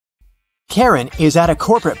Karen is at a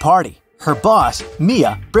corporate party. Her boss,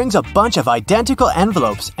 Mia, brings a bunch of identical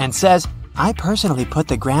envelopes and says, "I personally put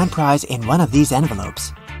the grand prize in one of these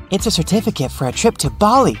envelopes. It's a certificate for a trip to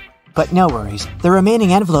Bali. But no worries, the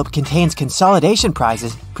remaining envelope contains consolidation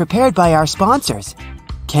prizes prepared by our sponsors.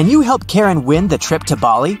 Can you help Karen win the trip to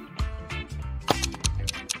Bali?"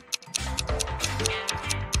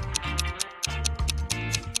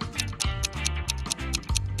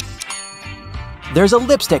 There's a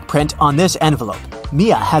lipstick print on this envelope.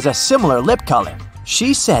 Mia has a similar lip color.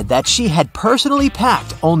 She said that she had personally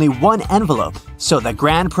packed only one envelope, so the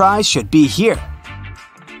grand prize should be here.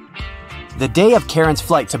 The day of Karen's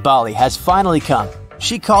flight to Bali has finally come.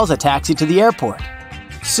 She calls a taxi to the airport.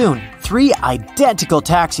 Soon, 3 identical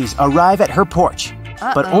taxis arrive at her porch.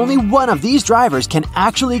 But only one of these drivers can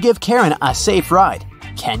actually give Karen a safe ride.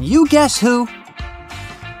 Can you guess who?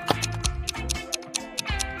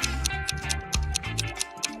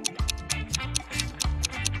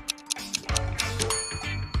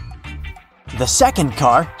 The second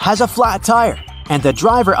car has a flat tire, and the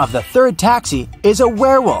driver of the third taxi is a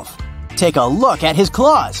werewolf. Take a look at his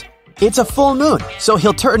claws. It's a full moon, so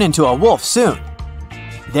he'll turn into a wolf soon.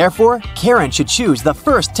 Therefore, Karen should choose the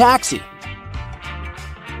first taxi.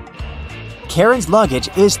 Karen's luggage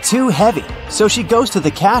is too heavy, so she goes to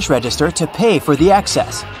the cash register to pay for the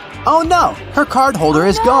excess. Oh no, her card holder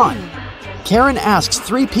is gone. Karen asks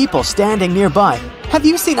 3 people standing nearby, "Have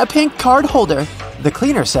you seen a pink card holder?" The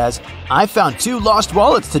cleaner says, "I found 2 lost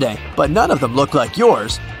wallets today, but none of them look like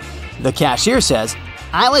yours." The cashier says,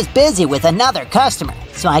 "I was busy with another customer,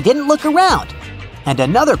 so I didn't look around." And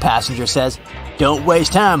another passenger says, "Don't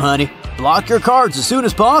waste time, honey. Block your cards as soon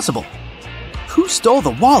as possible." Who stole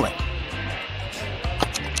the wallet?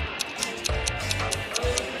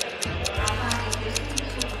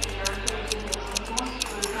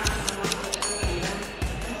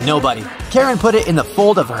 Nobody. Karen put it in the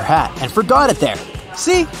fold of her hat and forgot it there.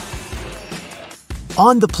 See?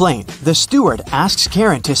 On the plane, the steward asks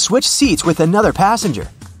Karen to switch seats with another passenger.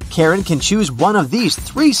 Karen can choose one of these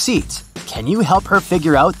 3 seats. Can you help her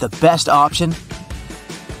figure out the best option?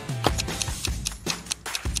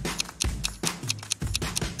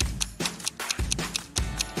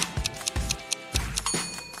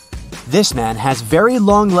 This man has very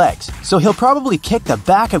long legs, so he'll probably kick the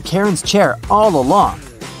back of Karen's chair all along.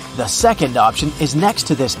 The second option is next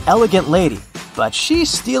to this elegant lady, but she's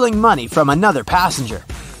stealing money from another passenger.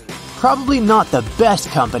 Probably not the best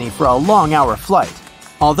company for a long-hour flight.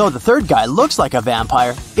 Although the third guy looks like a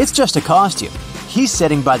vampire, it's just a costume. He's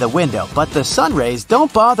sitting by the window, but the sun rays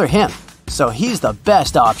don't bother him, so he's the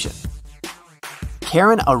best option.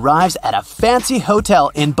 Karen arrives at a fancy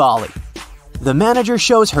hotel in Bali. The manager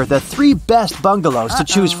shows her the 3 best bungalows to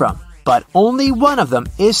choose from, but only one of them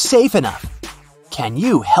is safe enough. Can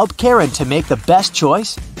you help Karen to make the best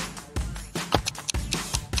choice?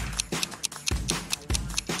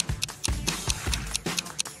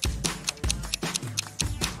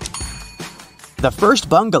 The first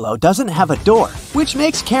bungalow doesn't have a door, which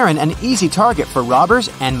makes Karen an easy target for robbers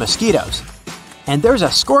and mosquitoes. And there's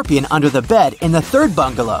a scorpion under the bed in the third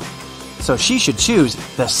bungalow, so she should choose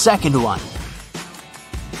the second one.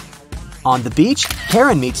 On the beach,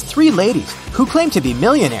 Karen meets 3 ladies who claim to be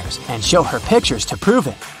millionaires and show her pictures to prove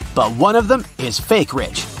it. But one of them is fake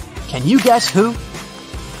rich. Can you guess who?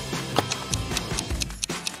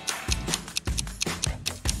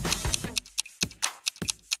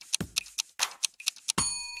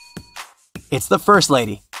 It's the first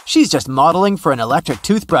lady. She's just modeling for an electric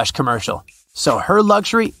toothbrush commercial, so her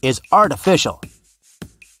luxury is artificial.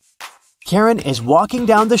 Karen is walking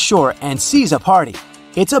down the shore and sees a party.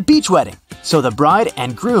 It's a beach wedding, so the bride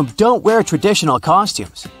and groom don't wear traditional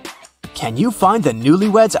costumes. Can you find the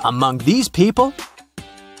newlyweds among these people?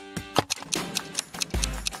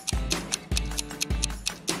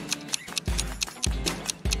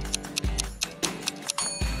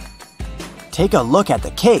 Take a look at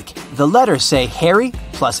the cake. The letters say Harry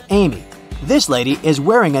plus Amy. This lady is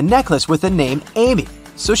wearing a necklace with the name Amy,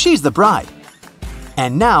 so she's the bride.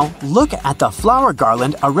 And now look at the flower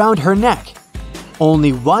garland around her neck.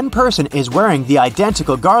 Only one person is wearing the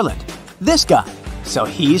identical garland, this guy, so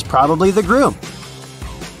he's probably the groom.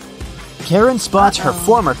 Karen spots her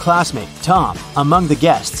former classmate, Tom, among the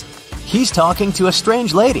guests. He's talking to a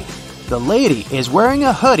strange lady. The lady is wearing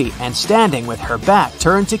a hoodie and standing with her back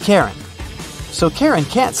turned to Karen, so Karen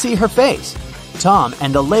can't see her face. Tom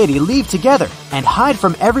and the lady leave together and hide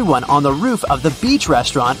from everyone on the roof of the beach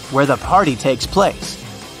restaurant where the party takes place.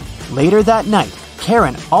 Later that night,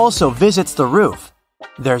 Karen also visits the roof.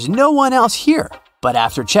 There's no one else here, but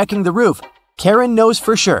after checking the roof, Karen knows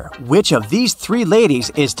for sure which of these three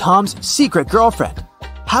ladies is Tom's secret girlfriend.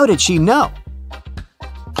 How did she know?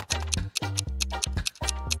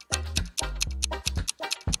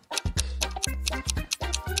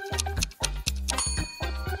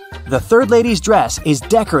 The third lady's dress is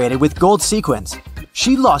decorated with gold sequins.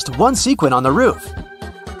 She lost one sequin on the roof.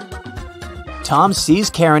 Tom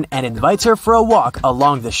sees Karen and invites her for a walk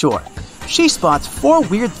along the shore. She spots four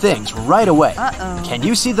weird things right away. Can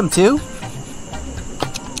you see them too?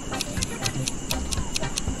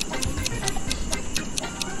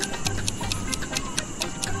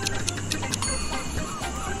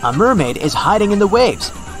 A mermaid is hiding in the waves.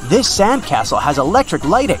 This sandcastle has electric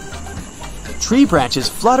lighting. Tree branches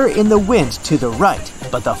flutter in the wind to the right,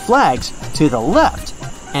 but the flags to the left.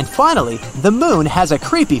 And finally, the moon has a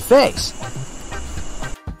creepy face.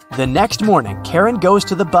 The next morning, Karen goes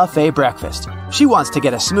to the buffet breakfast. She wants to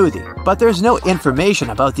get a smoothie, but there's no information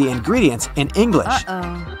about the ingredients in English.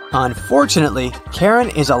 Unfortunately, Karen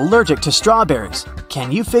is allergic to strawberries.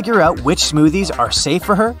 Can you figure out which smoothies are safe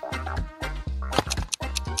for her?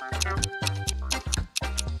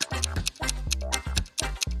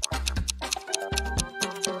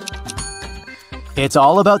 It's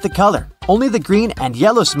all about the color. Only the green and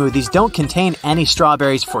yellow smoothies don't contain any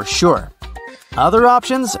strawberries for sure. Other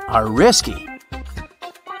options are risky.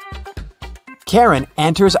 Karen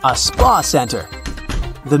enters a spa center.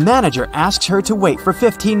 The manager asks her to wait for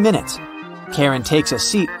 15 minutes. Karen takes a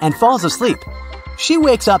seat and falls asleep. She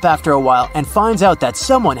wakes up after a while and finds out that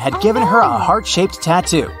someone had given her a heart-shaped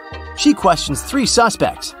tattoo. She questions three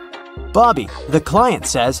suspects. Bobby, the client,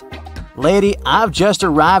 says, "Lady, I've just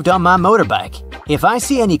arrived on my motorbike. If I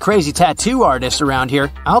see any crazy tattoo artists around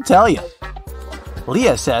here, I'll tell you."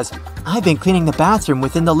 Leah says, "I've been cleaning the bathroom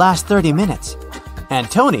within the last 30 minutes. And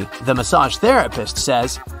Tony, the massage therapist,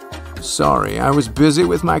 says, "Sorry, I was busy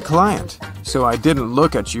with my client, so I didn't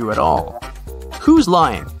look at you at all." Who's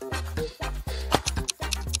lying?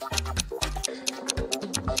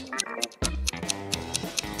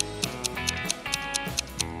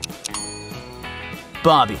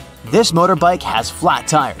 Bobby. This motorbike has flat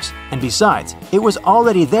tires, and besides, it was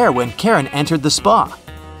already there when Karen entered the spa.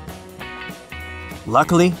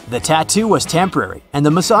 Luckily, the tattoo was temporary, and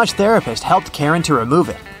the massage therapist helped Karen to remove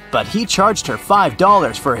it, but he charged her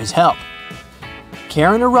 $5 for his help.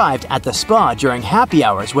 Karen arrived at the spa during happy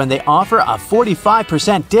hours when they offer a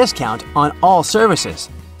 45% discount on all services,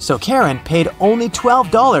 so Karen paid only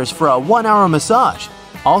 $12 for a 1-hour massage.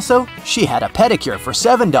 Also, she had a pedicure for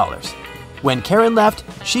 $7. When Karen left,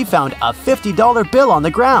 she found a $50 bill on the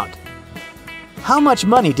ground. How much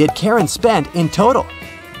money did Karen spend in total?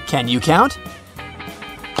 Can you count?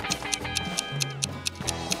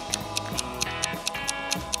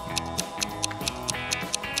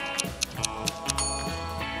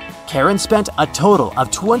 Karen spent a total of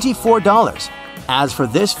 $24. As for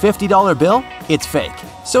this $50 bill, it's fake,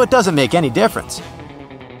 so it doesn't make any difference.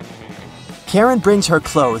 Karen brings her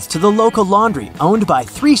clothes to the local laundry owned by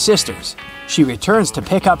three sisters. She returns to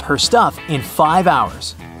pick up her stuff in 5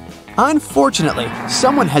 hours. Unfortunately,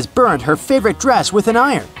 someone has burned her favorite dress with an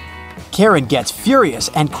iron. Karen gets furious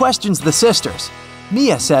and questions the sisters.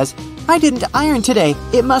 Mia says, "I didn't iron today.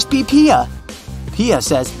 It must be Pia." Pia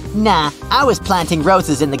says, Nah, I was planting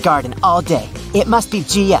roses in the garden all day. It must be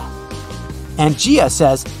Gia. and Gia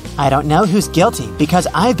says, "I don't know who's guilty because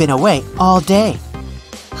I've been away all day."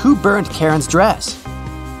 Who burned Karen's dress?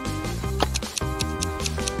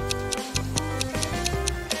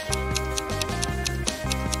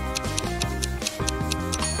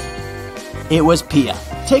 It was Pia.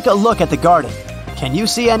 Take a look at the garden. Can you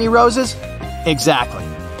see any roses? Exactly.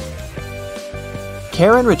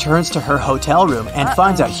 Karen returns to her hotel room and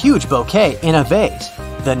finds a huge bouquet in a vase.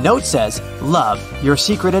 The note says, "Love, your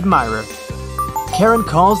secret admirer." Karen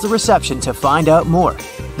calls the reception to find out more.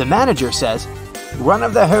 The manager says, "One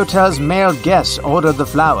of the hotel's male guests ordered the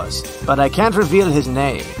flowers, but I can't reveal his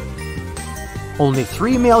name." Only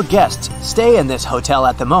 3 male guests stay in this hotel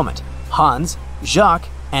at the moment: Hans, Jacques,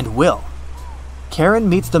 and Will. Karen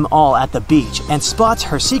meets them all at the beach and spots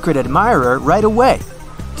her secret admirer right away.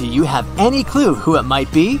 Do you have any clue who it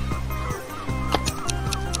might be?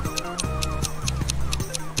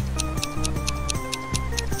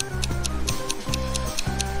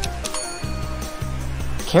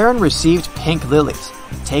 Karen received pink lilies.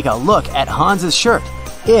 Take a look at Hans's shirt.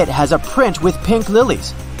 It has a print with pink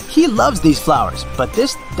lilies. He loves these flowers, but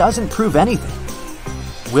this doesn't prove anything.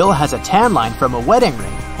 Will has a tan line from a wedding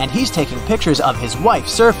ring, and he's taking pictures of his wife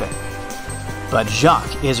surfing. But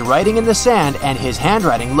Jacques is writing in the sand, and his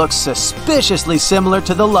handwriting looks suspiciously similar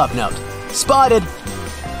to the love note. Spotted!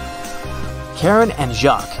 Karen and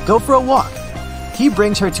Jacques go for a walk. He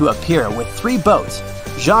brings her to a pier with 3 boats.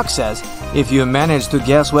 Jacques says, "If you manage to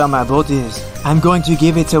guess where my boat is, I'm going to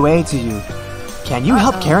give it away to you." Can you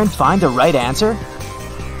help Karen find the right answer?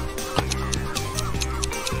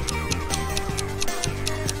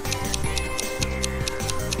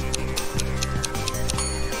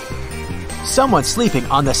 Someone's sleeping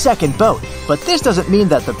on the second boat, but this doesn't mean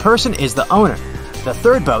that the person is the owner. The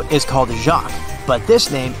third boat is called Jacques, but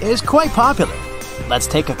this name is quite popular. Let's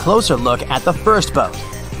take a closer look at the first boat.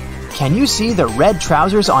 Can you see the red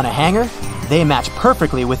trousers on a hanger? They match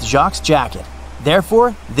perfectly with Jacques' jacket.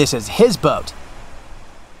 Therefore, this is his boat.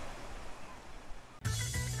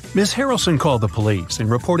 Miss Harrelson called the police and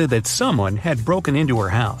reported that someone had broken into her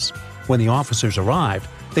house. When the officers arrived,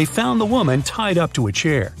 they found the woman tied up to a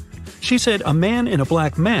chair. She said a man in a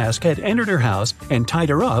black mask had entered her house and tied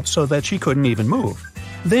her up so that she couldn't even move.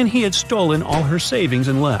 Then he had stolen all her savings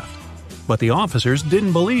and left. But the officers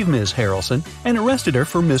didn't believe Miss Harrelson and arrested her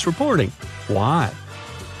for misreporting. Why?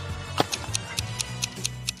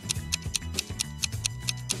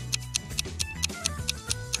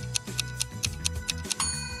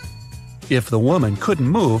 If the woman couldn't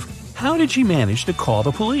move, how did she manage to call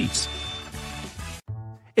the police?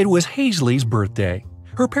 It was Hazley's birthday.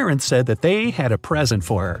 Her parents said that they had a present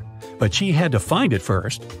for her, but she had to find it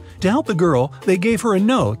first. To help the girl, they gave her a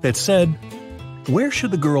note that said, "Where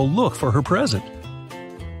should the girl look for her present?"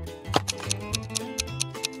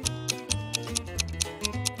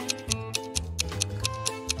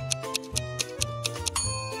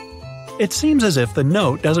 It seems as if the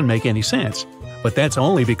note doesn't make any sense, but that's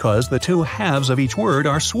only because the 2 halves of each word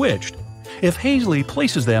are switched. If Hazley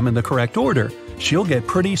places them in the correct order, she'll get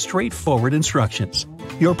pretty straightforward instructions.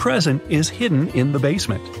 Your present is hidden in the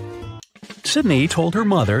basement. Sydney told her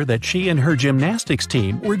mother that she and her gymnastics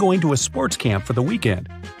team were going to a sports camp for the weekend.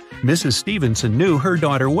 Mrs. Stevenson knew her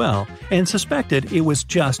daughter well and suspected it was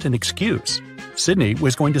just an excuse. Sydney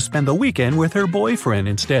was going to spend the weekend with her boyfriend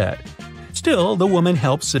instead. Still, the woman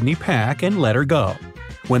helped Sydney pack and let her go.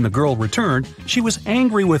 When the girl returned, she was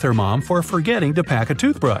angry with her mom for forgetting to pack a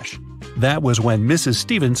toothbrush. That was when Mrs.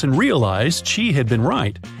 Stevenson realized she had been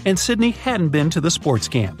right and Sydney hadn't been to the sports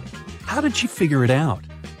camp. How did she figure it out?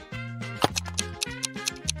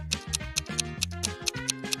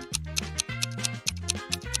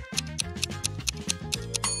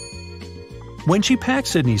 When she packed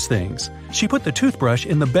Sydney's things, she put the toothbrush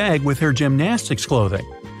in the bag with her gymnastics clothing.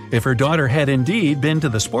 If her daughter had indeed been to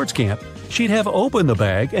the sports camp, she'd have opened the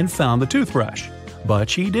bag and found the toothbrush.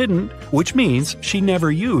 But she didn't, which means she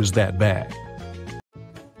never used that bag.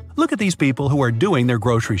 Look at these people who are doing their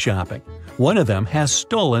grocery shopping. One of them has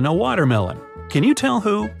stolen a watermelon. Can you tell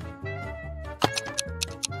who?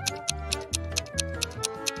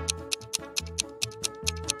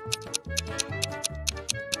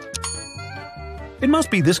 It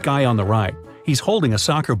must be this guy on the right. He's holding a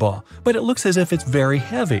soccer ball, but it looks as if it's very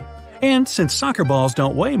heavy. And since soccer balls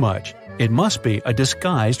don't weigh much, it must be a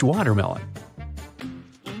disguised watermelon.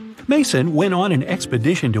 Mason went on an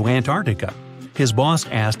expedition to Antarctica. His boss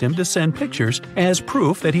asked him to send pictures as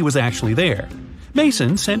proof that he was actually there.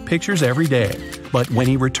 Mason sent pictures every day, but when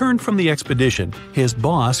he returned from the expedition, his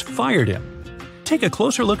boss fired him. Take a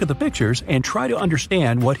closer look at the pictures and try to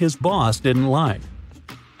understand what his boss didn't like.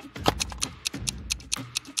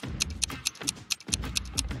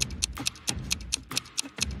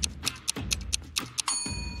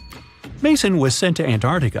 Mason was sent to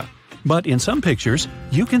Antarctica, but in some pictures,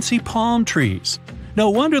 you can see palm trees.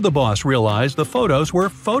 No wonder the boss realized the photos were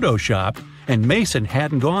photoshopped and Mason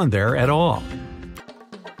hadn't gone there at all.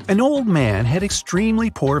 An old man had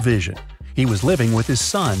extremely poor vision. He was living with his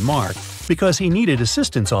son, Mark, because he needed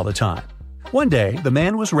assistance all the time. One day, the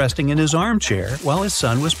man was resting in his armchair while his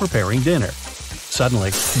son was preparing dinner.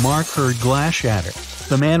 Suddenly, Mark heard glass shatter.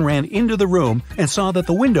 The man ran into the room and saw that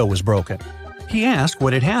the window was broken. He asked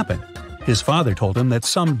what had happened. His father told him that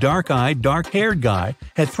some dark-eyed, dark-haired guy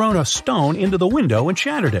had thrown a stone into the window and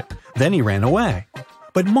shattered it. Then he ran away.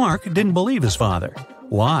 But Mark didn't believe his father.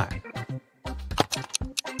 Why?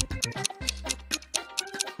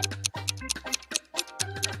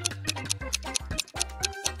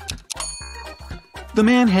 The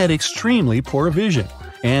man had extremely poor vision,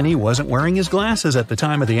 and he wasn't wearing his glasses at the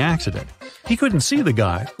time of the accident. He couldn't see the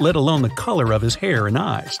guy, let alone the color of his hair and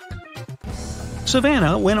eyes.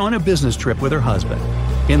 Savannah went on a business trip with her husband.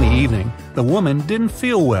 In the evening, the woman didn't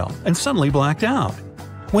feel well and suddenly blacked out.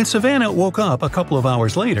 When Savannah woke up a couple of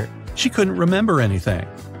hours later, she couldn't remember anything.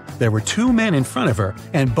 There were 2 men in front of her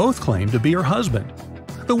and both claimed to be her husband.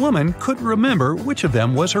 The woman couldn't remember which of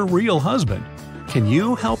them was her real husband. Can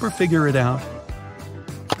you help her figure it out?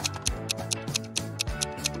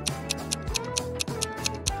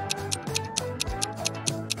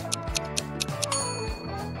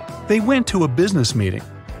 They went to a business meeting.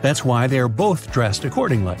 That's why they are both dressed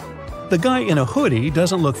accordingly. The guy in a hoodie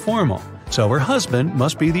doesn't look formal, so her husband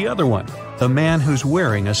must be the other one, the man who's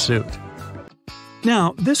wearing a suit.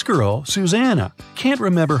 Now, this girl, Susanna, can't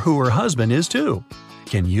remember who her husband is too.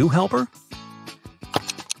 Can you help her?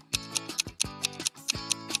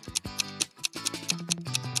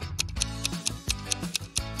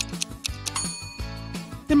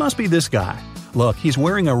 It must be this guy. Look, he's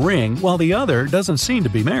wearing a ring while the other doesn't seem to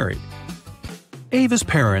be married. Ava's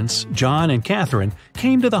parents, John and Catherine,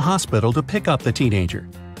 came to the hospital to pick up the teenager.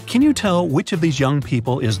 Can you tell which of these young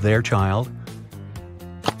people is their child?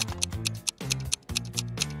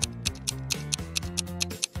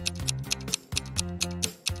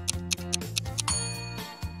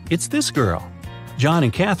 It's this girl. John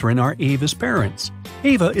and Catherine are Ava's parents.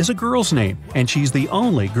 Ava is a girl's name, and she's the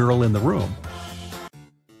only girl in the room.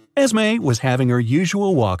 Esme was having her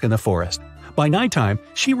usual walk in the forest. By nighttime,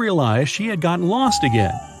 she realized she had gotten lost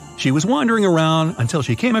again. She was wandering around until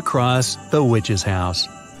she came across the witch's house.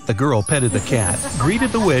 The girl petted the cat,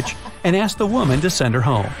 greeted the witch, and asked the woman to send her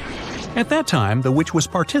home. At that time, the witch was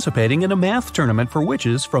participating in a math tournament for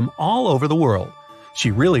witches from all over the world.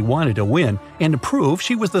 She really wanted to win and to prove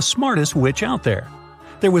she was the smartest witch out there.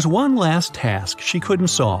 There was one last task she couldn't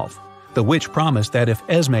solve. The witch promised that if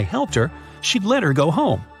Esme helped her, she'd let her go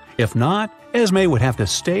home. If not, Esme would have to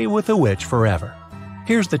stay with the witch forever.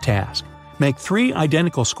 Here's the task. Make 3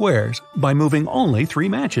 identical squares by moving only 3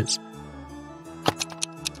 matches.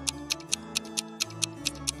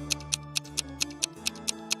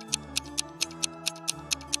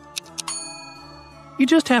 You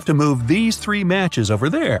just have to move these 3 matches over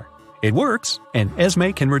there. It works, and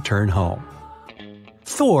Esme can return home.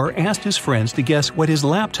 Thor asked his friends to guess what his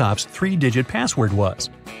laptop's 3-digit password was.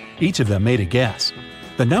 Each of them made a guess.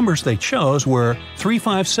 The numbers they chose were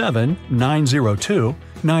 357, 902,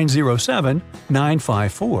 907,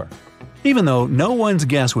 954. Even though no one's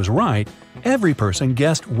guess was right, every person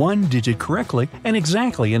guessed 1 digit correctly and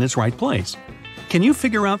exactly in its right place. Can you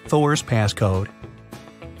figure out Thor's passcode?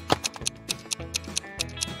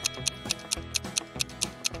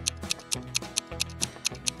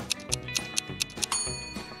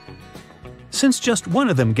 Since just one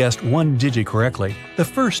of them guessed 1 digit correctly, the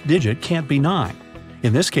first digit can't be 9.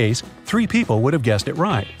 In this case, 3 people would have guessed it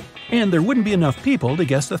right, and there wouldn't be enough people to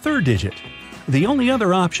guess the third digit. The only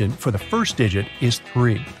other option for the first digit is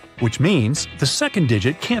 3, which means the second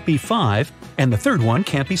digit can't be 5 and the third one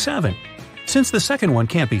can't be 7. Since the second one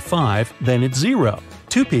can't be 5, then it's 0.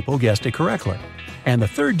 2 people guessed it correctly. And the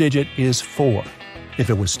third digit is 4. If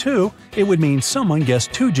it was 2, it would mean someone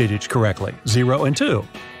guessed 2 digits correctly, 0 and 2.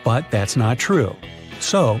 But that's not true.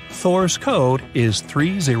 So, Thor's code is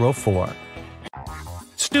 304.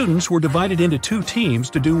 Students were divided into 2 teams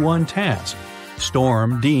to do one task.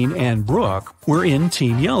 Storm, Dean, and Brooke were in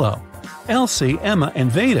Team Yellow. Elsie, Emma, and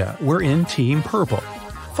Veda were in Team Purple.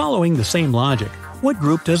 Following the same logic, what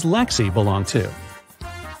group does Lexi belong to?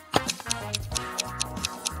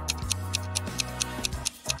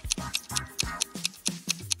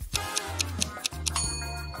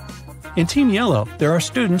 In Team Yellow, there are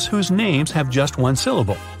students whose names have just 1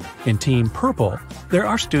 syllable. In Team Purple, there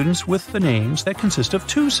are students with the names that consist of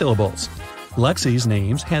 2 syllables. Lexi's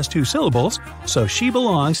names has 2 syllables, so she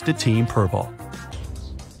belongs to Team Purple.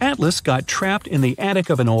 Atlas got trapped in the attic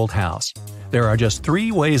of an old house. There are just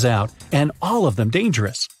 3 ways out, and all of them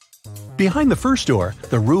dangerous. Behind the first door,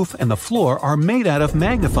 the roof and the floor are made out of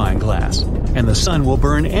magnifying glass, and the sun will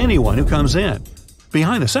burn anyone who comes in.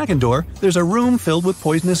 Behind the second door, there's a room filled with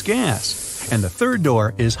poisonous gas, and the third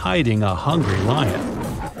door is hiding a hungry lion.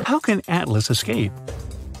 How can Atlas escape?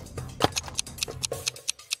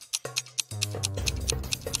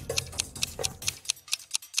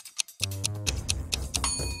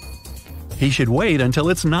 He should wait until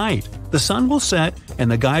it's night. The sun will set, and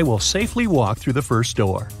the guy will safely walk through the first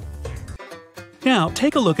door. Now,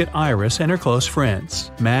 take a look at Iris and her close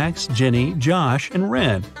friends, Max, Ginny, Josh, and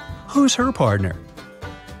Ren. Who's her partner?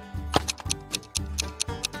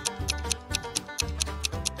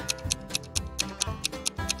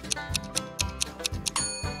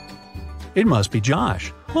 It must be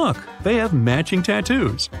Josh. Look, they have matching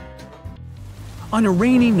tattoos. On a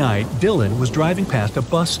rainy night, Dylan was driving past a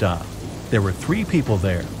bus stop. There were 3 people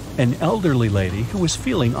there: an elderly lady who was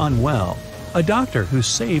feeling unwell, a doctor who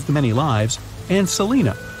saved many lives, and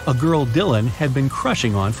Selena, a girl Dylan had been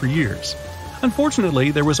crushing on for years.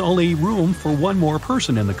 Unfortunately, there was only room for 1 more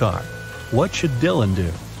person in the car. What should Dylan do?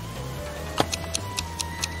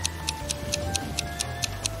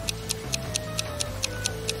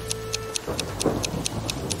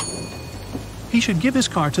 He should give his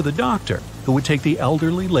car to the doctor, who would take the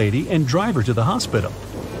elderly lady and drive her to the hospital.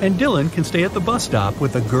 And Dylan can stay at the bus stop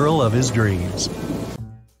with the girl of his dreams.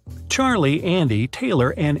 Charlie, Andy,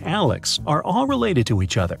 Taylor, and Alex are all related to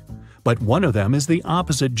each other, but one of them is the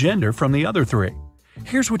opposite gender from the other three.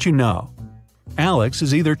 Here's what you know. Alex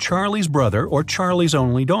is either Charlie's brother or Charlie's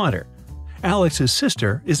only daughter. Alex's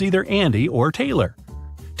sister is either Andy or Taylor.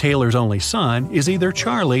 Taylor's only son is either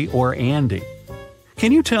Charlie or Andy.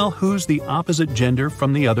 Can you tell who's the opposite gender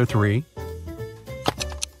from the other three?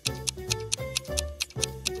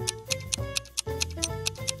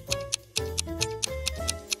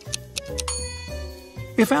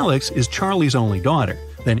 If Alex is Charlie's only daughter,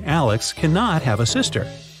 then Alex cannot have a sister.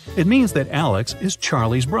 It means that Alex is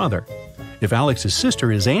Charlie's brother. If Alex's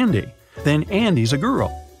sister is Andy, then Andy's a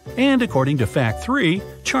girl. And according to fact 3,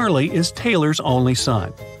 Charlie is Taylor's only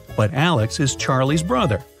son. But Alex is Charlie's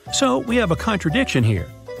brother. So we have a contradiction here.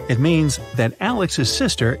 It means that Alex's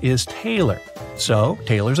sister is Taylor. So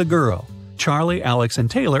Taylor's a girl. Charlie, Alex,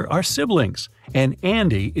 and Taylor are siblings. And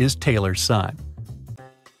Andy is Taylor's son.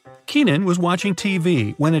 Keenan was watching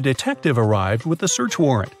TV when a detective arrived with a search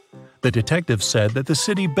warrant. The detective said that the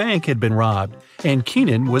city bank had been robbed, and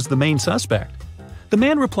Keenan was the main suspect. The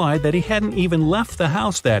man replied that he hadn't even left the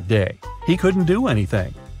house that day. He couldn't do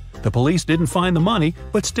anything. The police didn't find the money,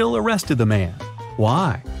 but still arrested the man.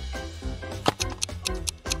 Why?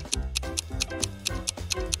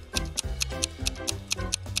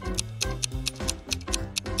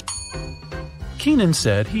 Keenan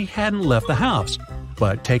said he hadn't left the house.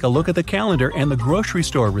 But take a look at the calendar and the grocery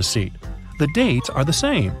store receipt. The dates are the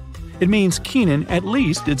same. It means Keenan at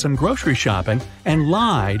least did some grocery shopping and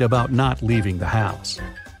lied about not leaving the house.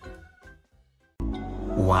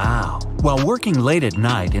 Wow! While working late at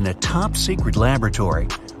night in a top-secret laboratory,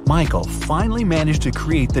 Michael finally managed to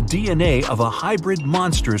create the DNA of a hybrid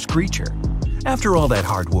monstrous creature. After all that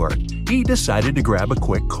hard work, he decided to grab a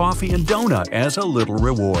quick coffee and donut as a little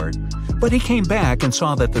reward. But he came back and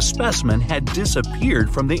saw that the specimen had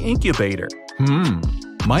disappeared from the incubator.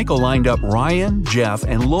 Michael lined up Ryan, Jeff,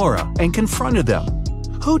 and Laura and confronted them.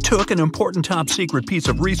 Who took an important top-secret piece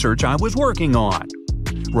of research I was working on?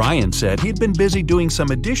 Ryan said he'd been busy doing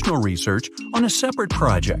some additional research on a separate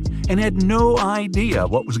project and had no idea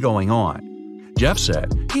what was going on. Jeff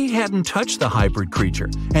said he hadn't touched the hybrid creature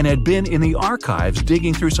and had been in the archives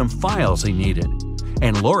digging through some files he needed.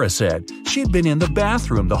 And Laura said she'd been in the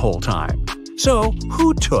bathroom the whole time. So,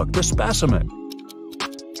 who took the specimen?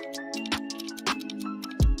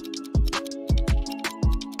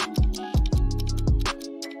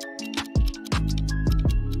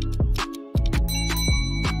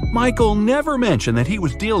 Michael never mentioned that he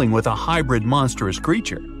was dealing with a hybrid monstrous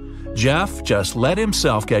creature. Jeff just let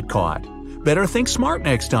himself get caught. Better think smart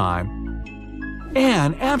next time.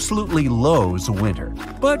 Anne absolutely loathes winter,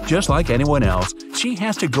 but just like anyone else, she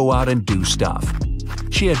has to go out and do stuff.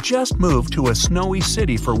 She had just moved to a snowy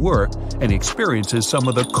city for work and experiences some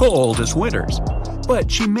of the coldest winters.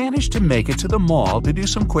 But she managed to make it to the mall to do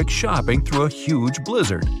some quick shopping through a huge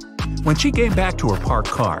blizzard. When she came back to her parked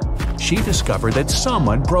car, she discovered that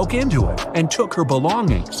someone broke into it and took her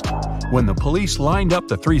belongings. When the police lined up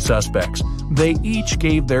the 3 suspects, they each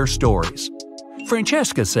gave their stories.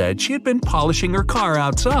 Francesca said she had been polishing her car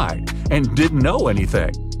outside and didn't know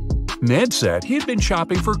anything. Ned said he had been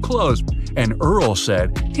shopping for clothes, and Earl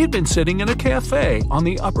said he had been sitting in a cafe on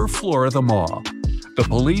the upper floor of the mall. The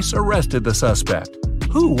police arrested the suspect.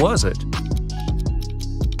 Who was it?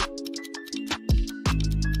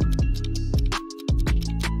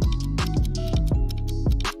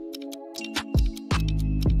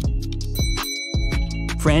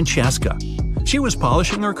 Francesca. She was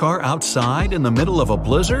polishing her car outside in the middle of a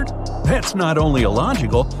blizzard? That's not only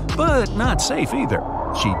illogical, but not safe either.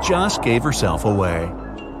 She just gave herself away.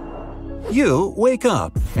 You wake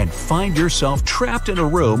up and find yourself trapped in a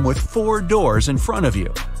room with 4 doors in front of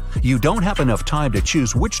you. You don't have enough time to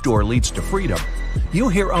choose which door leads to freedom. You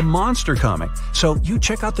hear a monster coming, so you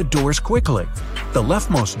check out the doors quickly. The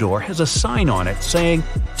leftmost door has a sign on it saying,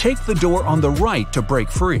 "Take the door on the right to break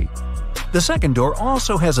free." The second door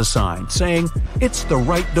also has a sign saying, "It's the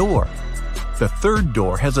right door." The third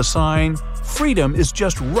door has a sign, "Freedom is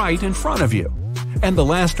just right in front of you." And the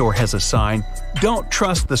last door has a sign, "Don't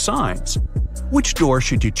trust the signs." Which door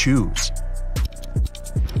should you choose?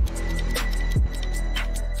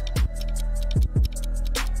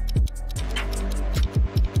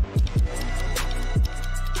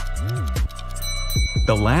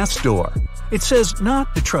 The last door. It says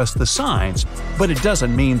not to trust the signs, but it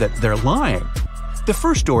doesn't mean that they're lying. The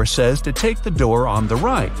first door says to take the door on the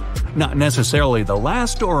right. Not necessarily the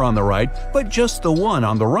last door on the right, but just the one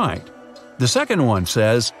on the right. The second one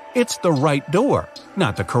says, It's the right door.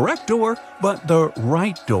 Not the correct door, but the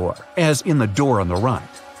right door, as in the door on the right.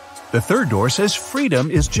 The third door says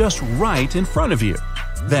freedom is just right in front of you.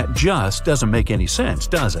 That just doesn't make any sense,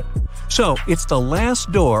 does it? So it's the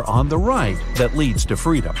last door on the right that leads to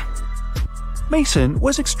freedom. Mason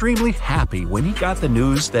was extremely happy when he got the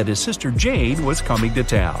news that his sister Jane was coming to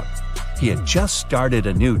town. He had just started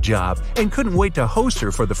a new job and couldn't wait to host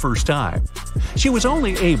her for the first time. She was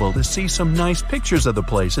only able to see some nice pictures of the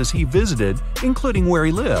places he visited, including where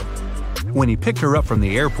he lived. When he picked her up from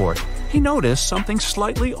the airport, he noticed something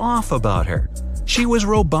slightly off about her. She was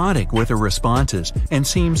robotic with her responses and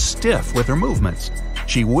seemed stiff with her movements.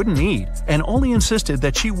 She wouldn't eat and only insisted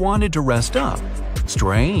that she wanted to rest up.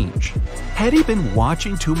 Strange. Had he been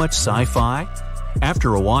watching too much sci-fi?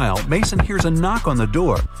 After a while, Mason hears a knock on the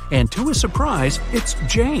door, and to his surprise, it's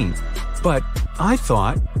Jane. But I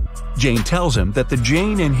thought… Jane tells him that the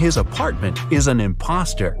Jane in his apartment is an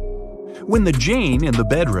imposter. When the Jane in the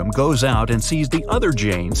bedroom goes out and sees the other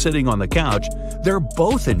Jane sitting on the couch, they're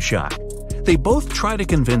both in shock. They both try to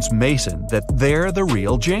convince Mason that they're the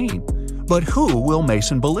real Jane. But who will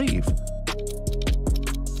Mason believe?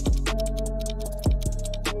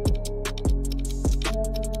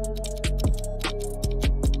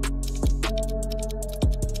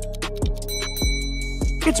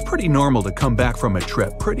 It's pretty normal to come back from a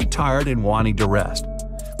trip pretty tired and wanting to rest.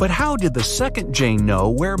 But how did the second Jane know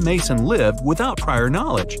where Mason lived without prior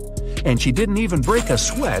knowledge? And she didn't even break a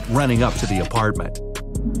sweat running up to the apartment.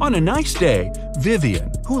 On a nice day,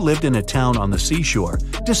 Vivian, who lived in a town on the seashore,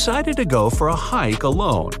 decided to go for a hike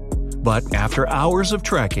alone. But after hours of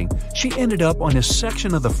trekking, she ended up on a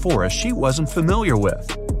section of the forest she wasn't familiar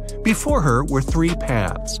with. Before her were 3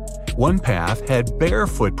 paths. One path had bare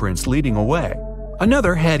footprints leading away.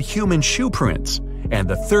 Another had human shoe prints, and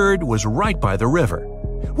the third was right by the river.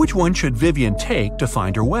 Which one should Vivian take to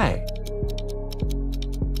find her way?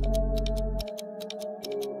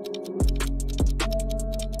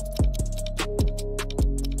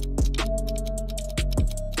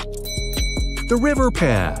 The river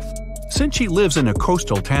path. Since she lives in a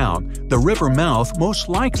coastal town, the river mouth most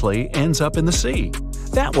likely ends up in the sea.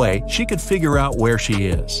 That way, she could figure out where she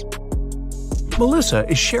is. Melissa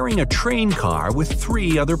is sharing a train car with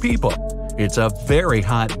 3 other people. It's a very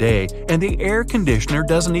hot day and the air conditioner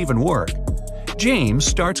doesn't even work. James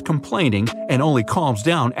starts complaining and only calms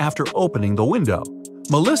down after opening the window.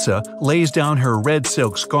 Melissa lays down her red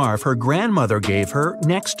silk scarf her grandmother gave her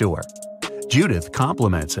next to her. Judith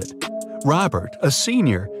compliments it. Robert, a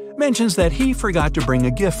senior, mentions that he forgot to bring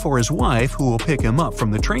a gift for his wife who will pick him up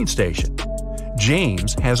from the train station.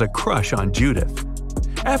 James has a crush on Judith.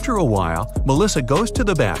 After a while, Melissa goes to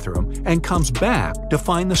the bathroom and comes back to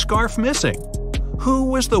find the scarf missing.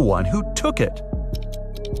 Who was the one who took it?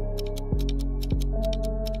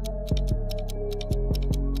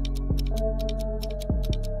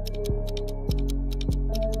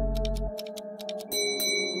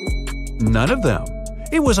 None of them.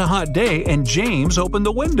 It was a hot day and James opened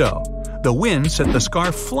the window. The wind sent the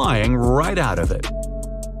scarf flying right out of it.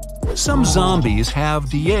 Some zombies have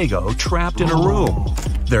Diego trapped in a room.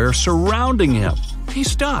 They're surrounding him. He's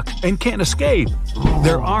stuck and can't escape.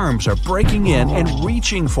 Their arms are breaking in and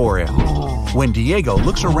reaching for him. When Diego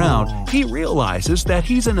looks around, he realizes that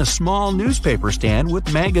he's in a small newspaper stand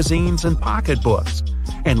with magazines and pocketbooks.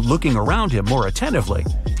 And looking around him more attentively,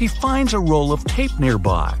 he finds a roll of tape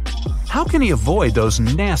nearby. How can he avoid those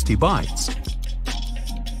nasty bites?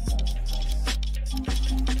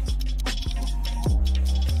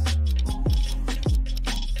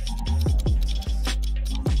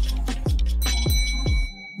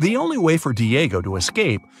 The only way for Diego to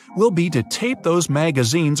escape will be to tape those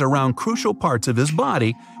magazines around crucial parts of his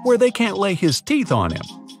body where they can't lay his teeth on him.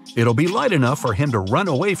 It'll be light enough for him to run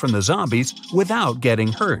away from the zombies without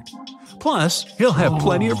getting hurt. Plus, he'll have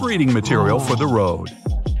plenty of reading material for the road.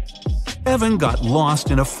 Evan got lost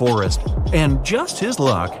in a forest, and just his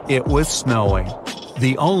luck, it was snowing.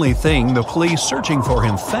 The only thing the police searching for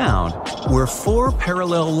him found were 4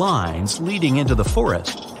 parallel lines leading into the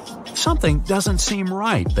forest. Something doesn't seem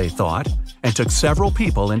right, they thought, and took several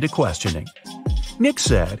people into questioning. Nick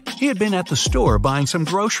said he had been at the store buying some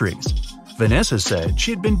groceries. Vanessa said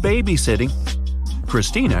she had been babysitting.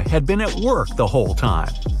 Christina had been at work the whole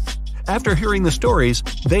time. After hearing the stories,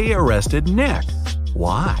 they arrested Nick.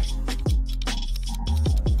 Why?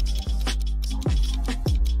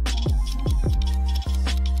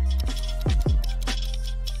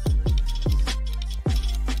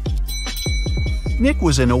 Nick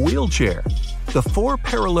was in a wheelchair. The 4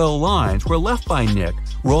 parallel lines were left by Nick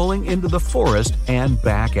rolling into the forest and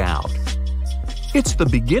back out. It's the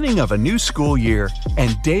beginning of a new school year,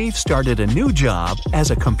 and Dave started a new job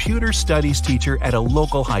as a computer studies teacher at a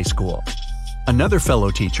local high school. Another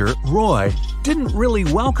fellow teacher, Roy, didn't really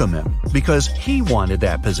welcome him because he wanted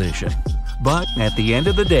that position. But at the end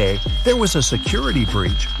of the day, there was a security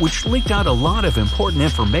breach which leaked out a lot of important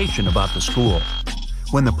information about the school.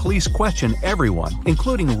 When the police questioned everyone,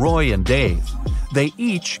 including Roy and Dave, they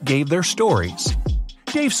each gave their stories.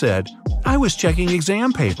 Dave said, "I was checking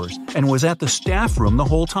exam papers and was at the staff room the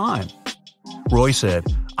whole time." Roy said,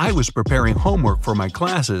 "I was preparing homework for my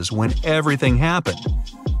classes when everything happened."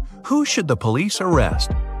 Who should the police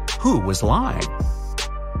arrest? Who was lying?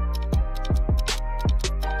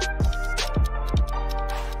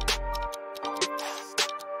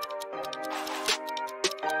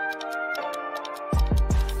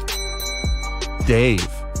 Dave.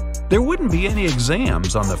 There wouldn't be any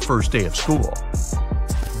exams on the first day of school.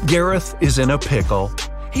 Gareth is in a pickle.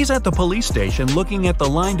 He's at the police station looking at the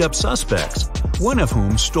lined-up suspects, one of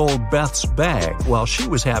whom stole Beth's bag while she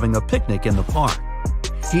was having a picnic in the park.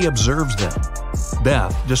 He observes them.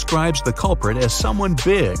 Beth describes the culprit as someone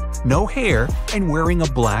big, no hair, and wearing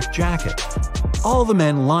a black jacket. All the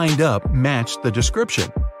men lined up matched the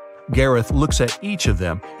description. Gareth looks at each of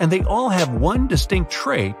them, and they all have one distinct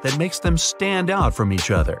trait that makes them stand out from each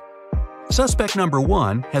other. Suspect number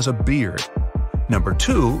 1 has a beard. Number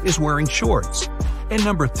 2 is wearing shorts. And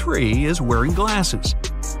number 3 is wearing glasses.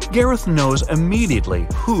 Gareth knows immediately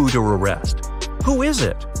who to arrest. Who is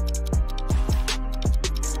it?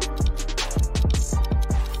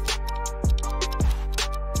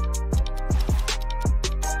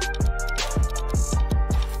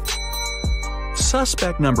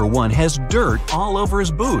 Suspect number 1 has dirt all over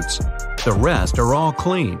his boots. The rest are all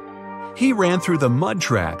clean. He ran through the mud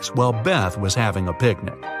tracks while Beth was having a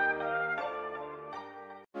picnic.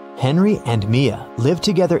 Henry and Mia lived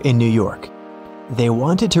together in New York. They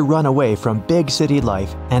wanted to run away from big city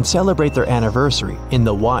life and celebrate their anniversary in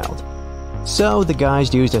the wild. So the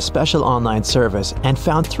guys used a special online service and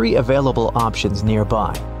found 3 available options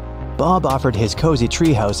nearby. Bob offered his cozy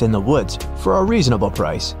treehouse in the woods for a reasonable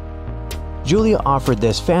price. Julia offered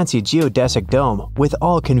this fancy geodesic dome with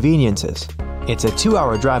all conveniences. It's a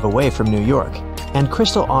 2-hour drive away from New York, and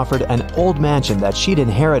Crystal offered an old mansion that she'd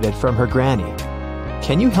inherited from her granny.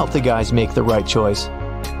 Can you help the guys make the right choice?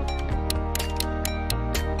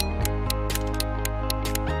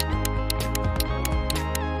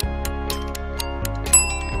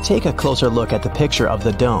 Take a closer look at the picture of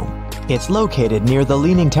the dome. It's located near the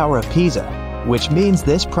Leaning Tower of Pisa, which means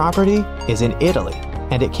this property is in Italy,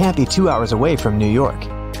 and it can't be 2 hours away from New York.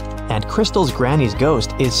 And Crystal's granny's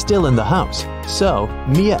ghost is still in the house, so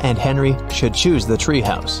Mia and Henry should choose the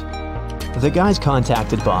treehouse. The guys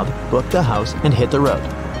contacted Bob, booked the house, and hit the road.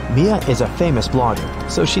 Mia is a famous blogger,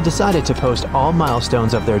 so she decided to post all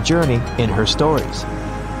milestones of their journey in her stories.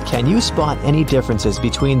 Can you spot any differences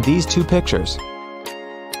between these 2 pictures?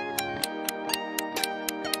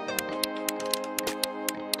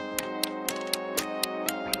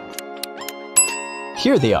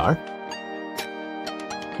 Here they are.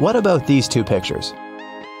 What about these 2 pictures?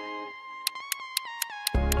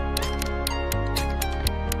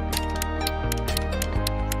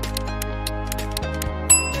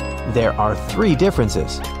 There are 3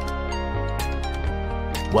 differences.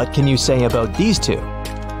 What can you say about these 2?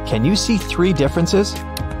 Can you see 3 differences?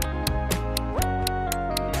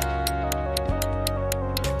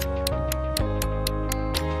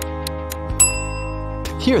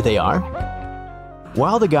 Here they are.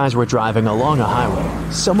 While the guys were driving along a highway,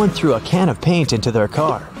 someone threw a can of paint into their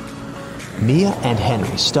car. Mia and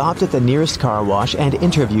Henry stopped at the nearest car wash and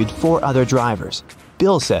interviewed 4 other drivers.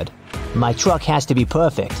 Bill said, "My truck has to be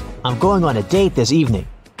perfect. I'm going on a date this evening."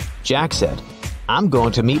 Jack said, "I'm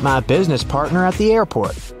going to meet my business partner at the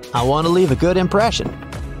airport. I want to leave a good impression."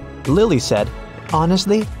 Lily said,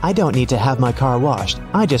 "Honestly, I don't need to have my car washed.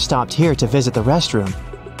 I just stopped here to visit the restroom."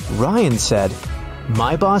 Ryan said,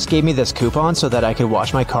 "My boss gave me this coupon so that I could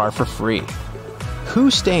wash my car for free."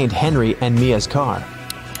 Who stained Henry and Mia's car?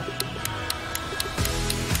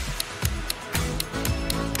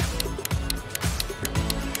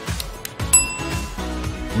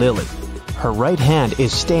 Lily. Her right hand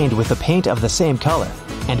is stained with the paint of the same color,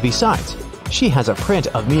 and besides, she has a print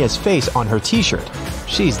of Mia's face on her t-shirt.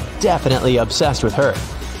 She's definitely obsessed with her.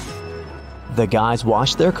 The guys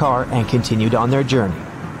washed their car and continued on their journey.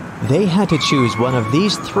 They had to choose one of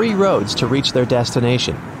these 3 roads to reach their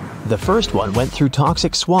destination. The first one went through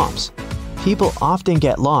toxic swamps. People often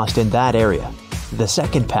get lost in that area. The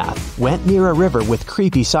second path went near a river with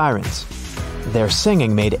creepy sirens. Their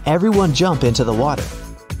singing made everyone jump into the water.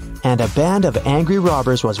 and a band of angry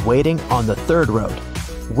robbers was waiting on the third road.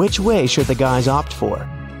 Which way should the guys opt for?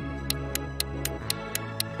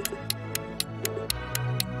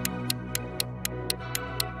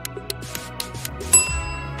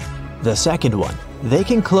 The second one. They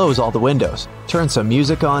can close all the windows, turn some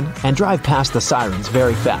music on, and drive past the sirens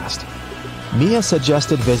very fast. Mia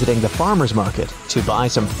suggested visiting the farmer's market to buy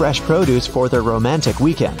some fresh produce for their romantic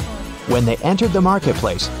weekend. When they entered the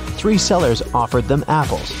marketplace, 3 sellers offered them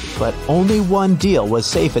apples, but only one deal was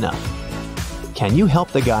safe enough. Can you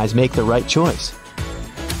help the guys make the right choice?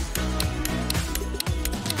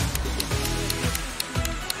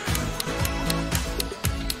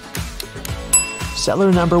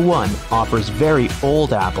 Seller number 1 offers very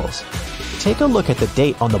old apples. Take a look at the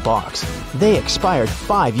date on the box. They expired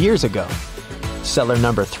 5 years ago. Seller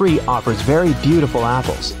number 3 offers very beautiful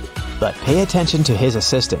apples. But pay attention to his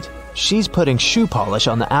assistant. She's putting shoe polish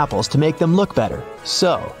on the apples to make them look better.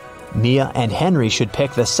 So, Mia and Henry should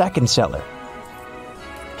pick the second seller.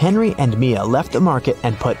 Henry and Mia left the market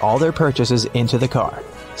and put all their purchases into the car.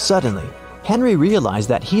 Suddenly, Henry realized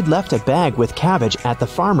that he'd left a bag with cabbage at the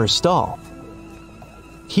farmer's stall.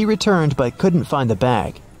 He returned but couldn't find the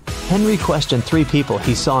bag. Henry questioned 3 people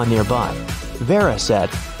he saw nearby. Vera said,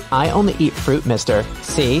 "I only eat fruit, mister.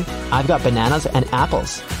 See, I've got bananas and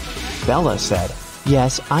apples." Bella said,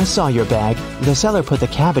 "Yes, I saw your bag. The seller put the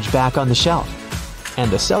cabbage back on the shelf." And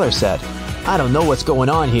the seller said, "I don't know what's going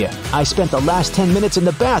on here. I spent the last 10 minutes in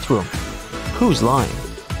the bathroom." Who's lying?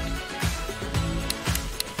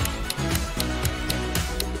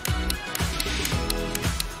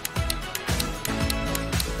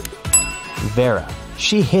 Vera.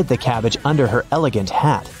 She hid the cabbage under her elegant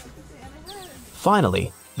hat.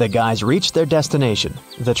 Finally, the guys reached their destination.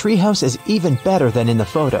 The treehouse is even better than in the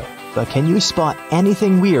photo, but can you spot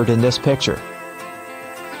anything weird in this picture?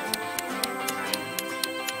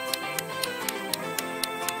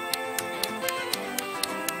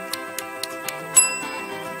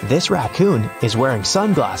 This raccoon is wearing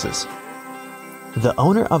sunglasses. The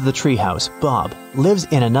owner of the treehouse, Bob, lives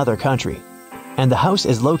in another country, and the house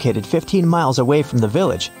is located 15 miles away from the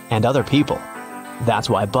village and other people. That's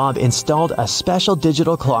why Bob installed a special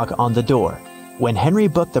digital clock on the door. When Henry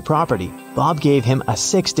booked the property, Bob gave him a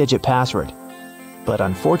 6-digit password. But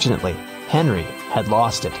unfortunately, Henry had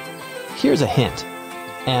lost it. Here's a hint.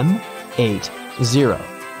 M80.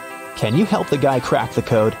 Can you help the guy crack the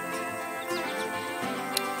code?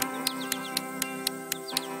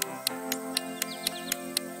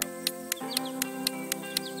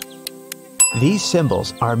 These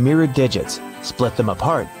symbols are mirrored digits. Split them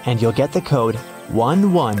apart and you'll get the code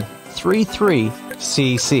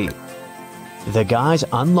 1133CC. The guys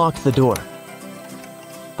unlocked the door.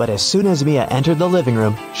 But as soon as Mia entered the living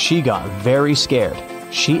room, she got very scared.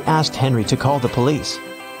 She asked Henry to call the police.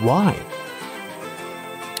 Why?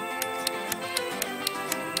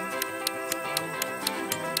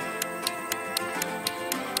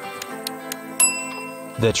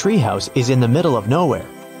 The treehouse is in the middle of nowhere.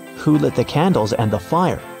 Who lit the candles and the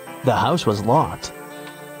fire? The house was locked.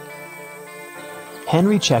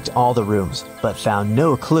 Henry checked all the rooms, but found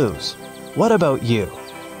no clues. What about you?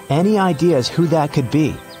 Any ideas who that could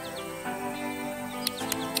be?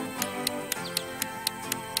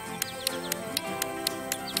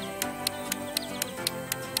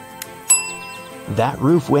 That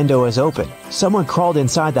roof window is open. Someone crawled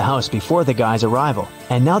inside the house before the guy's arrival,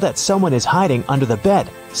 and now that someone is hiding under the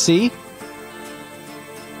bed. See?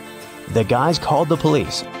 The guys called the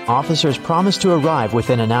police. Officers promised to arrive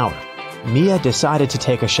within an hour. Mia decided to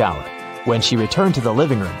take a shower. When she returned to the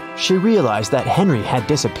living room, she realized that Henry had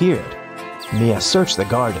disappeared. Mia searched the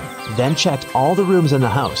garden, then checked all the rooms in the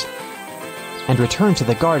house, and returned to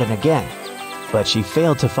the garden again. But she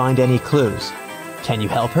failed to find any clues. Can you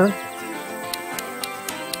help her?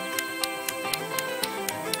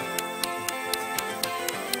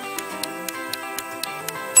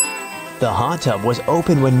 The hot tub was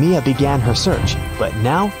open when Mia began her search, but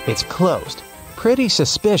now it's closed. Pretty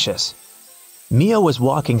suspicious. Mia was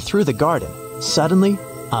walking through the garden. Suddenly,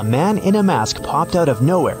 a man in a mask popped out of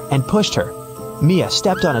nowhere and pushed her. Mia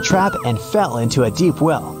stepped on a trap and fell into a deep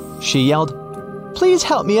well. She yelled, "Please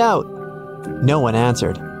help me out!" No one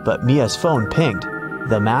answered, but Mia's phone pinged.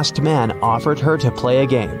 The masked man offered her to play a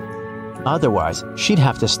game. Otherwise, she'd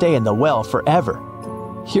have to stay in the well forever.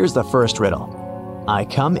 Here's the first riddle. I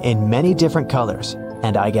come in many different colors,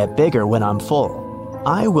 and I get bigger when I'm full.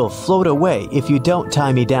 I will float away if you don't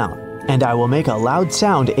tie me down, and I will make a loud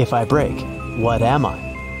sound if I break. What am I?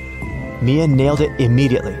 Mia nailed it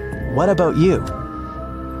immediately. What about you?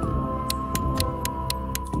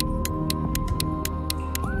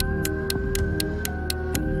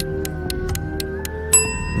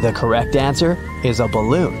 The correct answer is a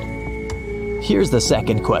balloon. Here's the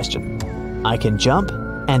second question. I can jump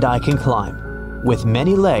and I can climb. With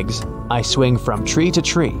many legs, I swing from tree to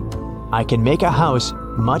tree. I can make a house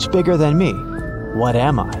much bigger than me. What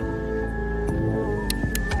am I?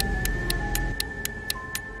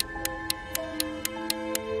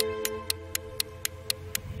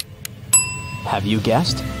 Have you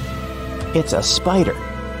guessed? It's a spider.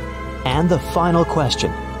 And the final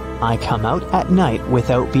question. I come out at night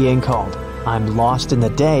without being called. I'm lost in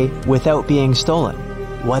the day without being stolen.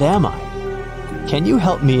 What am I? Can you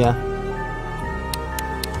help Mia?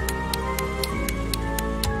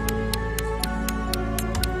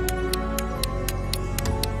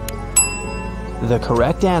 The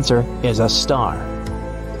correct answer is a star.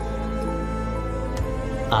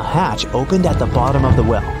 A hatch opened at the bottom of the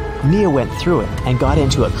well. Mia went through it and got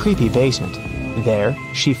into a creepy basement. There,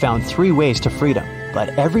 she found 3 ways to freedom, but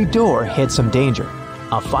every door hid some danger.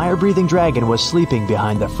 A fire-breathing dragon was sleeping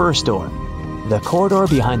behind the first door. The corridor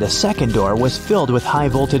behind the second door was filled with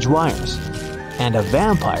high-voltage wires. And a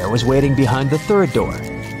vampire was waiting behind the third door.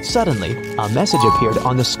 Suddenly, a message appeared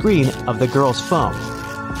on the screen of the girl's phone.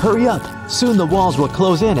 Hurry up! Soon the walls will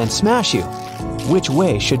close in and smash you. Which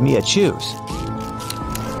way should Mia choose?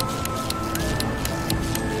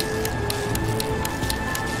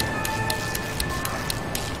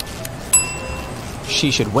 She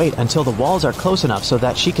should wait until the walls are close enough so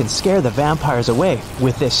that she can scare the vampires away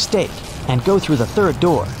with this stake and go through the third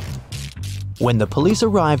door. When the police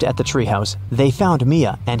arrived at the treehouse, they found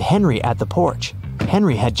Mia and Henry at the porch.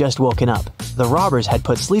 Henry had just woken up. The robbers had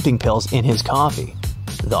put sleeping pills in his coffee.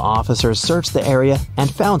 The officers searched the area and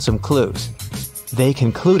found some clues. They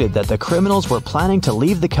concluded that the criminals were planning to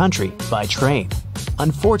leave the country by train.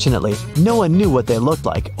 Unfortunately, no one knew what they looked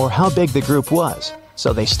like or how big the group was,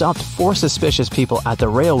 so they stopped 4 suspicious people at the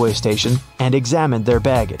railway station and examined their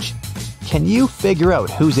baggage. Can you figure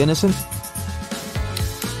out who's innocent?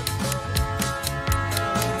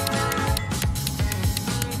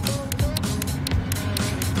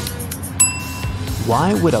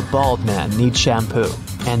 Why would a bald man need shampoo?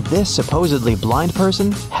 And this supposedly blind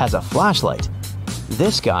person has a flashlight.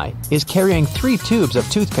 This guy is carrying 3 tubes of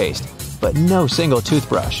toothpaste, but no single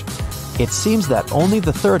toothbrush. It seems that only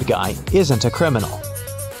the third guy isn't a criminal.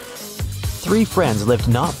 3 friends lived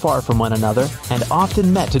not far from one another and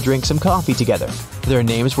often met to drink some coffee together. Their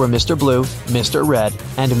names were Mr. Blue, Mr. Red,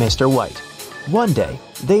 and Mr. White. One day,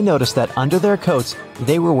 they noticed that under their coats,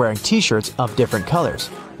 they were wearing t-shirts of different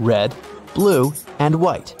colors: red, blue, and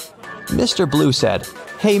white. Mr. Blue said,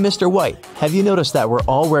 "Hey, Mr. White, have you noticed that we're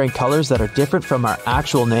all wearing colors that are different from our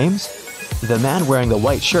actual names?" The man wearing the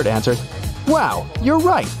white shirt answered, "Wow, you're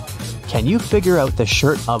right." Can you figure out the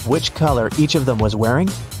shirt of which color each of them was wearing?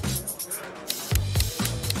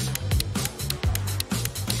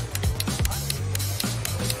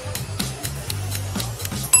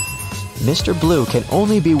 Mr. Blue can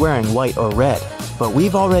only be wearing white or red, but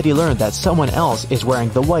we've already learned that someone else is wearing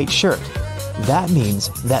the white shirt. That means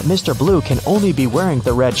that Mr. Blue can only be wearing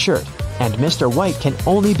the red shirt, and Mr. White can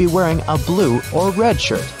only be wearing a blue or red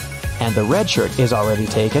shirt. And the red shirt is already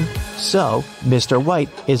taken, so Mr. White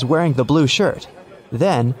is wearing the blue shirt.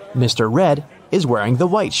 Then Mr. Red is wearing the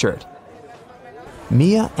white shirt.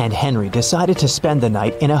 Mia and Henry decided to spend the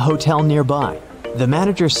night in a hotel nearby. The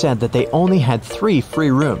manager said that they only had 3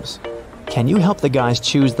 free rooms. Can you help the guys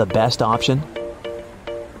choose the best option?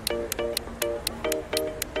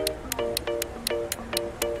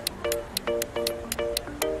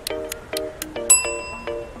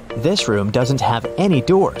 This room doesn't have any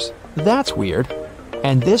doors. That's weird.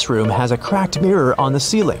 And this room has a cracked mirror on the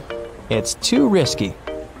ceiling. It's too risky.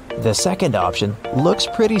 The second option looks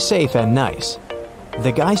pretty safe and nice.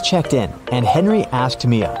 The guys checked in, and Henry asked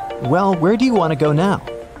Mia, "Well, where do you want to go now?"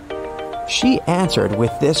 She answered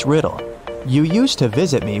with this riddle. "You used to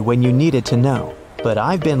visit me when you needed to know, but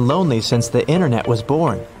I've been lonely since the internet was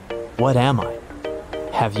born. What am I?"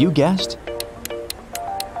 Have you guessed?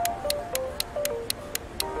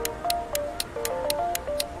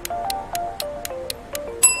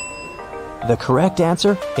 The correct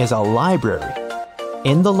answer is a library.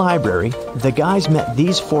 In the library, the guys met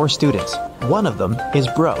these 4 students. One of them is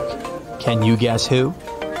broke. Can you guess who?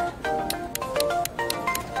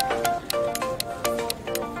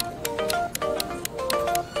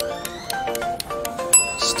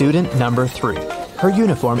 Student number 3. Her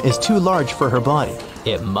uniform is too large for her body.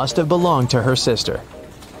 It must have belonged to her sister.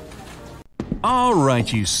 All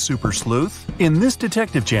right, you super sleuth. In this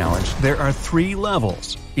detective challenge, there are 3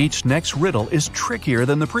 levels. Each next riddle is trickier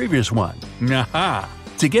than the previous one. Aha!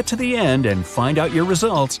 To get to the end and find out your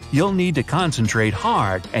results, you'll need to concentrate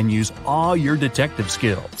hard and use all your detective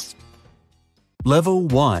skills. Level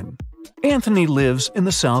 1. Anthony lives in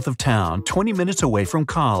the south of town, 20 minutes away from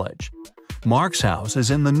college. Mark's house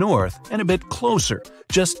is in the north and a bit closer,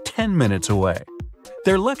 just 10 minutes away.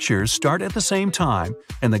 Their lectures start at the same time,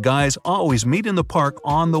 and the guys always meet in the park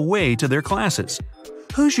on the way to their classes.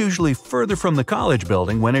 Who's usually further from the college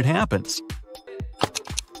building when it happens?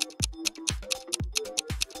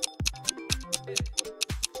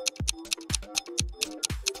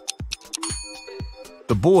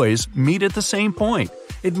 The boys meet at the same point.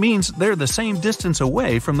 It means they're the same distance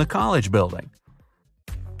away from the college building.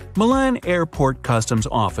 Milan airport customs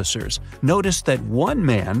officers noticed that one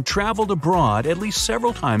man traveled abroad at least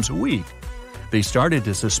several times a week. They started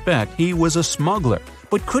to suspect he was a smuggler,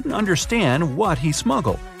 but couldn't understand what he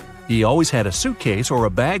smuggled. He always had a suitcase or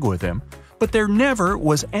a bag with him, but there never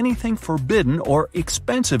was anything forbidden or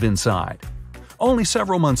expensive inside. Only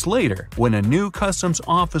several months later, when a new customs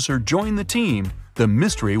officer joined the team, the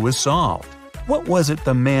mystery was solved. What was it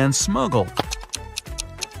the man smuggled?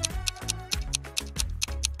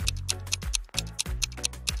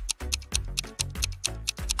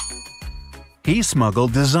 He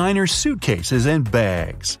smuggled designer suitcases and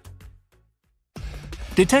bags.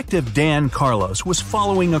 Detective Dan Carlos was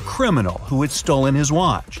following a criminal who had stolen his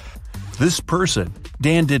watch. This person,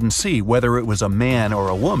 Dan didn't see whether it was a man or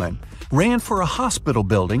a woman, ran for a hospital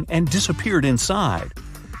building and disappeared inside.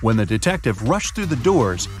 When the detective rushed through the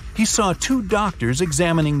doors, he saw two doctors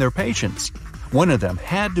examining their patients. One of them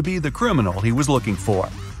had to be the criminal he was looking for.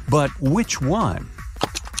 But which one?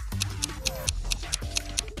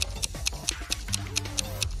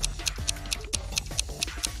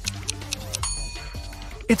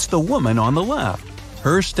 It's the woman on the left.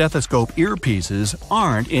 Her stethoscope earpieces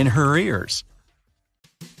aren't in her ears.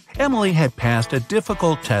 Emily had passed a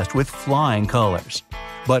difficult test with flying colors.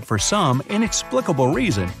 But for some inexplicable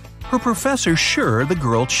reason, her professor's sure the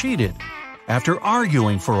girl cheated. After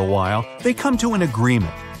arguing for a while, they come to an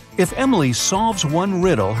agreement. If Emily solves one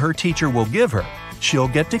riddle her teacher will give her, she'll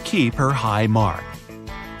get to keep her high mark.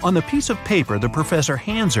 On the piece of paper the professor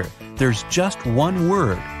hands her, there's just one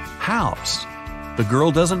word: house. The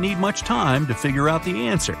girl doesn't need much time to figure out the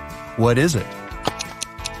answer. What is it?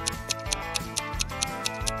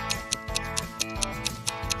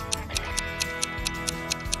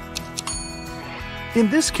 In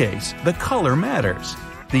this case, the color matters.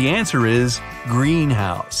 The answer is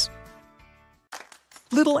greenhouse.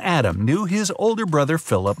 Little Adam knew his older brother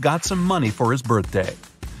Philip got some money for his birthday.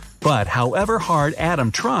 But however hard Adam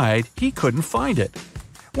tried, he couldn't find it.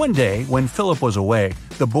 One day, when Philip was away,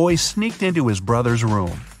 the boy sneaked into his brother's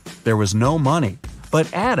room. There was no money,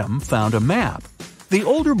 but Adam found a map. The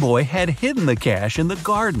older boy had hidden the cash in the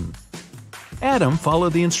garden. Adam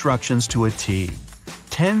followed the instructions to a T.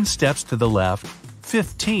 10 steps to the left,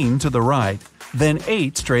 15 to the right, then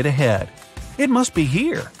 8 straight ahead. It must be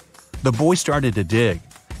here. The boy started to dig.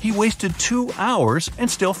 He wasted 2 hours and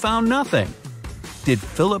still found nothing. Did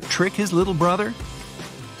Philip trick his little brother?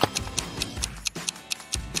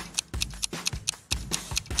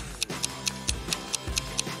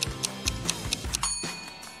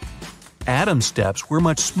 Adam's steps were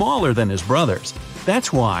much smaller than his brother's.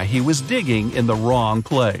 That's why he was digging in the wrong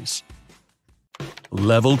place.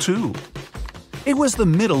 Level 2. It was the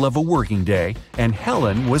middle of a working day, and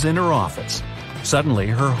Helen was in her office. Suddenly,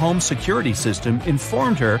 her home security system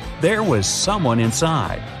informed her there was someone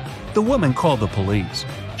inside. The woman called the police.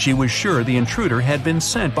 She was sure the intruder had been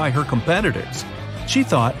sent by her competitors. She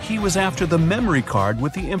thought he was after the memory card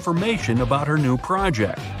with the information about her new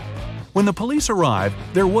project. When the police arrived,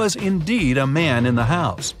 there was indeed a man in the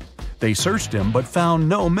house. They searched him but found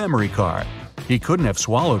no memory card. He couldn't have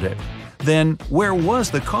swallowed it. Then, where was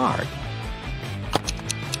the card?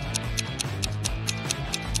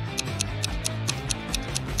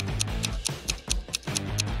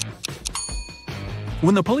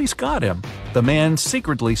 When the police got him, the man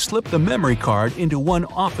secretly slipped the memory card into one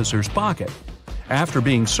officer's pocket. After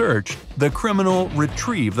being searched, the criminal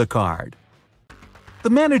retrieved the card. The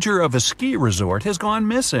manager of a ski resort has gone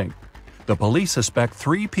missing. The police suspect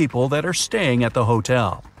 3 people that are staying at the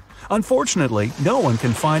hotel. Unfortunately, no one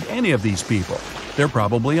can find any of these people. They're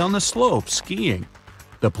probably on the slopes skiing.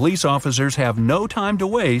 The police officers have no time to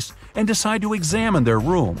waste and decide to examine their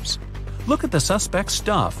rooms. Look at the suspect's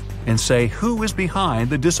stuff and say who is behind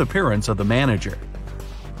the disappearance of the manager.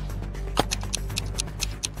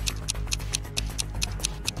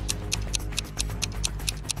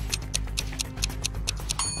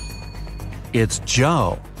 It's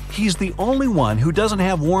Joe. He's the only one who doesn't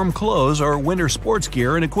have warm clothes or winter sports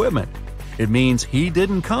gear and equipment. It means he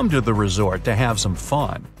didn't come to the resort to have some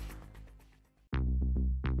fun.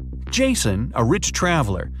 Jason, a rich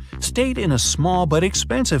traveler, stayed in a small but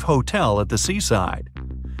expensive hotel at the seaside.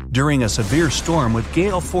 During a severe storm with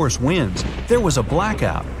gale-force winds, there was a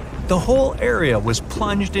blackout. The whole area was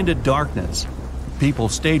plunged into darkness. People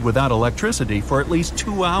stayed without electricity for at least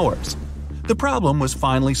 2 hours. The problem was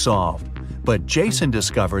finally solved, but Jason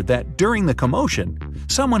discovered that during the commotion,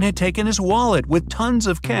 someone had taken his wallet with tons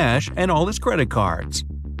of cash and all his credit cards.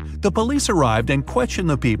 The police arrived and questioned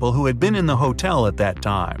the people who had been in the hotel at that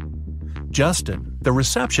time. Justin, the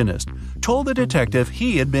receptionist, told the detective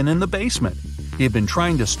he had been in the basement. He had been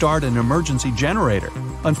trying to start an emergency generator.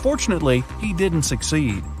 Unfortunately, he didn't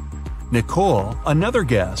succeed. Nicole, another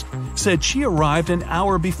guest, said she arrived an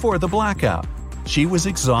hour before the blackout. She was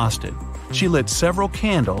exhausted. She lit several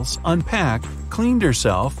candles, unpacked, cleaned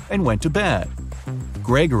herself, and went to bed.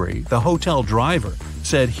 Gregory, the hotel driver,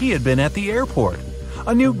 said he had been at the airport.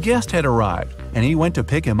 A new guest had arrived, and he went to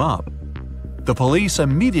pick him up. The police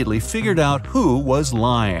immediately figured out who was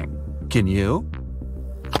lying. Can you?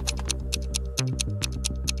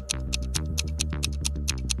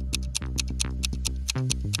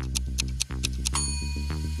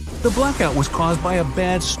 The blackout was caused by a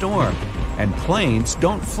bad storm, and planes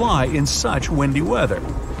don't fly in such windy weather.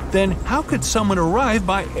 Then how could someone arrive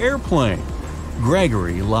by airplane?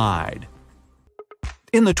 Gregory lied.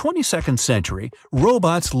 In the 22nd century,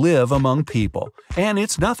 robots live among people, and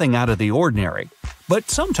it's nothing out of the ordinary.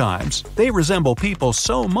 But sometimes, they resemble people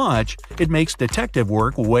so much it makes detective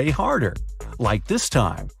work way harder. Like this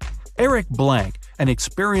time. Eric Blank, an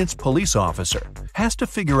experienced police officer, has to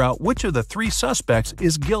figure out which of the 3 suspects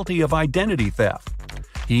is guilty of identity theft.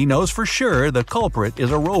 He knows for sure the culprit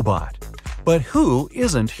is a robot. But who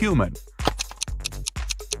isn't human?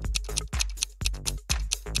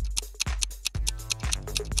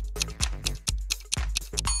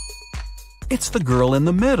 It's the girl in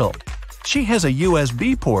the middle. She has a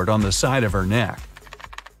USB port on the side of her neck.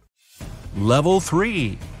 Level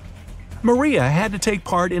 3. Maria had to take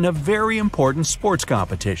part in a very important sports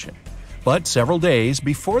competition. But several days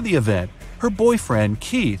before the event, her boyfriend,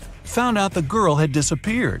 Keith, found out the girl had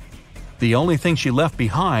disappeared. The only thing she left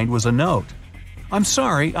behind was a note. "I'm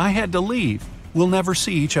sorry, I had to leave. We'll never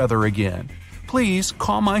see each other again. Please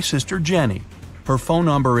call my sister Jenny. Her phone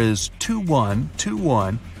number is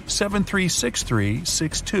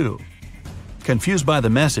 2121-736362. Confused by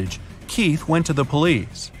the message, Keith went to the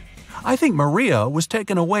police. "I think Maria was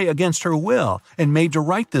taken away against her will and made to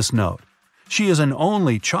write this note. She is an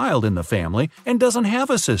only child in the family and doesn't have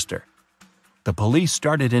a sister." The police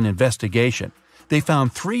started an investigation. They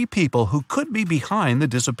found 3 people who could be behind the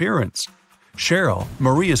disappearance. Cheryl,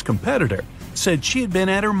 Maria's competitor, said she had been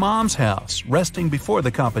at her mom's house resting before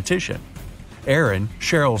the competition. Aaron,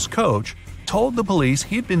 Cheryl's coach, told the police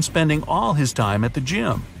he'd been spending all his time at the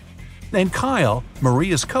gym. And Kyle,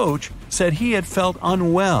 Maria's coach, said he had felt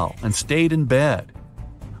unwell and stayed in bed.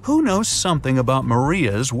 Who knows something about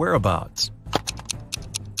Maria's whereabouts?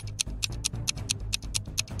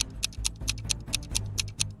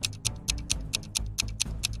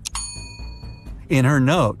 In her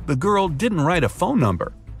note, the girl didn't write a phone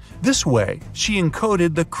number. This way, she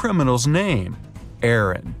encoded the criminal's name,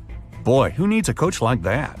 Aaron. Boy, who needs a coach like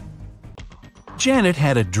that? Janet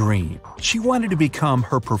had a dream. She wanted to become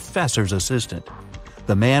her professor's assistant.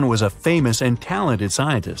 The man was a famous and talented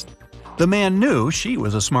scientist. The man knew she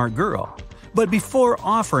was a smart girl. But before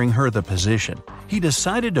offering her the position, he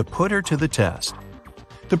decided to put her to the test.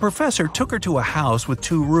 The professor took her to a house with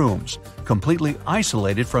 2 rooms, completely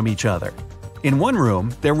isolated from each other. In one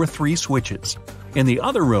room, there were 3 switches. In the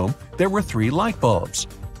other room, there were 3 light bulbs.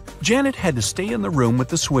 Janet had to stay in the room with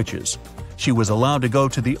the switches. She was allowed to go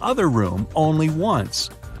to the other room only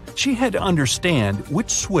once. She had to understand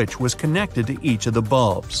which switch was connected to each of the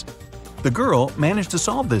bulbs. The girl managed to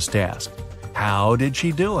solve this task. How did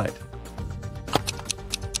she do it?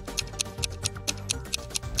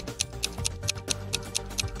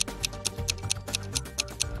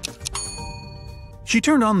 She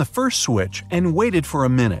turned on the first switch and waited for a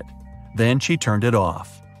minute. Then she turned it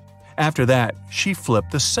off. After that, she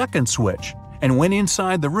flipped the second switch and went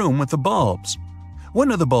inside the room with the bulbs.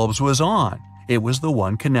 One of the bulbs was on. It was the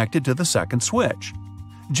one connected to the second switch.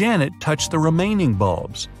 Janet touched the remaining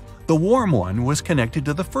bulbs. The warm one was connected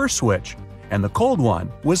to the first switch, and the cold one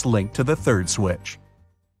was linked to the third switch.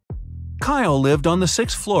 Kyle lived on the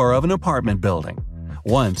 6th floor of an apartment building.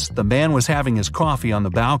 Once, the man was having his coffee on the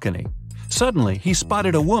balcony. Suddenly, he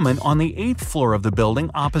spotted a woman on the 8th floor of the building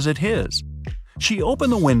opposite his. She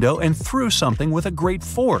opened the window and threw something with a great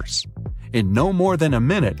force. In no more than a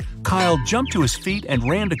minute, Kyle jumped to his feet and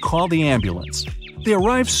ran to call the ambulance. They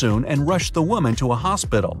arrived soon and rushed the woman to a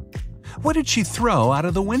hospital. What did she throw out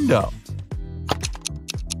of the window?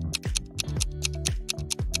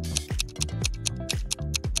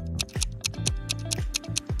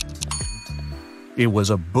 It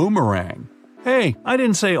was a boomerang. Hey, I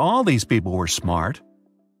didn't say all these people were smart.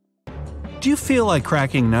 Do you feel like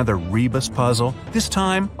cracking another rebus puzzle? This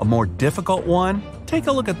time, a more difficult one? Take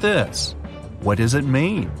a look at this. What does it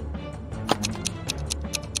mean?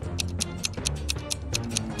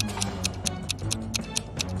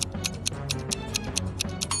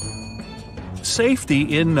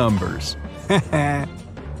 Safety in numbers.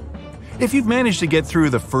 If you've managed to get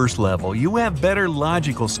through the first level, you have better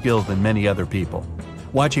logical skills than many other people.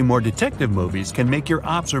 Watching more detective movies can make your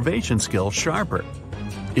observation skills sharper.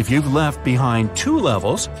 If you've left behind 2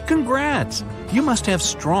 levels, congrats! You must have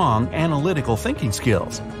strong analytical thinking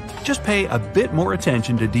skills. Just pay a bit more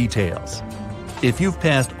attention to details. If you've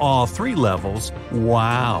passed all 3 levels,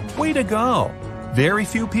 wow, way to go! Very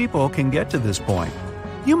few people can get to this point.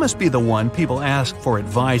 You must be the one people ask for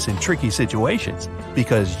advice in tricky situations,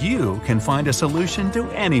 because you can find a solution to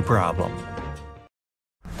any problem.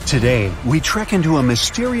 Today, we trek into a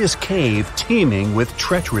mysterious cave teeming with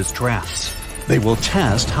treacherous traps. They will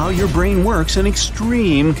test how your brain works in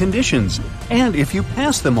extreme conditions. And if you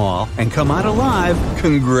pass them all and come out alive,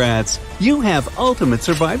 congrats! You have ultimate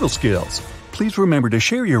survival skills. Please remember to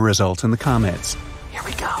share your results in the comments. Here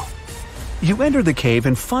we go. You enter the cave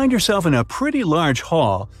and find yourself in a pretty large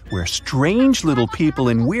hall where strange little people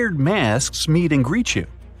in weird masks meet and greet you.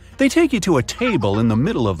 They take you to a table in the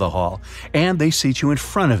middle of the hall, and they seat you in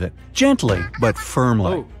front of it, gently but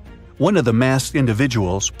firmly. Oh. One of the masked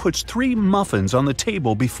individuals puts 3 muffins on the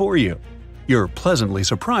table before you. You're pleasantly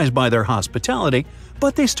surprised by their hospitality,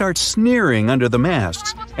 but they start sneering under the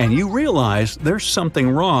masks, and you realize there's something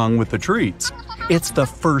wrong with the treats. It's the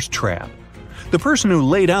first trap. The person who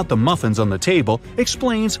laid out the muffins on the table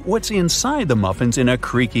explains what's inside the muffins in a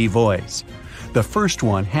creaky voice. The first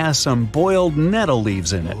one has some boiled nettle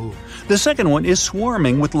leaves in it. The second one is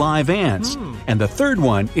swarming with live ants. And the third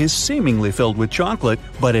one is seemingly filled with chocolate,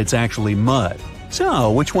 but it's actually mud. So,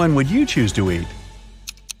 which one would you choose to eat?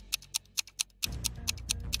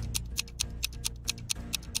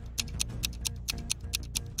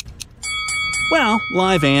 Well,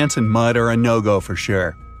 live ants and mud are a no-go for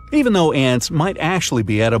sure. Even though ants might actually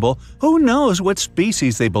be edible, who knows what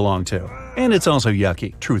species they belong to? And it's also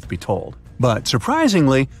yucky, truth be told. But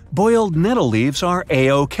surprisingly, boiled nettle leaves are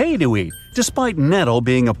a-okay to eat, despite nettle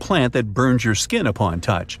being a plant that burns your skin upon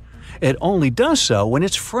touch. It only does so when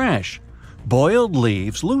it's fresh. Boiled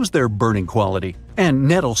leaves lose their burning quality, and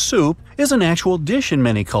nettle soup is an actual dish in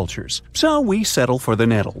many cultures, so we settle for the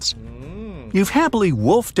nettles. You've happily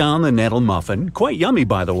wolfed down the nettle muffin, quite yummy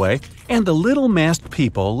by the way, and the little masked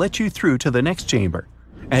people let you through to the next chamber.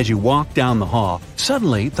 As you walk down the hall,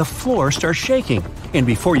 suddenly the floor starts shaking, and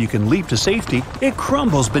before you can leap to safety, it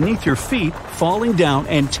crumbles beneath your feet, falling down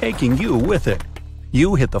and taking you with it.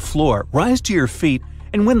 You hit the floor, rise to your feet,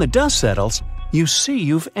 and when the dust settles, you see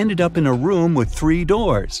you've ended up in a room with 3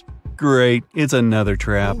 doors. Great, it's another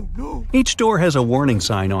trap. Each door has a warning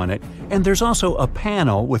sign on it, and there's also a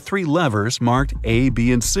panel with 3 levers marked A,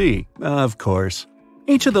 B, and C, of course.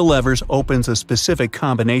 Each of the levers opens a specific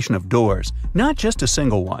combination of doors, not just a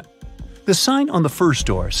single one. The sign on the first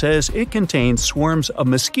door says it contains swarms of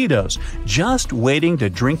mosquitoes just waiting to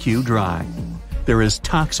drink you dry. There is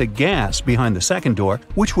toxic gas behind the second door,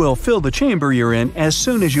 which will fill the chamber you're in as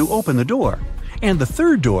soon as you open the door. And the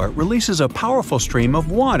third door releases a powerful stream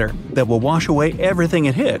of water that will wash away everything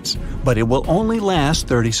it hits, but it will only last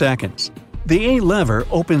 30 seconds. The A lever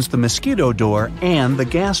opens the mosquito door and the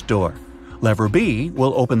gas door. Lever B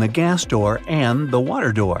will open the gas door and the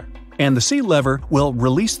water door. And the C lever will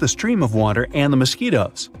release the stream of water and the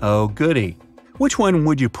mosquitoes. Oh goody. Which one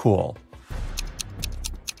would you pull?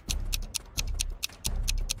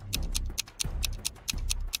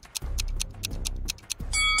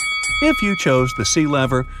 If you chose the C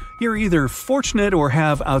lever, you're either fortunate or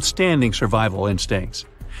have outstanding survival instincts.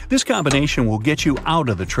 This combination will get you out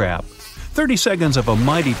of the trap. 30 seconds of a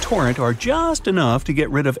mighty torrent are just enough to get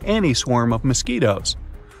rid of any swarm of mosquitoes.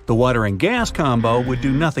 The water and gas combo would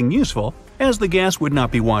do nothing useful, as the gas would not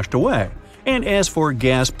be washed away. And as for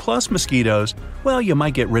gas plus mosquitoes, well, you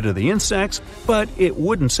might get rid of the insects, but it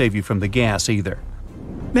wouldn't save you from the gas either.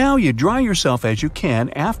 Now you dry yourself as you can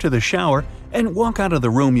after the shower and walk out of the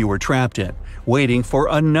room you were trapped in, waiting for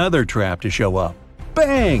another trap to show up.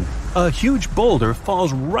 Bang! A huge boulder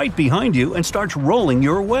falls right behind you and starts rolling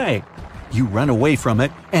your way. You run away from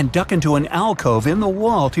it and duck into an alcove in the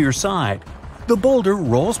wall to your side. The boulder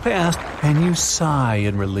rolls past and you sigh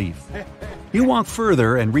in relief. You walk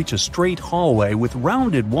further and reach a straight hallway with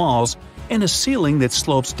rounded walls and a ceiling that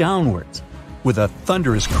slopes downwards. With a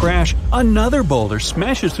thunderous crash, another boulder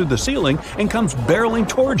smashes through the ceiling and comes barreling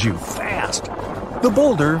towards you fast. The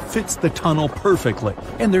boulder fits the tunnel perfectly,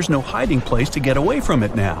 and there's no hiding place to get away from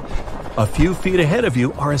it now. A few feet ahead of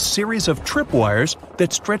you are a series of tripwires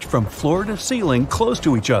that stretch from floor to ceiling close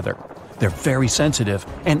to each other. They're very sensitive,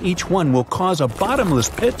 and each one will cause a bottomless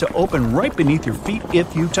pit to open right beneath your feet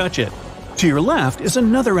if you touch it. To your left is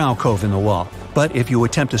another alcove in the wall, but if you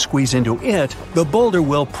attempt to squeeze into it, the boulder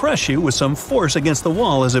will press you with some force against the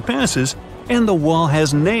wall as it passes, and the wall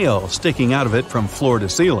has nails sticking out of it from floor to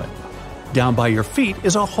ceiling. Down by your feet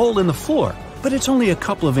is a hole in the floor, but it's only a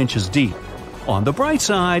couple of inches deep. On the bright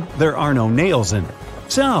side, there are no nails in it.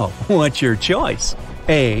 So, what's your choice?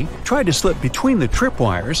 A. Try to slip between the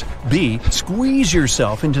tripwires. B. Squeeze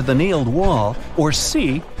yourself into the nailed wall. Or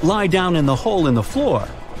C. Lie down in the hole in the floor.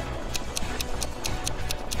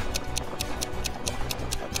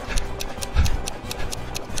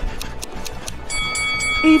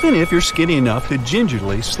 Even if you're skinny enough to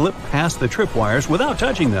gingerly slip past the tripwires without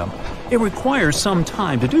touching them, it requires some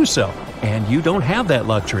time to do so, and you don't have that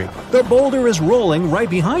luxury. The boulder is rolling right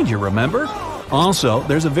behind you, remember? Also,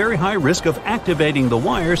 there's a very high risk of activating the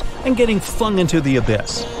wires and getting flung into the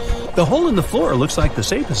abyss. The hole in the floor looks like the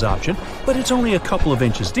safest option, but it's only a couple of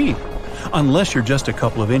inches deep. Unless you're just a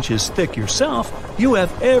couple of inches thick yourself, you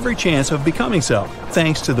have every chance of becoming so,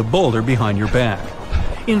 thanks to the boulder behind your back.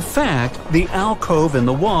 In fact, the alcove in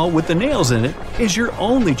the wall with the nails in it is your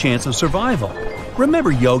only chance of survival.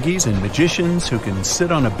 Remember yogis and magicians who can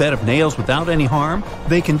sit on a bed of nails without any harm?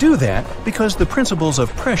 They can do that because the principles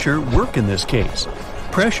of pressure work in this case.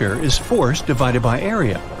 Pressure is force divided by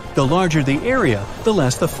area. The larger the area, the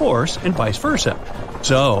less the force, and vice versa.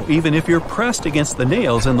 So, even if you're pressed against the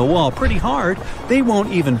nails in the wall pretty hard, they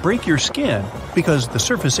won't even break your skin because the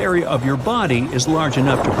surface area of your body is large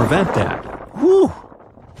enough to prevent that. Whew!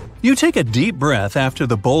 You take a deep breath after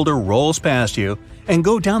the boulder rolls past you and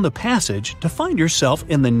go down the passage to find yourself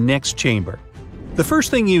in the next chamber. The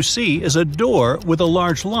first thing you see is a door with a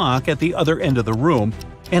large lock at the other end of the room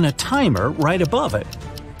and a timer right above it.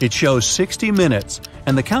 It shows 60 minutes,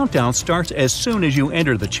 and the countdown starts as soon as you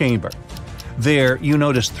enter the chamber. There, you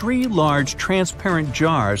notice 3 large transparent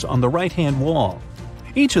jars on the right-hand wall.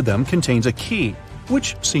 Each of them contains a key,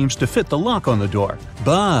 which seems to fit the lock on the door.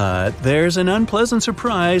 But there's an unpleasant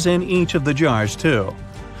surprise in each of the jars, too.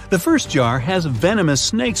 The first jar has venomous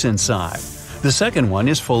snakes inside, the second one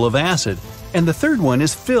is full of acid, and the third one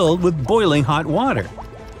is filled with boiling hot water.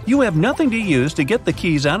 You have nothing to use to get the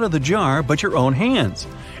keys out of the jar but your own hands,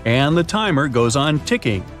 and the timer goes on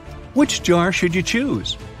ticking. Which jar should you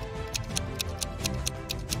choose?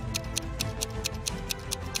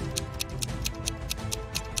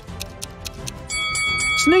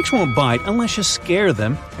 Snakes won't bite unless you scare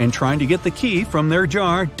them, and trying to get the key from their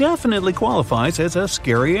jar definitely qualifies as a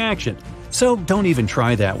scary action, so don't even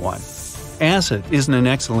try that one. Acid isn't an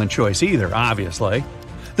excellent choice either, obviously.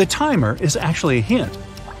 The timer is actually a hint.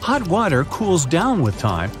 Hot water cools down with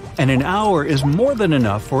time, and an hour is more than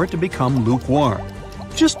enough for it to become lukewarm.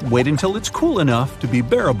 Just wait until it's cool enough to be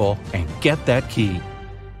bearable and get that key.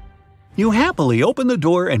 You happily open the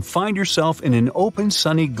door and find yourself in an open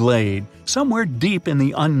sunny glade somewhere deep in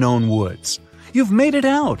the unknown woods. You've made it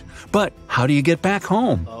out, but how do you get back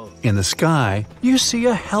home? In the sky, you see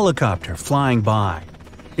a helicopter flying by.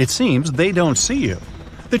 It seems they don't see you.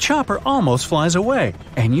 The chopper almost flies away,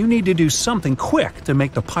 and you need to do something quick to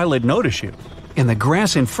make the pilot notice you. In the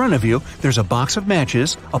grass in front of you, there's a box of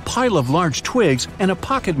matches, a pile of large twigs, and a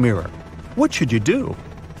pocket mirror. What should you do?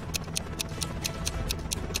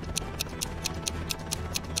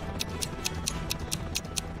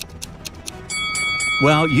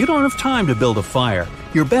 Well, you don't have time to build a fire.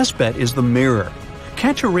 Your best bet is the mirror.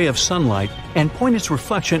 Catch a ray of sunlight and point its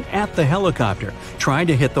reflection at the helicopter, trying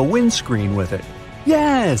to hit the windscreen with it.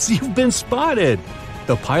 Yes, you've been spotted!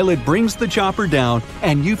 The pilot brings the chopper down,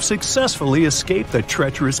 and you've successfully escaped the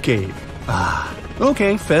treacherous cave.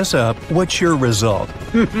 Okay, fess up. What's your result?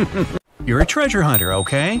 You're a treasure hunter,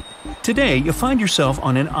 okay? Today, you find yourself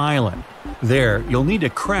on an island. There, you'll need to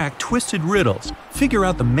crack twisted riddles, figure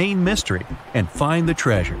out the main mystery, and find the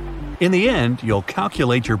treasure. In the end, you'll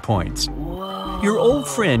calculate your points. Your old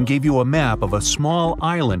friend gave you a map of a small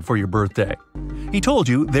island for your birthday. He told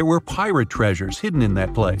you there were pirate treasures hidden in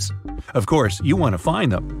that place. Of course, you want to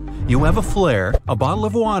find them. You have a flare, a bottle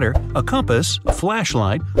of water, a compass, a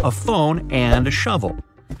flashlight, a phone, and a shovel.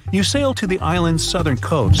 You sail to the island's southern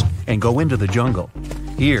coast and go into the jungle.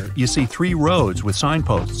 Here, you see 3 roads with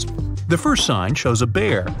signposts. The first sign shows a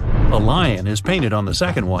bear, a lion is painted on the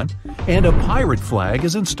second one, and a pirate flag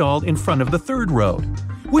is installed in front of the third road.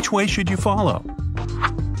 Which way should you follow?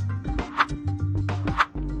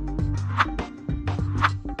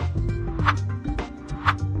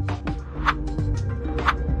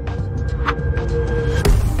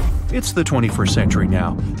 It's the 21st century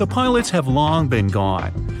now. The pilots have long been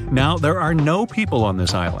gone. Now there are no people on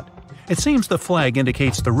this island. It seems the flag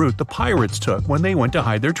indicates the route the pirates took when they went to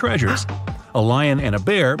hide their treasures. A lion and a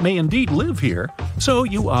bear may indeed live here, so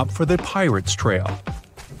you opt for the pirate's trail.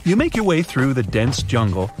 You make your way through the dense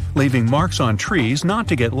jungle, leaving marks on trees not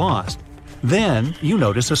to get lost. Then you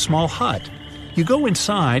notice a small hut. You go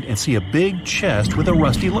inside and see a big chest with a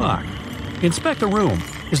rusty lock. Inspect the room.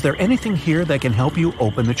 Is there anything here that can help you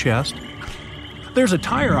open the chest? There's a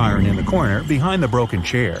tire iron in the corner behind the broken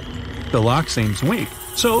chair. The lock seems weak,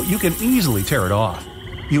 so you can easily tear it off.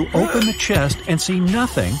 You open the chest and see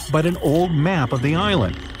nothing but an old map of the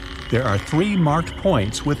island. There are 3 marked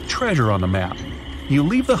points with treasure on the map. You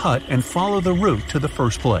leave the hut and follow the route to the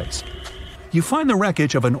first place. You find the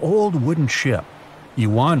wreckage of an old wooden ship. You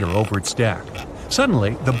wander over its deck.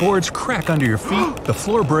 Suddenly, the boards crack under your feet, the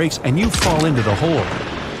floor breaks, and you fall into the hole.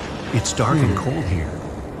 It's dark and cold here.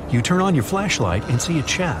 You turn on your flashlight and see a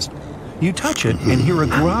chest. You touch it and hear a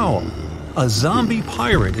growl. A zombie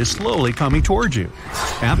pirate is slowly coming towards you.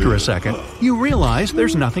 After a second, you realize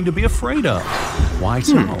there's nothing to be afraid of. Why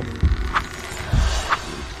so?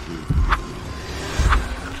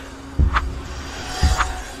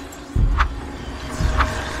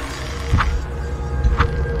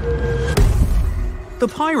 The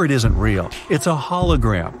pirate isn't real. It's a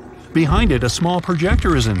hologram. Behind it, a small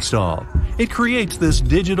projector is installed. It creates this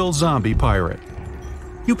digital zombie pirate.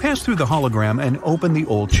 You pass through the hologram and open the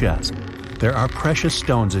old chest. There are precious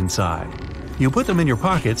stones inside. You put them in your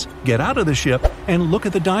pockets, get out of the ship, and look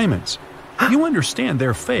at the diamonds. You understand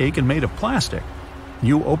they're fake and made of plastic.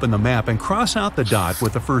 You open the map and cross out the dot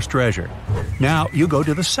with the first treasure. Now you go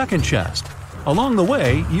to the second chest. Along the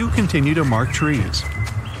way, you continue to mark trees.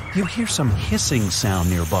 You hear some hissing sound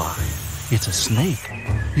nearby. It's a snake.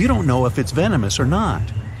 You don't know if it's venomous or not.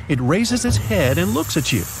 It raises its head and looks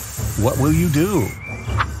at you. What will you do?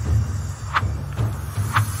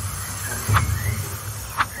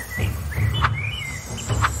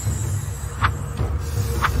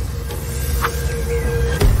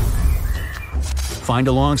 Find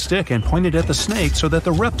a long stick and point it at the snake so that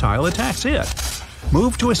the reptile attacks it.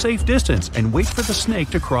 Move to a safe distance and wait for the snake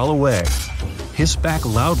to crawl away. Hiss back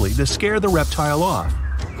loudly to scare the reptile off.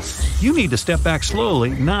 You need to step back slowly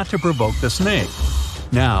not to provoke the snake.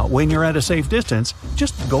 Now, when you're at a safe distance,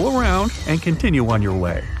 just go around and continue on your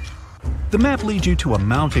way. The map leads you to a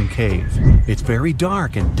mountain cave. It's very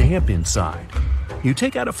dark and damp inside. You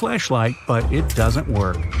take out a flashlight, but it doesn't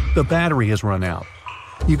work. The battery has run out.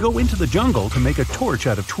 You go into the jungle to make a torch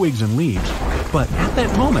out of twigs and leaves, but at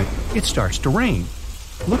that moment, it starts to rain.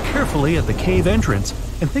 Look carefully at the cave entrance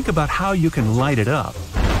and think about how you can light it up.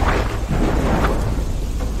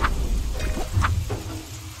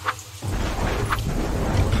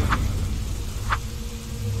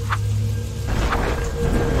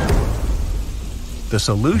 The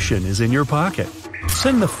solution is in your pocket.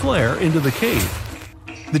 Send the flare into the cave.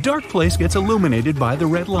 The dark place gets illuminated by the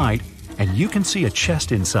red light, and you can see a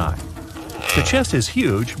chest inside. The chest is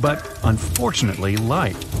huge, but unfortunately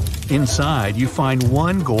light. Inside, you find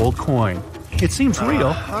 1 gold coin. It seems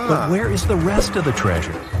real, but where is the rest of the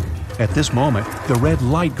treasure? At this moment, the red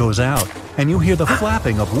light goes out, and you hear the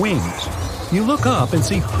flapping of wings. You look up and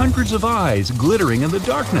see hundreds of eyes glittering in the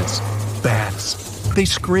darkness. Bats. They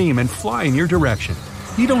scream and fly in your direction.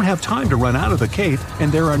 You don't have time to run out of the cave, and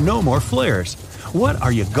there are no more flares. What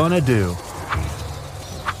are you gonna do?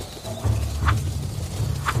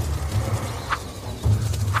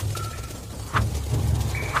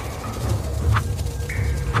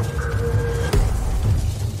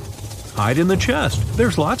 Hide in the chest.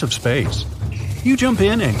 There's lots of space. You jump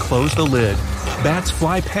in and close the lid. Bats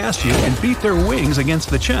fly past you and beat their wings against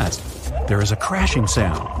the chest. There is a crashing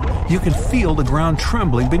sound. You can feel the ground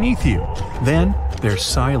trembling beneath you. Then there's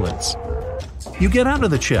silence. You get out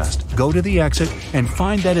of the chest, go to the exit, and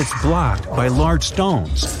find that it's blocked by large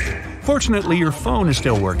stones. Fortunately, your phone is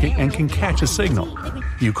still working and can catch a signal.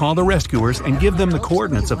 You call the rescuers and give them the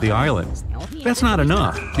coordinates of the island. That's not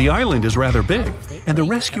enough. The island is rather big, and the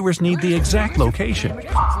rescuers need the exact location.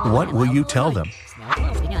 What will you tell them?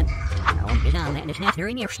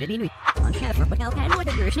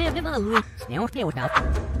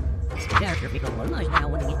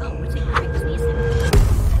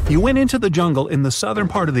 You went into the jungle in the southern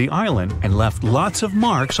part of the island and left lots of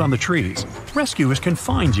marks on the trees. Rescuers can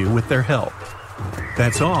find you with their help.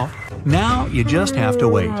 That's all. Now you just have to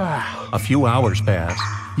wait. A few hours pass.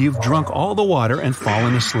 You've drunk all the water and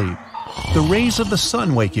fallen asleep. The rays of the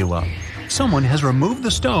sun wake you up. Someone has removed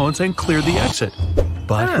the stones and cleared the exit.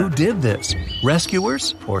 But who did this?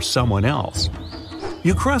 Rescuers or someone else?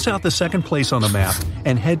 You cross out the second place on the map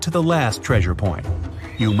and head to the last treasure point.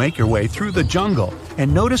 You make your way through the jungle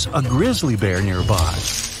and notice a grizzly bear nearby.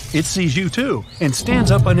 It sees you too and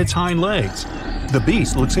stands up on its hind legs. The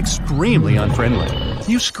beast looks extremely unfriendly.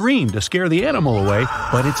 You scream to scare the animal away,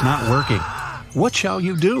 but it's not working. What shall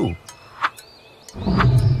you do?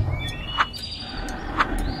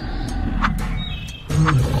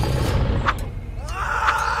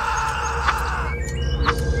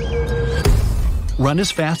 Run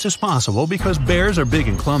as fast as possible because bears are big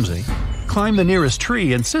and clumsy. Climb the nearest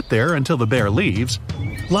tree and sit there until the bear leaves.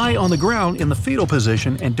 Lie on the ground in the fetal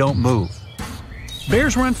position and don't move.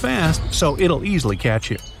 Bears run fast, so it'll easily catch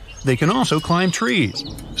you. They can also climb trees,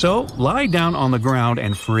 so lie down on the ground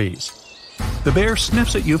and freeze. The bear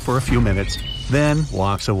sniffs at you for a few minutes, then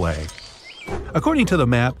walks away. According to the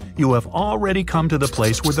map, you have already come to the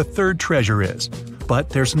place where the third treasure is,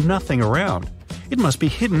 but there's nothing around. It must be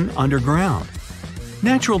hidden underground.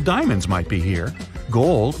 Natural diamonds might be here,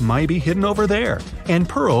 gold might be hidden over there, and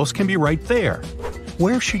pearls can be right there.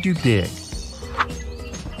 Where should you dig?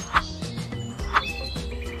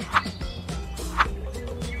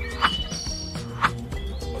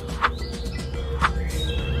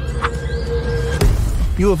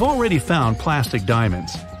 You have already found plastic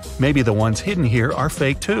diamonds. Maybe the ones hidden here are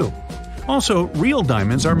fake too. Also, real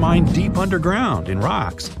diamonds are mined deep underground in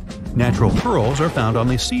rocks. Natural pearls are found on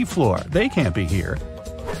the seafloor. They can't be here.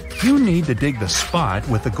 You need to dig the spot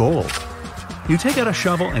with the gold. You take out a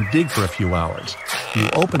shovel and dig for a few hours. You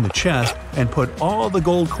open the chest and put all the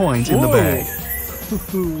gold coins in the bag.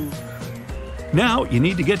 Now you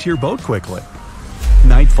need to get to your boat quickly.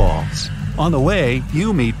 Night falls. On the way,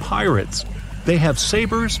 you meet pirates. They have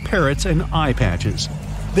sabers, parrots, and eye patches.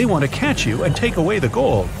 They want to catch you and take away the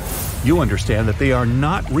gold. You understand that they are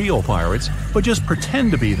not real pirates, but just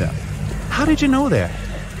pretend to be them. How did you know that?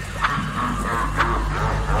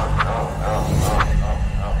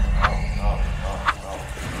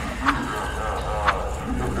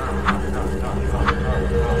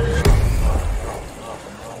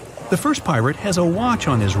 The first pirate has a watch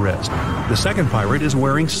on his wrist. The second pirate is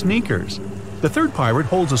wearing sneakers. The third pirate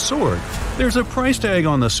holds a sword. There's a price tag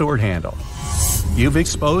on the sword handle. You've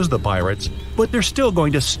exposed the pirates, but they're still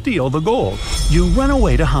going to steal the gold. You run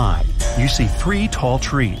away to hide. You see 3 tall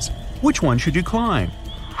trees. Which one should you climb?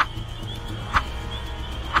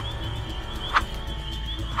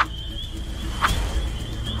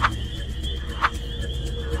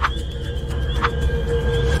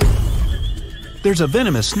 There's a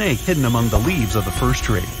venomous snake hidden among the leaves of the first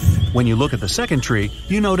tree. When you look at the second tree,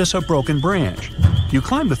 you notice a broken branch. You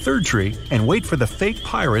climb the third tree and wait for the fake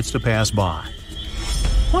pirates to pass by.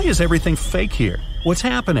 Why is everything fake here? What's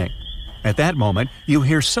happening? At that moment, you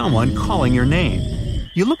hear someone calling your name.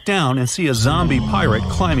 You look down and see a zombie pirate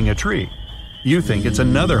climbing a tree. You think it's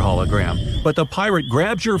another hologram, but the pirate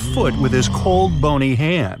grabs your foot with his cold, bony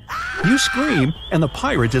hand. You scream, and the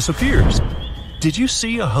pirate disappears. Did you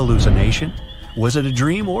see a hallucination? Was it a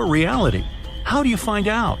dream or reality? How do you find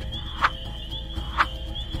out?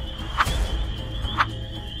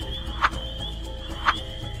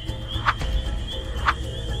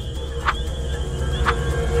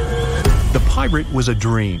 The pirate was a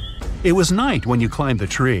dream. It was night when you climbed the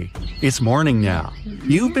tree. It's morning now.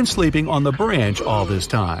 You've been sleeping on the branch all this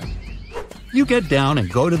time. You get down and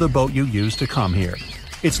go to the boat you used to come here.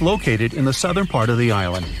 It's located in the southern part of the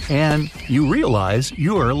island, and you realize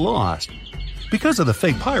you're lost. Because of the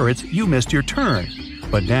fake pirates, you missed your turn.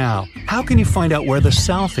 But now, how can you find out where the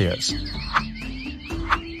south is?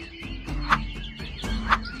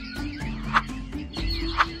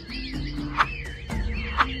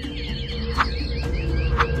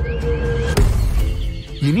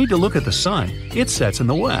 You need to look at the sun. It sets in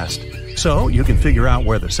the west, so you can figure out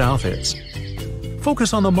where the south is.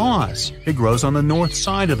 Focus on the moss. It grows on the north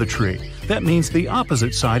side of the tree. That means the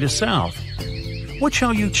opposite side is south. What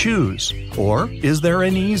shall you choose? Or is there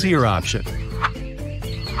an easier option?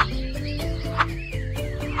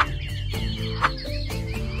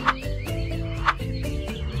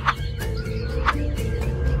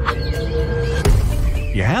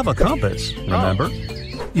 You have a compass, remember?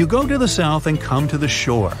 You go to the south and come to the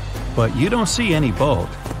shore, but you don't see any boat.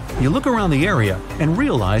 You look around the area and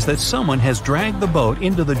realize that someone has dragged the boat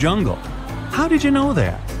into the jungle. How did you know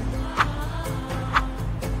that?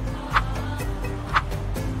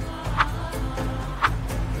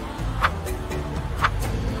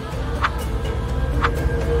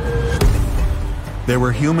 There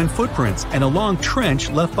were human footprints and a long trench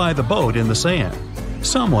left by the boat in the sand.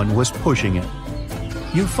 Someone was pushing it.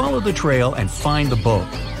 You follow the trail and find the boat.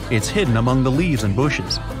 It's hidden among the leaves and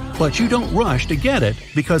bushes. But you don't rush to get it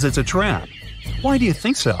because it's a trap. Why do you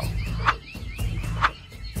think so?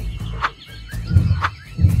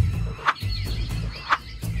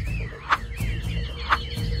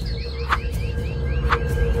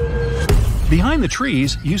 Behind the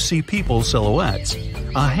trees, you see people's silhouettes.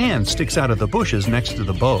 A hand sticks out of the bushes next to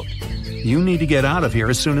the boat. You need to get out of here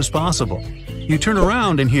as soon as possible. You turn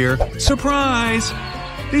around and hear, "Surprise!"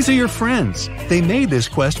 These are your friends. They made this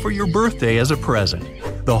quest for your birthday as a present.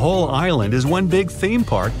 The whole island is one big theme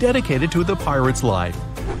park dedicated to the pirate's life.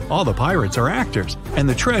 All the pirates are actors, and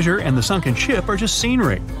the treasure and the sunken ship are just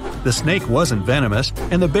scenery. The snake wasn't venomous,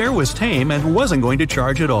 and the bear was tame and wasn't going to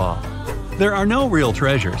charge at all. There are no real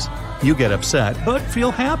treasures. You get upset, but feel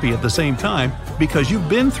happy at the same time because you've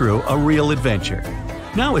been through a real adventure.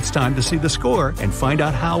 Now it's time to see the score and find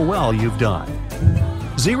out how well you've done.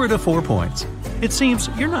 0 to 4 points. It seems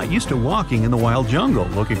you're not used to walking in the wild jungle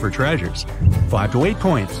looking for treasures. 5 to 8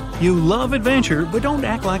 points. You love adventure, but don't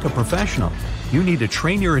act like a professional. You need to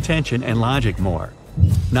train your attention and logic more.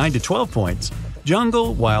 9 to 12 points.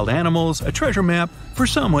 Jungle, wild animals, a treasure map. For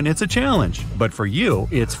someone, it's a challenge, but for you,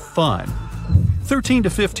 it's fun. 13 to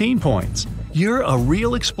 15 points. You're a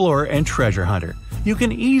real explorer and treasure hunter. You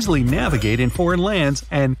can easily navigate in foreign lands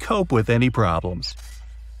and cope with any problems.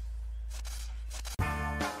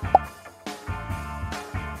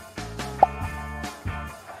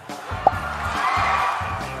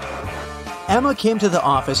 Emma came to the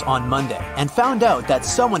office on Monday and found out that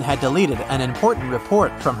someone had deleted an important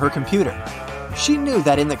report from her computer. She knew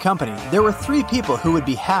that in the company there were 3 people who would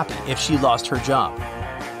be happy if she lost her job.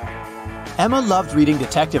 Emma loved reading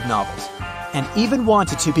detective novels and even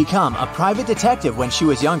wanted to become a private detective when she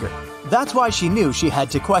was younger. That's why she knew she had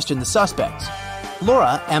to question the suspects.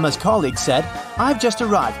 Laura, Emma's colleague, said, "I've just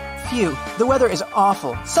arrived. Phew, the weather is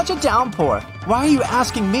awful. Such a downpour. Why are you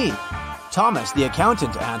asking me?" Thomas, the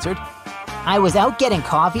accountant, answered, I was out getting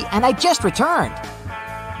coffee and I just returned.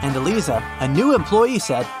 and Eliza, a new employee,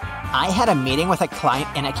 said, I had a meeting with a client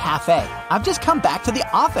in a cafe. I've just come back to the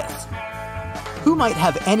office. who might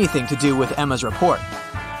have anything to do with Emma's report.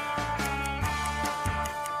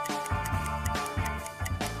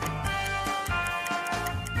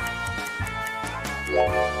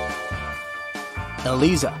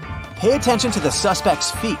 Eliza, pay attention to the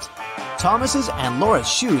suspect's feet. Thomas's and Laura's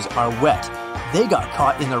shoes are wet. They got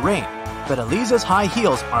caught in the rain, but Eliza's high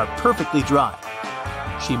heels are perfectly dry.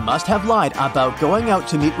 She must have lied about going out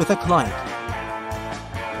to meet with a client.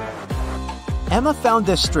 Emma found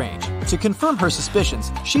this strange. To confirm her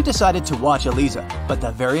suspicions, she decided to watch Eliza, but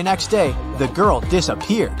the very next day, the girl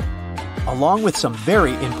disappeared, along with some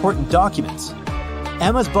very important documents.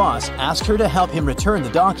 Emma's boss asked her to help him return the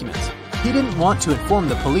documents. He didn't want to inform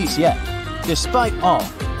the police yet. Despite all,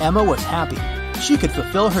 Emma was happy. She could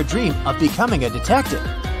fulfill her dream of becoming a detective.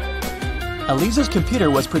 Eliza's computer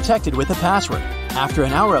was protected with a password. After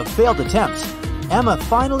an hour of failed attempts, Emma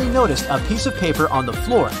finally noticed a piece of paper on the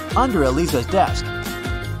floor under Eliza's desk.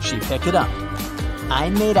 She picked it up.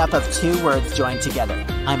 I'm made up of 2 words joined together.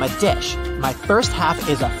 I'm a dish. My first half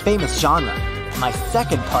is a famous genre. My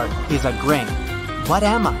second part is a grain. What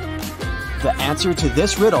am I? The answer to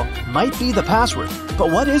this riddle might be the password,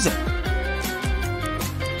 but what is it?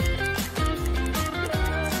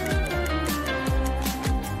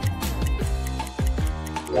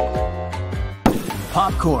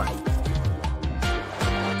 Popcorn.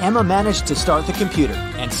 Emma managed to start the computer,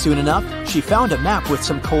 and soon enough, she found a map with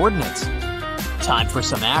some coordinates. Time for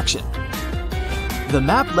some action. The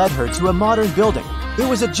map led her to a modern building. It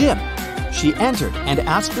was a gym. She entered and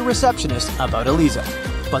asked the receptionist about Eliza,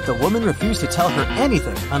 but the woman refused to tell her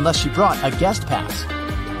anything unless she brought a guest pass.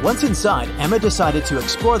 Once inside, Emma decided to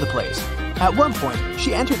explore the place. At one point,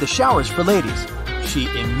 she entered the showers for ladies. She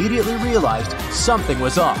immediately realized something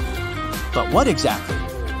was off. But what exactly?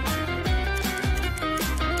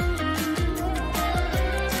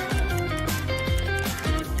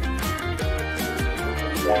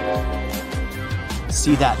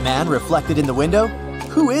 See that man reflected in the window?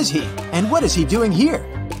 Who is he, and what is he doing here?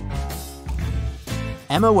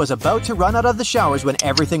 Emma was about to run out of the showers when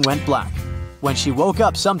everything went black. When she woke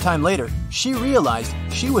up sometime later, she realized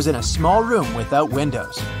she was in a small room without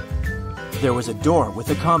windows. There was a door with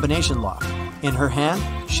a combination lock. In her hand,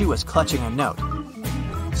 she was clutching a note.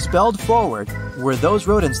 Spelled forward were those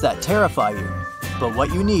rodents that terrify you, but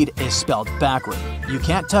what you need is spelled backward. You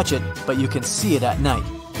can't touch it, but you can see it at night.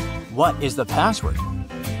 What is the password?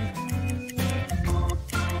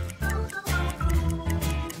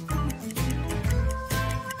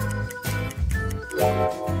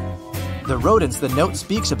 The rodents the note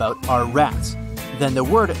speaks about are rats. Then the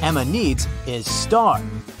word Emma needs is star.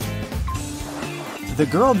 The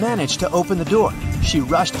girl managed to open the door. She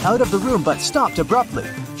rushed out of the room but stopped abruptly.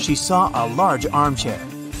 She saw a large armchair.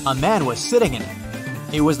 A man was sitting in it.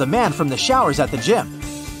 It was the man from the showers at the gym.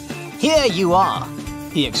 Here you are,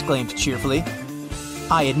 he exclaimed cheerfully.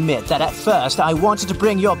 I admit that at first I wanted to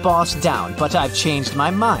bring your boss down, but I've changed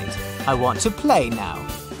my mind. I want to play now.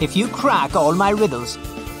 If you crack all my riddles,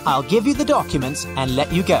 I'll give you the documents and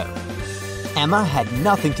let you go. Emma had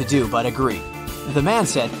nothing to do but agree. The man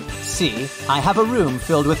said, "See, I have a room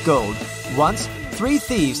filled with gold. Once, 3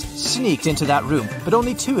 thieves sneaked into that room, but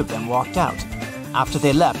only 2 of them walked out. After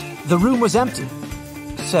they left, the room was empty.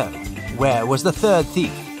 So, where was the 3rd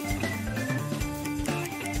thief?"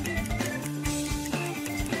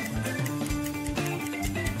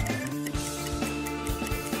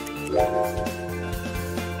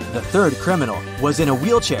 The 3rd criminal was in a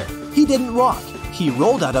wheelchair. He didn't walk. He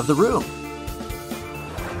rolled out of the room.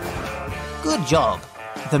 Good job,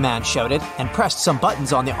 the man shouted and pressed some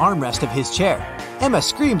buttons on the armrest of his chair. Emma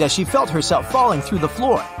screamed as she felt herself falling through the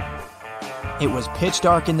floor. It was pitch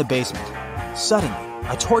dark in the basement. Suddenly,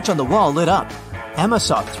 a torch on the wall lit up. Emma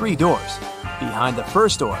saw 3 doors. Behind the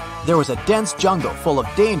first door, there was a dense jungle full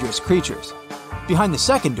of dangerous creatures. Behind the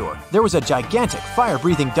second door, there was a gigantic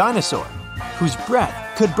fire-breathing dinosaur whose breath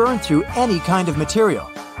could burn through any kind of material.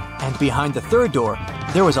 And behind the third door,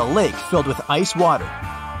 there was a lake filled with ice water.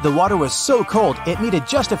 The water was so cold it needed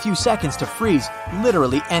just a few seconds to freeze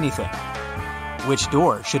literally anything. Which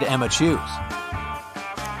door should Emma choose?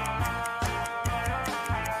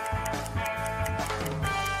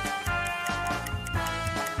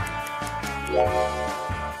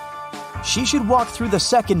 She should walk through the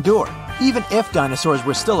second door. Even if dinosaurs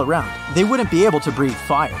were still around, they wouldn't be able to breathe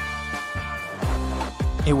fire.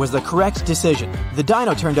 It was the correct decision. The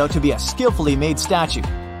dino turned out to be a skillfully made statue.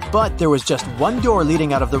 But there was just one door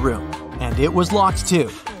leading out of the room, and it was locked too.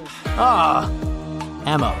 Ah!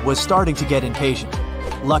 Emma was starting to get impatient.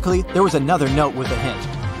 Luckily, there was another note with a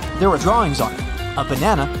hint. There were drawings on it. A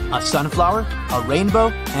banana, a sunflower, a rainbow,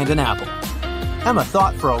 and an apple. Emma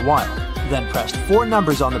thought for a while, then pressed 4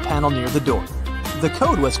 numbers on the panel near the door. The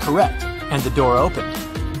code was correct, and the door opened.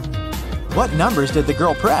 What numbers did the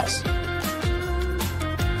girl press?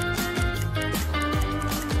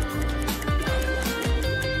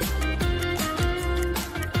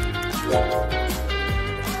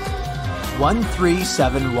 One, 3,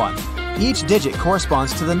 7, 1. Each digit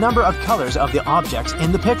corresponds to the number of colors of the objects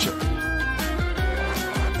in the picture.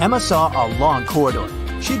 Emma saw a long corridor.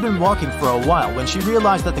 She'd been walking for a while when she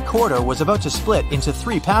realized that the corridor was about to split into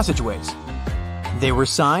 3 passageways. They were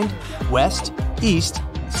signed West, East,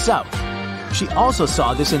 South. She also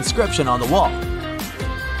saw this inscription on the wall.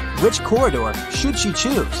 Which corridor should she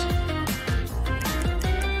choose?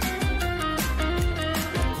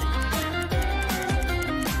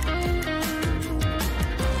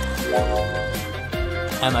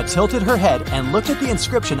 Emma tilted her head and looked at the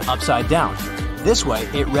inscription upside down. This way,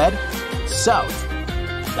 it read, South.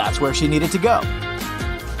 That's where she needed to go.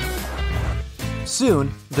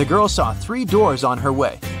 Soon, the girl saw 3 doors on her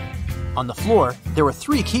way. On the floor, there were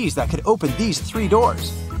 3 keys that could open these 3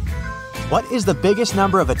 doors. What is the biggest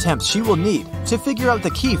number of attempts she will need to figure out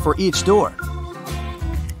the key for each door?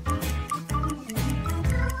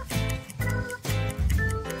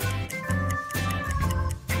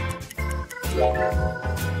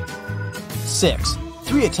 Six.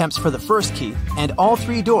 3 attempts for the first key and all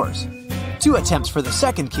 3 doors. 2 attempts for the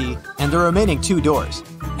second key and the remaining 2 doors.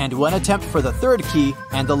 And 1 attempt for the third key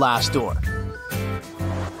and the last door.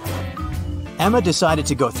 Emma decided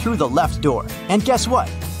to go through the left door. And guess what?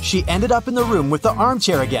 She ended up in the room with the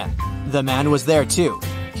armchair again. The man was there too.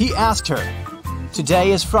 He asked her,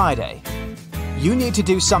 "Today is Friday. You need to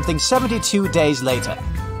do something 72 days later.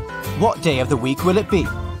 What day of the week will it be?"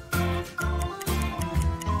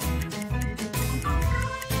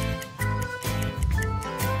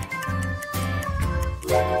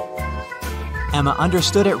 Emma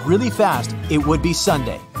understood it really fast. It would be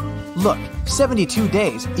Sunday. Look, 72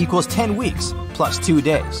 days equals 10 weeks plus 2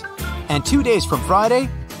 days. And 2 days from Friday,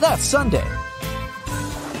 that's Sunday.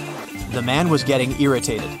 The man was getting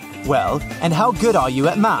irritated. Well, and how good are you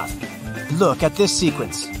at math? Look at this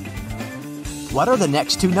sequence. What are the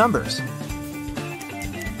next 2 numbers?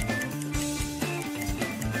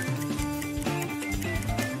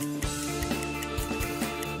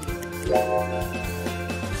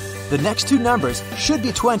 The next 2 numbers should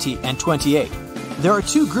be 20 and 28. There are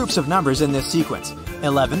 2 groups of numbers in this sequence,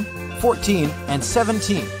 11, 14, and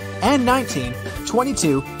 17, and 19,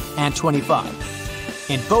 22, and 25.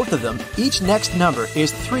 In both of them, each next number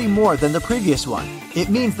is 3 more than the previous one. It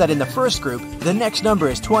means that in the first group, the next number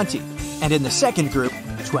is 20, and in the second group,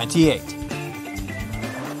 28.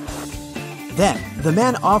 Then, the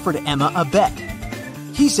man offered Emma a bet.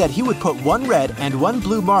 He said he would put 1 red and 1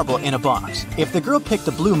 blue marble in a box. If the girl picked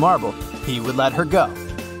the blue marble, he would let her go.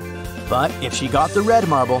 But if she got the red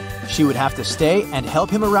marble, she would have to stay and help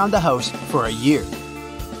him around the house for a year.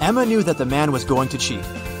 Emma knew that the man was going to cheat,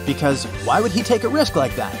 because why would he take a risk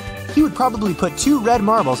like that? He would probably put 2 red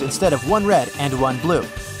marbles instead of 1 red and 1 blue.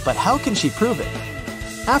 But how can she prove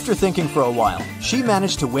it? After thinking for a while, she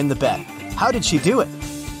managed to win the bet. How did she do it?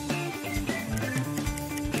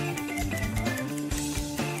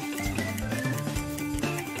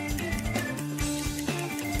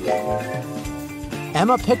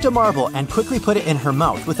 Emma picked a marble and quickly put it in her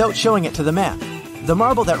mouth without showing it to the man. The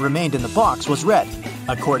marble that remained in the box was red.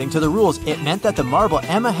 According to the rules, it meant that the marble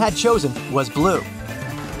Emma had chosen was blue.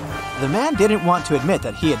 The man didn't want to admit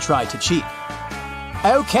that he had tried to cheat.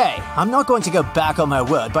 Okay, I'm not going to go back on my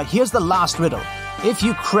word, but here's the last riddle. If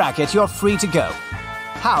you crack it, you're free to go.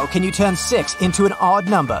 How can you turn 6 into an odd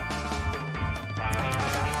number?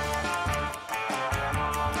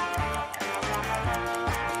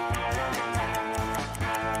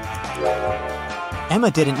 Emma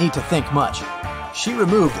didn't need to think much. She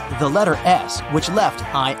removed the letter S, which left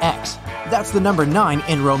IX. That's the number 9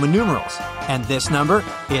 in Roman numerals, and this number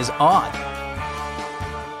is odd.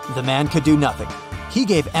 The man could do nothing. He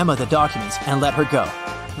gave Emma the documents and let her go.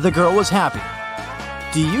 The girl was happy.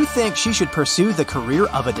 Do you think she should pursue the career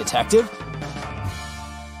of a detective?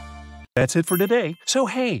 That's it for today. So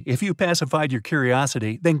hey, if you pacified your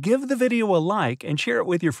curiosity, then give the video a like and share it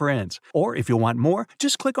with your friends. Or if you want more,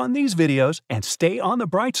 just click on these videos and stay on the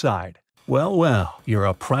bright side. Well, you're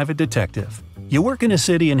a private detective. You work in a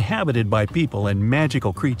city inhabited by people and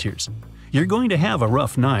magical creatures. You're going to have a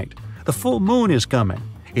rough night. The full moon is coming.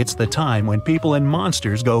 It's the time when people and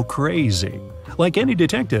monsters go crazy. Like any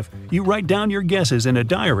detective, you write down your guesses in a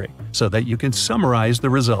diary so that you can summarize the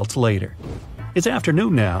results later. It's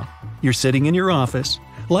afternoon now. You're sitting in your office.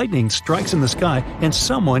 Lightning strikes in the sky and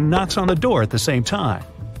someone knocks on the door at the same time.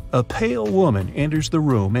 A pale woman enters the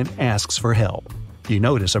room and asks for help. You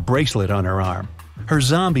notice a bracelet on her arm. Her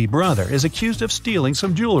zombie brother is accused of stealing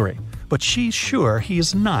some jewelry, but she's sure he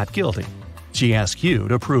is not guilty. She asks you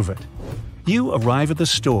to prove it. You arrive at the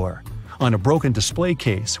store. On a broken display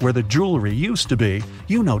case where the jewelry used to be,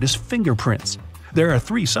 you notice fingerprints. There are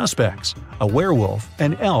 3 suspects: a werewolf,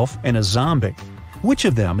 an elf, and a zombie. Which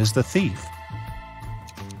of them is the thief?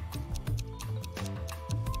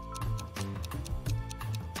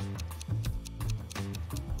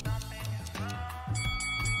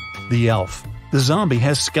 The elf. The zombie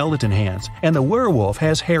has skeleton hands, and the werewolf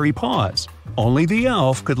has hairy paws. Only the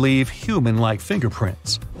elf could leave human-like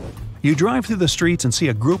fingerprints. You drive through the streets and see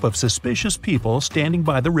a group of suspicious people standing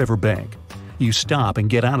by the riverbank. You stop and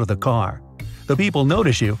get out of the car. The people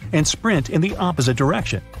notice you and sprint in the opposite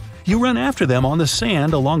direction. You run after them on the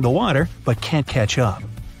sand along the water, but can't catch up.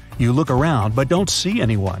 You look around but don't see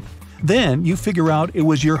anyone. Then you figure out it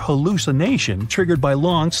was your hallucination triggered by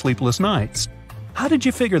long sleepless nights. How did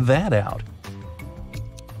you figure that out?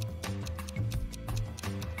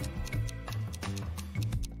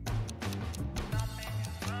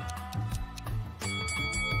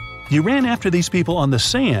 You ran after these people on the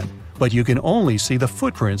sand, but you can only see the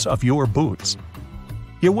footprints of your boots.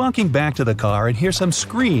 You're walking back to the car and hear some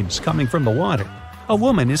screams coming from the water. A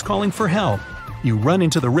woman is calling for help. You run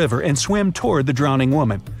into the river and swim toward the drowning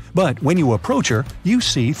woman. But when you approach her, you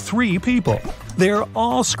see 3 people. They're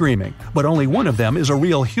all screaming, but only one of them is a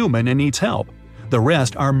real human and needs help. The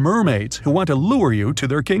rest are mermaids who want to lure you to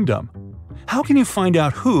their kingdom. How can you find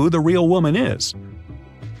out who the real woman is?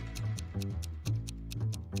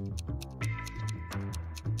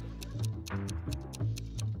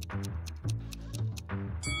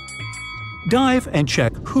 Dive and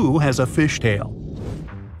check who has a fishtail.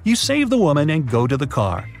 You save the woman and go to the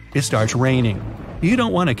car. It starts raining. You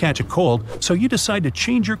don't want to catch a cold, so you decide to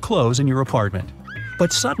change your clothes in your apartment.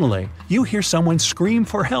 But suddenly, you hear someone scream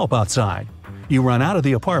for help outside. You run out of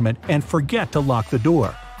the apartment and forget to lock the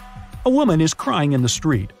door. A woman is crying in the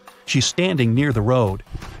street. She's standing near the road.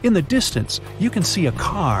 In the distance, you can see a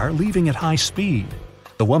car leaving at high speed.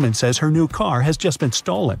 The woman says her new car has just been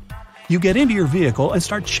stolen. You get into your vehicle and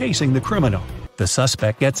start chasing the criminal. The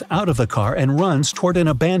suspect gets out of the car and runs toward an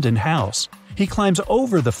abandoned house. He climbs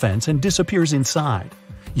over the fence and disappears inside.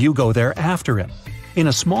 You go there after him. In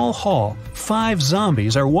a small hall, 5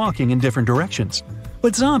 zombies are walking in different directions.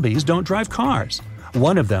 But zombies don't drive cars.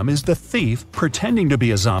 One of them is the thief pretending to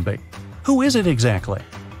be a zombie. Who is it exactly?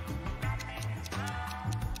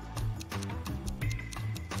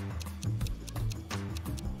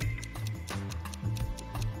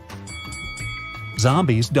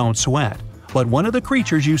 Zombies don't sweat, but one of the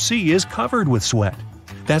creatures you see is covered with sweat.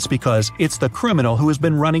 That's because it's the criminal who has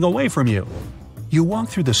been running away from you. You walk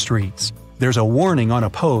through the streets. There's a warning on a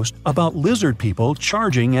post about lizard people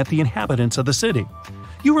charging at the inhabitants of the city.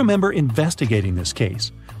 You remember investigating this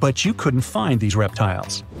case, but you couldn't find these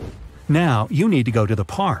reptiles. Now you need to go to the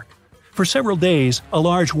park. For several days, a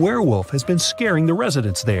large werewolf has been scaring the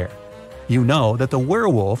residents there. You know that the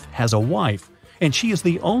werewolf has a wife, and she is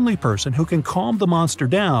the only person who can calm the monster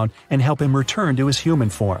down and help him return to his human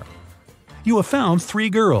form. You have found 3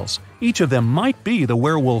 girls. Each of them might be the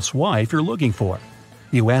werewolf's wife you're looking for.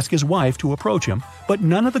 You ask his wife to approach him, but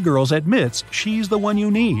none of the girls admits she's the one you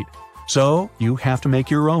need. So you have to make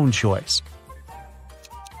your own choice.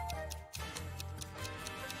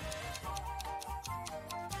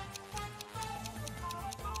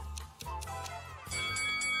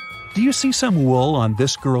 Do you see some wool on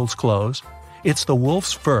this girl's clothes? It's the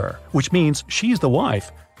wolf's fur, which means she's the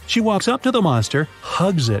wife. She walks up to the monster,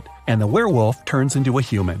 hugs it, and the werewolf turns into a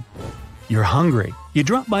human. You're hungry. You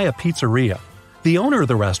drop by a pizzeria. The owner of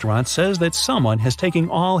the restaurant says that someone has taken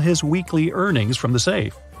all his weekly earnings from the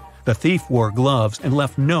safe. The thief wore gloves and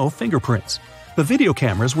left no fingerprints. The video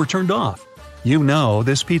cameras were turned off. You know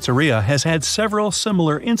this pizzeria has had several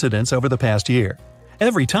similar incidents over the past year.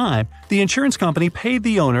 Every time, the insurance company paid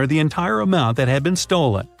the owner the entire amount that had been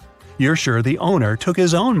stolen. You're sure the owner took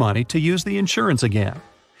his own money to use the insurance again.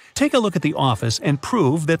 Take a look at the office and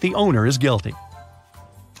prove that the owner is guilty.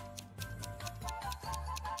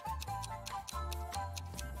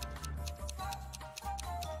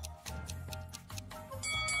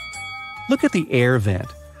 Look at the air vent.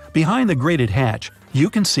 Behind the grated hatch, you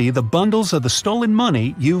can see the bundles of the stolen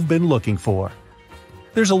money you've been looking for.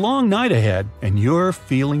 There's a long night ahead, and you're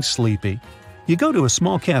feeling sleepy. You go to a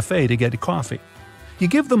small cafe to get coffee. You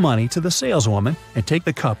give the money to the saleswoman and take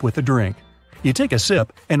the cup with the drink. You take a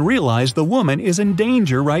sip and realize the woman is in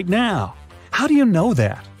danger right now. How do you know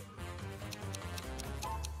that?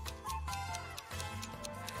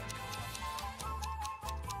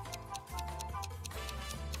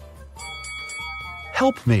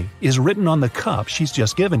 "Help me" is written on the cup she's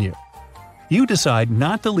just given you. You decide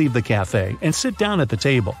not to leave the cafe and sit down at the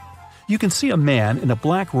table. You can see a man in a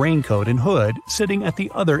black raincoat and hood sitting at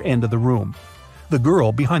the other end of the room. The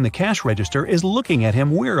girl behind the cash register is looking at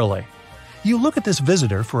him wearily. You look at this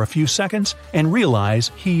visitor for a few seconds and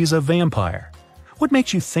realize he's a vampire. What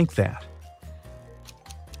makes you think that?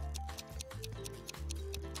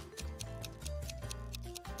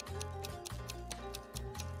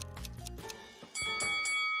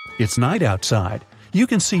 It's night outside. You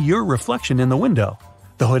can see your reflection in the window.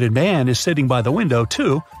 The hooded man is sitting by the window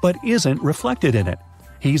too, but isn't reflected in it.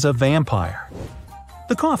 He's a vampire.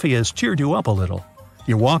 The coffee has cheered you up a little.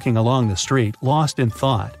 You're walking along the street, lost in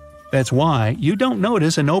thought. That's why you don't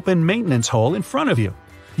notice an open maintenance hole in front of you.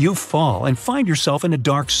 You fall and find yourself in a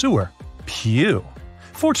dark sewer. Phew!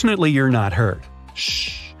 Fortunately, you're not hurt.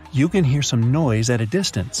 Shh! You can hear some noise at a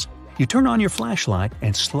distance. You turn on your flashlight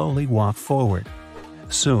and slowly walk forward.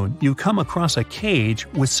 Soon, you come across a cage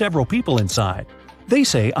with several people inside. They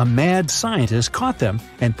say a mad scientist caught them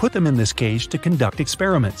and put them in this cage to conduct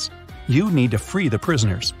experiments. You need to free the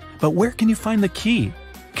prisoners. But where can you find the key?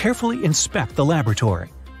 Carefully inspect the laboratory.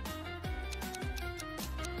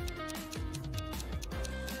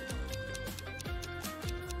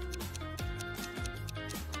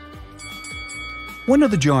 One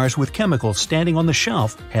of the jars with chemicals standing on the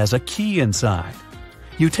shelf has a key inside.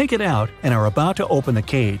 You take it out and are about to open the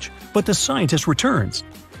cage, but the scientist returns.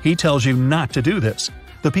 He tells you not to do this.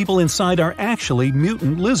 The people inside are actually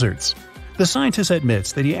mutant lizards. The scientist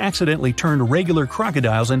admits that he accidentally turned regular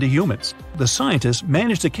crocodiles into humans. The scientist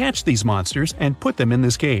managed to catch these monsters and put them in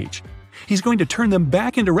this cage. He's going to turn them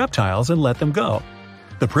back into reptiles and let them go.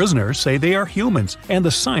 The prisoners say they are humans, and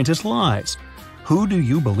the scientist lies. Who do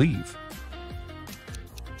you believe?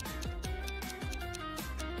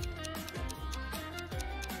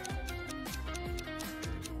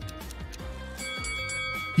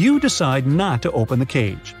 You decide not to open the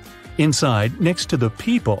cage. Inside, next to the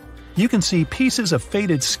people, you can see pieces of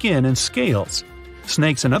faded skin and scales.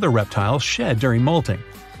 Snakes and other reptiles shed during molting.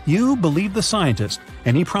 You believe the scientist,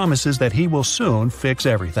 and he promises that he will soon fix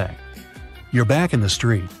everything. You're back in the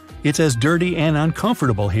street. It's as dirty and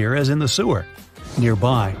uncomfortable here as in the sewer.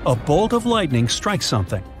 Nearby, a bolt of lightning strikes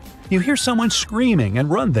something. You hear someone screaming and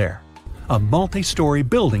run there. A multi-story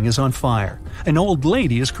building is on fire. An old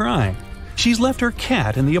lady is crying. She's left her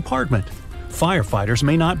cat in the apartment. Firefighters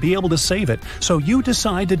may not be able to save it, so you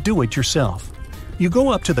decide to do it yourself. You go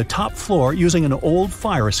up to the top floor using an old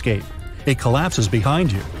fire escape. It collapses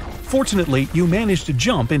behind you. Fortunately, you manage to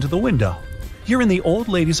jump into the window. You're in the old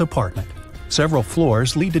lady's apartment. Several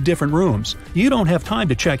floors lead to different rooms. You don't have time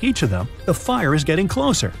to check each of them. The fire is getting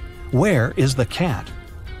closer. Where is the cat?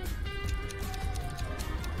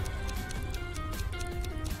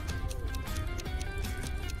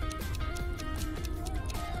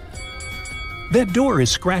 That door is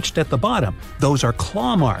scratched at the bottom. Those are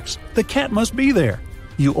claw marks. The cat must be there.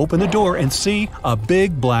 You open the door and see a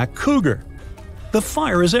big black cougar. The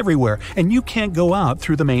fire is everywhere, and you can't go out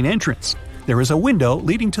through the main entrance. There is a window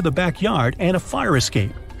leading to the backyard and a fire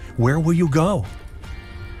escape. Where will you go?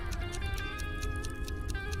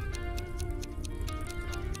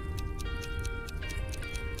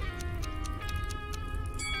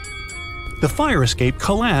 The fire escape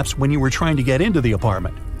collapsed when you were trying to get into the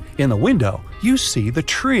apartment. In the window, you see the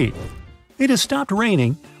tree. It has stopped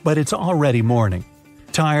raining, but it's already morning.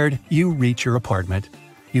 Tired, you reach your apartment.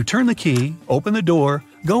 You turn the key, open the door,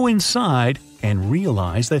 go inside, and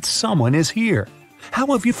realize that someone is here. How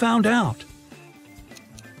have you found out?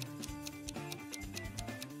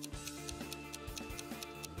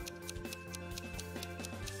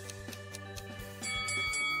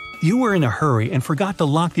 You were in a hurry and forgot to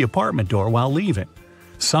lock the apartment door while leaving.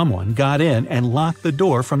 Someone got in and locked the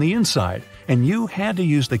door from the inside, and you had to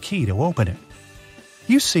use the key to open it.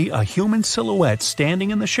 You see a human silhouette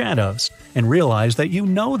standing in the shadows and realize that you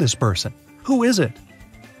know this person. Who is it?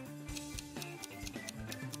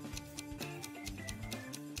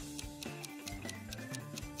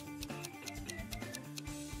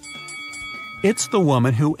 It's the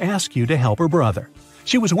woman who asked you to help her brother.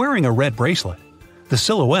 She was wearing a red bracelet. The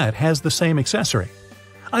silhouette has the same accessory.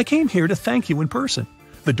 I came here to thank you in person.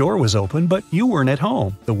 The door was open, but you weren't at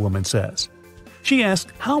home, the woman says. She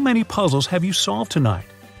asked, how many puzzles have you solved tonight?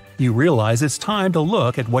 You realize it's time to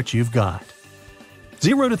look at what you've got.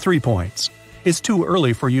 0 to 3 points. It's too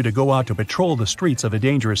early for you to go out to patrol the streets of a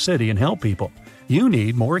dangerous city and help people. You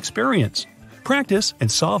need more experience. Practice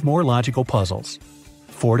and solve more logical puzzles.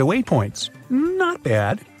 4 to 8 points. Not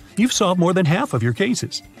bad. You've solved more than half of your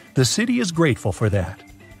cases. The city is grateful for that.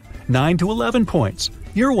 9 to 11 points.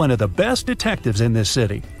 You're one of the best detectives in this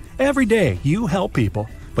city. Every day you help people,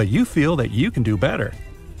 but you feel that you can do better.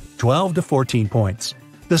 12 to 14 points.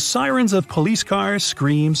 The sirens of police cars,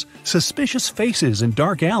 screams, suspicious faces in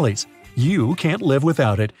dark alleys. You can't live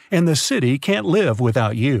without it, and the city can't live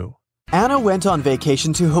without you. Anna went on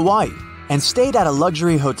vacation to Hawaii and stayed at a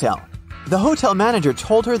luxury hotel. The hotel manager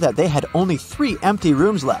told her that they had only 3 empty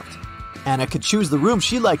rooms left. Anna could choose the room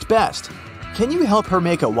she liked best. Can you help her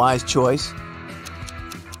make a wise choice?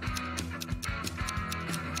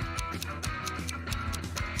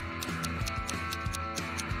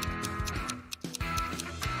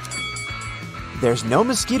 There's no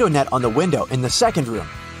mosquito net on the window in the second room,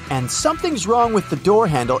 and something's wrong with the door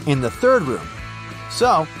handle in the third room.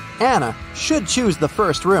 So, Anna should choose the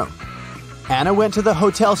first room. Anna went to the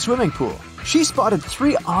hotel swimming pool. She spotted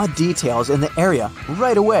 3 odd details in the area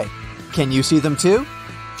right away. Can you see them too?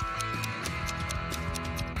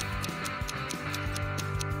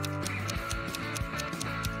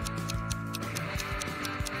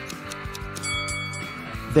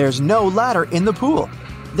 There's no ladder in the pool.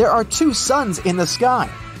 There are 2 suns in the sky,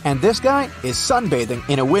 and this guy is sunbathing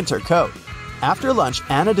in a winter coat. After lunch,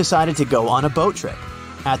 Anna decided to go on a boat trip.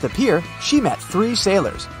 At the pier, she met 3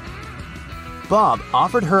 sailors. Bob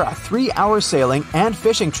offered her a 3-hour sailing and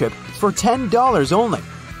fishing trip for $10 only.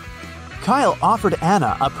 Kyle offered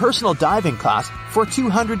Anna a personal diving class for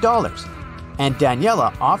 $200, and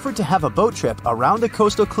Daniela offered to have a boat trip around the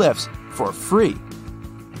coastal cliffs for free.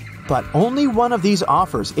 But only one of these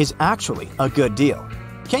offers is actually a good deal.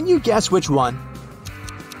 Can you guess which one?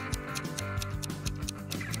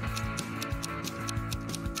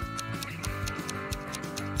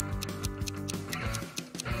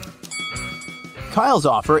 Kyle's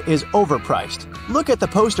offer is overpriced. Look at the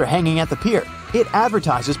poster hanging at the pier. It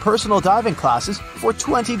advertises personal diving classes for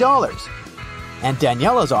 $20. And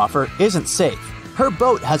Daniela's offer isn't safe. Her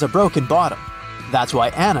boat has a broken bottom. That's why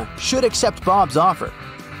Anna should accept Bob's offer.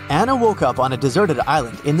 Anna woke up on a deserted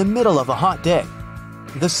island in the middle of a hot day.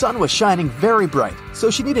 The sun was shining very bright,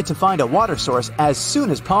 so she needed to find a water source as soon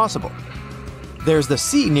as possible. There's the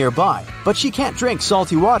sea nearby, but she can't drink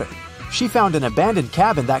salty water. She found an abandoned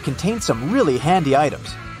cabin that contained some really handy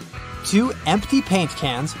items. 2 empty paint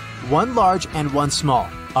cans, 1 large and 1 small,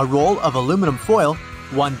 a roll of aluminum foil,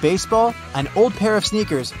 1 baseball, an old pair of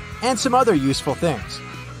sneakers, and some other useful things.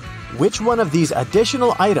 Which one of these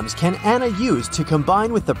additional items can Anna use to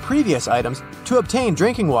combine with the previous items to obtain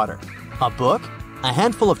drinking water? A book, a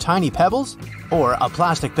handful of tiny pebbles, or a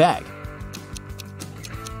plastic bag?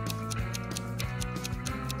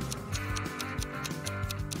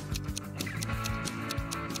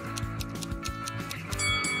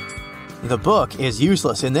 The book is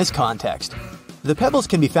useless in this context. The pebbles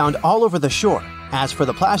can be found all over the shore. As for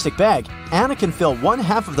the plastic bag, Anna can fill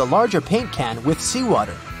 1/2 of the larger paint can with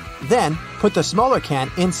seawater. Then, put the smaller can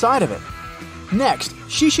inside of it. Next,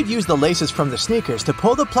 she should use the laces from the sneakers to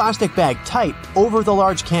pull the plastic bag tight over the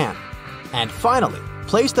large can. And finally,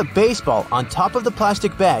 place the baseball on top of the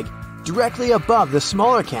plastic bag directly above the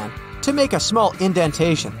smaller can to make a small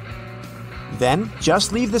indentation. Then,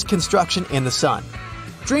 just leave this construction in the sun.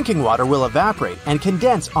 Drinking water will evaporate and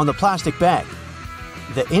condense on the plastic bag.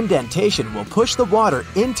 The indentation will push the water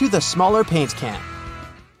into the smaller paint can.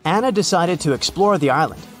 Anna decided to explore the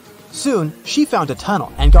island. Soon, she found a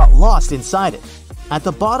tunnel and got lost inside it. At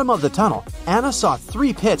the bottom of the tunnel, Anna saw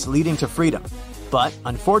 3 pits leading to freedom. But,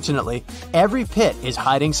 unfortunately, every pit is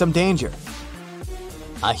hiding some danger.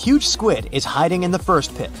 A huge squid is hiding in the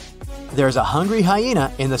first pit. There's a hungry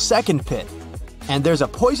hyena in the second pit. And there's a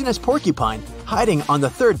poisonous porcupine hiding on the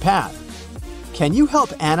third path. Can you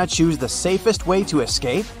help Anna choose the safest way to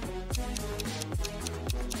escape?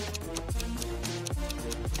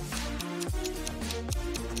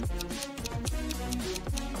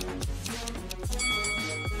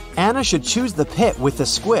 Anna should choose the pit with the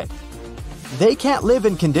squid. They can't live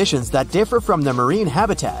in conditions that differ from the marine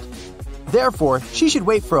habitat. Therefore, she should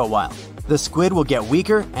wait for a while. The squid will get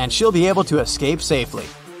weaker and she'll be able to escape safely.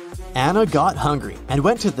 Anna got hungry and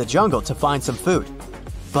went to the jungle to find some food.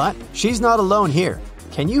 But she's not alone here.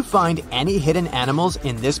 Can you find any hidden animals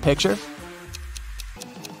in this picture?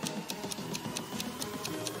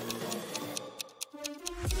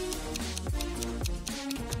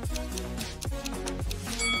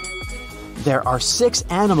 There are 6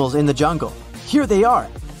 animals in the jungle. Here they are: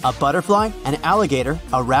 a butterfly, an alligator,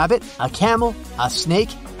 a rabbit, a camel, a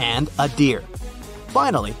snake, and a deer.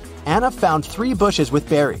 Finally, Anna found 3 bushes with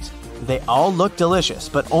berries. They all look delicious,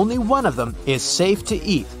 but only one of them is safe to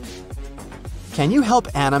eat. Can you help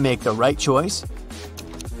Anna make the right choice?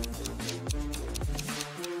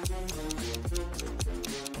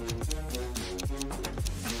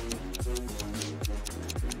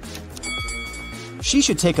 She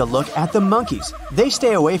should take a look at the monkeys. They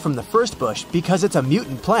stay away from the first bush because it's a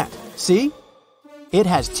mutant plant. See? It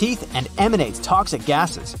has teeth and emanates toxic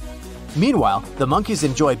gases. Meanwhile, the monkeys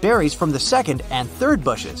enjoy berries from the second and third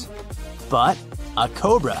bushes. But a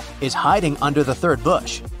cobra is hiding under the third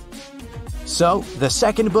bush. So, the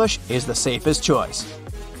second bush is the safest choice.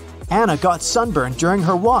 Anna got sunburned during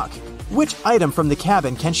her walk. Which item from the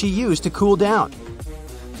cabin can she use to cool down?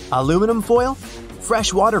 Aluminum foil?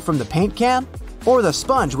 Fresh water from the paint can? Or the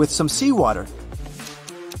sponge with some seawater?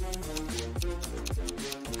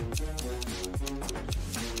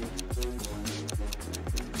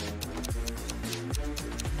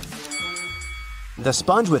 The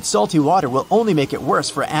sponge with salty water will only make it worse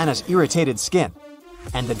for Anna's irritated skin.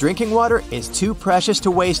 And the drinking water is too precious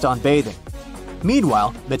to waste on bathing.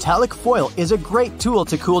 Meanwhile, metallic foil is a great tool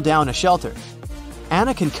to cool down a shelter.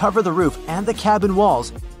 Anna can cover the roof and the cabin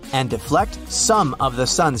walls and deflect some of the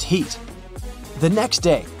sun's heat. The next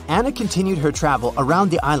day, Anna continued her travel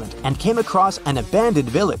around the island and came across an abandoned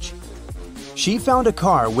village. She found a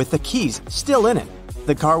car with the keys still in it.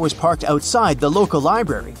 The car was parked outside the local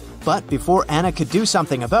library, but before Anna could do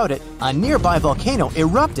something about it, a nearby volcano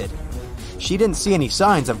erupted. She didn't see any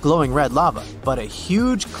signs of glowing red lava, but a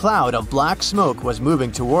huge cloud of black smoke was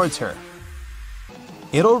moving towards her.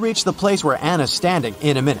 It'll reach the place where Anna's standing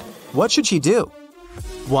in a minute. What should she do?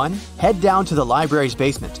 1. Head down to the library's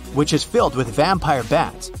basement, which is filled with vampire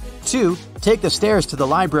bats. 2. Take the stairs to the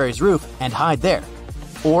library's roof and hide there.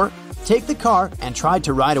 Or, take the car and try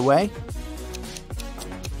to ride away.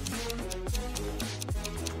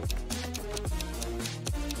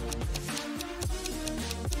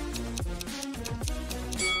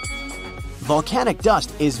 Volcanic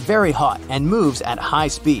dust is very hot and moves at high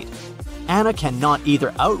speed. Anna cannot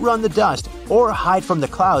either outrun the dust or hide from the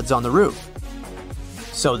clouds on the roof.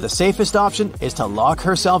 So the safest option is to lock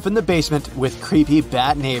herself in the basement with creepy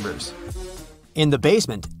bat neighbors. In the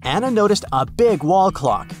basement, Anna noticed a big wall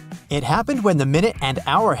clock. It happened when the minute and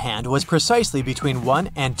hour hand was precisely between 1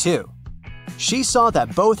 and 2. She saw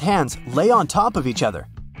that both hands lay on top of each other.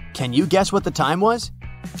 Can you guess what the time was?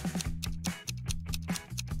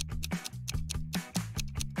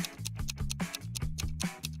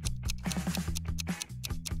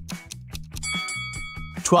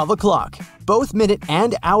 $12. Both minute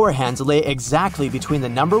and hour hands lay exactly between the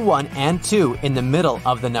number 1 and 2 in the middle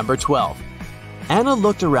of the number 12. Anna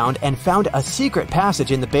looked around and found a secret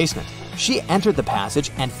passage in the basement. She entered the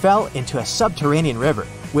passage and fell into a subterranean river,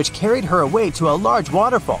 which carried her away to a large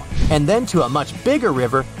waterfall, and then to a much bigger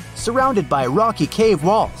river surrounded by rocky cave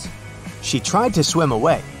walls. She tried to swim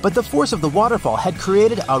away, but the force of the waterfall had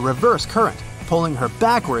created a reverse current, pulling her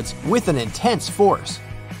backwards with an intense force.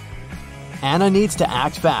 Anna needs to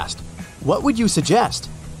act fast. What would you suggest?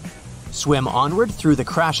 Swim onward through the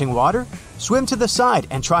crashing water, swim to the side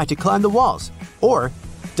and try to climb the walls, or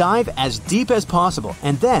dive as deep as possible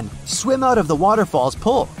and then swim out of the waterfall's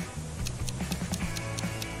pull.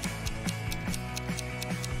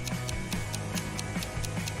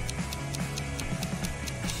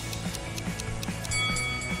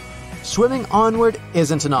 Swimming onward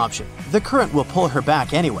isn't an option. The current will pull her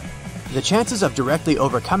back anyway. The chances of directly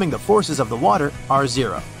overcoming the forces of the water are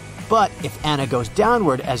 0. But if Anna goes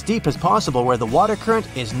downward as deep as possible where the water current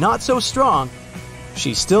is not so strong,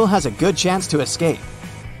 she still has a good chance to escape.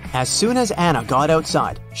 As soon as Anna got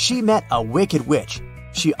outside, she met a wicked witch.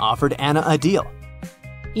 She offered Anna a deal.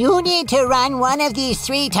 You need to run one of these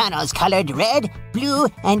 3 tunnels colored red, blue,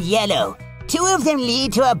 and yellow. 2 of them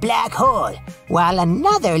lead to a black hole, while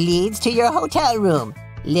another leads to your hotel room.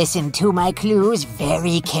 Listen to my clues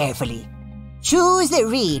very carefully. Choose the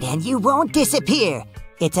reed and you won't disappear.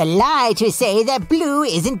 It's a lie to say that blue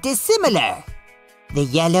isn't dissimilar. The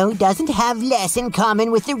yellow doesn't have less in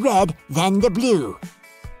common with the red than the blue.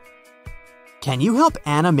 Can you help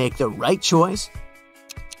Anna make the right choice?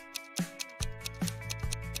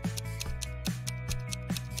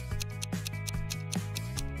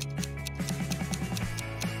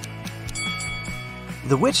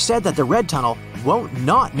 The witch said that the red tunnel won't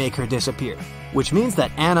not make her disappear, which means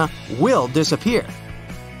that Anna will disappear.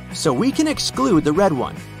 So we can exclude the red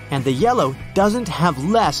one, and the yellow doesn't have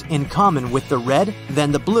less in common with the red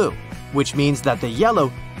than the blue, which means that the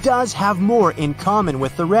yellow does have more in common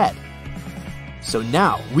with the red. So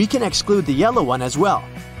now we can exclude the yellow one as well.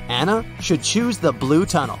 Anna should choose the blue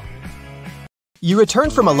tunnel. You return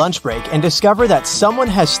from a lunch break and discover that someone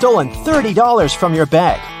has stolen $30 from your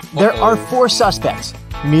bag. There are 4 suspects: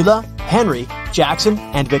 Mila, Henry, Jackson,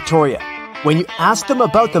 and Victoria. When you ask them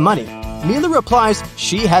about the money, Mila replies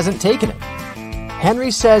she hasn't taken it.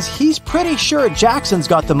 Henry says he's pretty sure Jackson's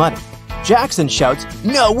got the money. Jackson shouts,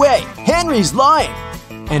 "No way! Henry's lying!"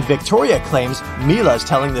 And Victoria claims Mila's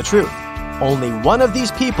telling the truth. Only one of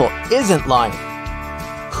these people isn't lying.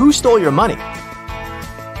 Who stole your money?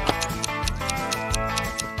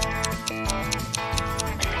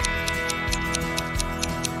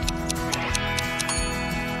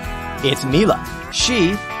 It's Mila.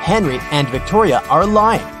 She, Henry, and Victoria are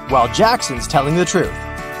lying, while Jackson's telling the truth.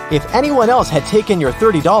 If anyone else had taken your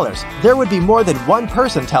 $30, there would be more than one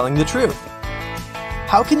person telling the truth.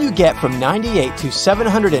 How can you get from 98 to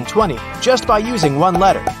 720 just by using one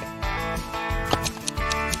letter?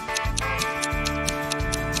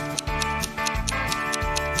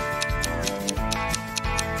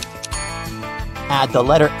 Add the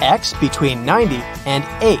letter X between 90 and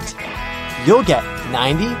 8. You'll get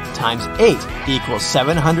 90 times 8 equals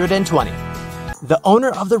 720. The owner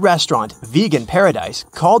of the restaurant, Vegan Paradise,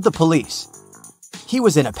 called the police. He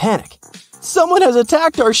was in a panic. "Someone has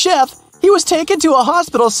attacked our chef! He was taken to a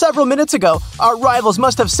hospital several minutes ago. Our rivals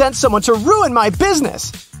must have sent someone to ruin my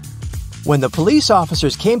business!" When the police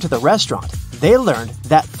officers came to the restaurant, they learned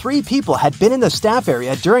that 3 people had been in the staff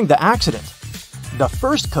area during the accident. The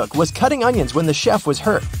first cook was cutting onions when the chef was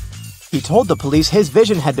hurt. He told the police his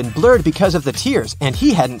vision had been blurred because of the tears and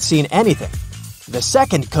he hadn't seen anything. The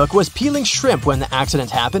second cook was peeling shrimp when the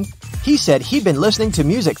accident happened. He said he'd been listening to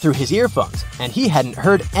music through his earphones and he hadn't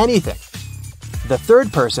heard anything. The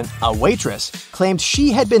third person, a waitress, claimed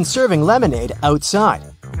she had been serving lemonade outside.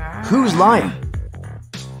 Who's lying?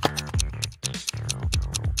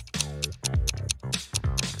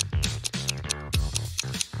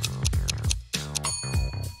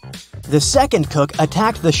 The second cook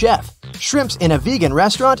attacked the chef. Shrimps in a vegan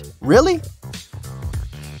restaurant? Really?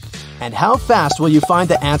 And how fast will you find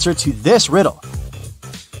the answer to this riddle?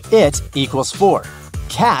 It equals 4.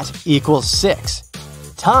 Cat equals 6.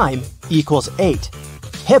 Time equals 8.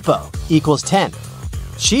 Hippo equals 10.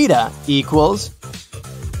 Cheetah equals...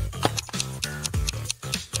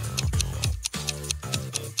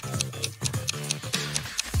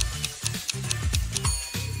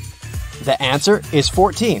 The answer is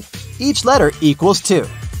 14. Each letter equals 2.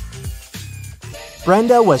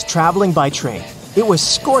 Brenda was traveling by train. It was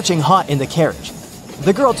scorching hot in the carriage.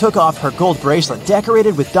 The girl took off her gold bracelet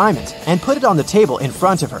decorated with diamonds and put it on the table in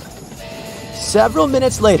front of her. Several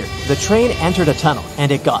minutes later, the train entered a tunnel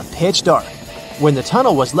and it got pitch dark. When the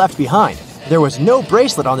tunnel was left behind, there was no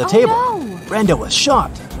bracelet on the table. No. Brenda was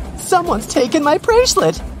shocked. "Someone's taken my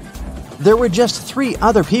bracelet!" There were just 3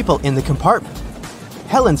 other people in the compartment.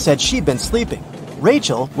 Helen said she'd been sleeping.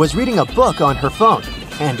 Rachel was reading a book on her phone,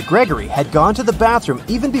 and Gregory had gone to the bathroom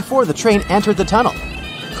even before the train entered the tunnel.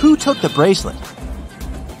 Who took the bracelet?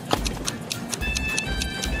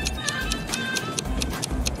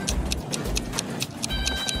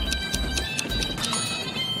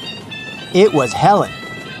 It was Helen.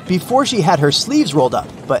 Before she had her sleeves rolled up,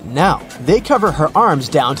 but now they cover her arms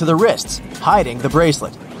down to the wrists, hiding the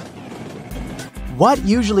bracelet. What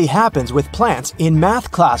usually happens with plants in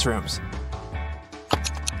math classrooms?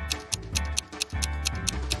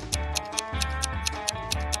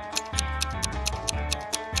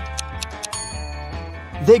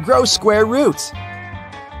 They grow square roots.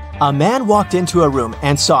 A man walked into a room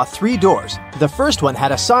and saw 3 doors. The first one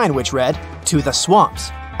had a sign which read, "To the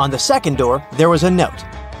swamps." On the second door, there was a note,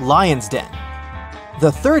 "Lion's Den."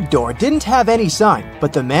 The third door didn't have any sign,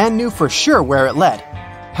 but the man knew for sure where it led.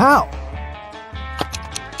 How?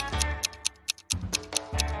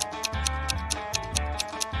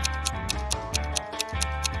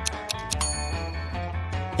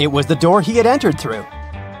 It was the door he had entered through.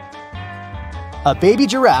 A baby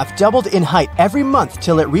giraffe doubled in height every month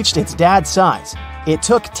till it reached its dad's size. It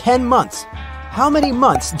took 10 months. How many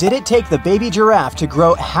months did it take the baby giraffe to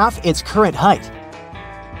grow half its current height?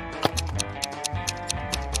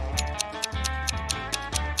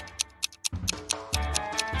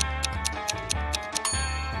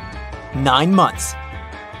 Nine months.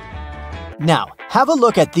 Now, have a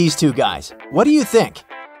look at these 2 guys. What do you think?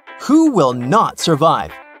 Who will not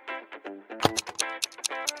survive?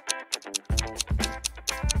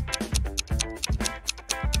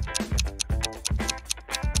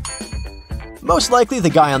 Most likely the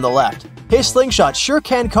guy on the left. His slingshot sure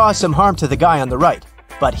can cause some harm to the guy on the right,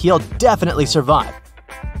 but he'll definitely survive.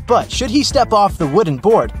 But should he step off the wooden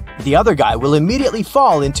board, the other guy will immediately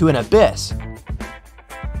fall into an abyss.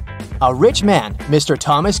 A rich man, Mr.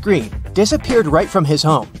 Thomas Green, disappeared right from his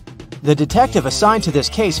home. The detective assigned to this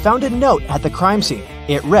case found a note at the crime scene.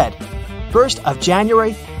 It read, 1st of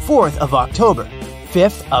January, 4th of October,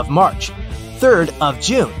 5th of March, 3rd of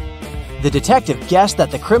June. The detective guessed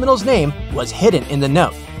that the criminal's name was hidden in the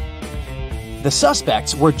note. The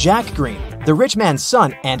suspects were Jack Green, the rich man's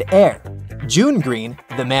son and heir, June Green,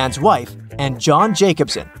 the man's wife, and John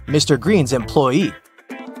Jacobson, Mr. Green's employee.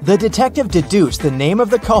 The detective deduced the name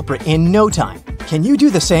of the culprit in no time. Can you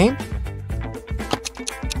do the same?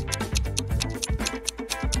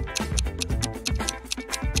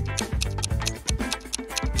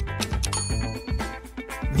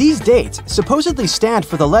 These dates supposedly stand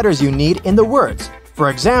for the letters you need in the words. For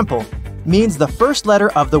example, means the first letter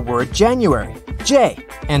of the word January, J,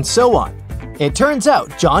 and so on. It turns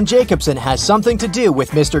out John Jacobson has something to do with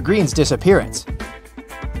Mr. Green's disappearance.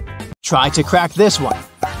 Try to crack this one.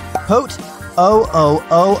 Pote O-O-O-O-O-O-O-O.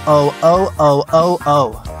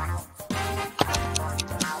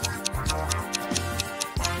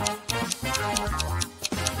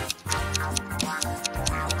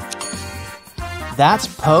 That's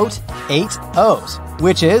pote 8 O's,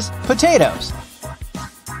 which is potatoes.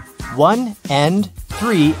 1 end,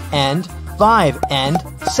 3 end, 5 end,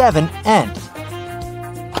 7 end.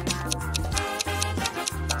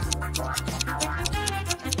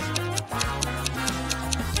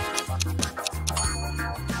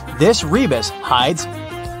 This rebus hides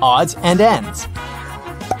odds and ends.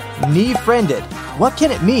 Knee-friended. What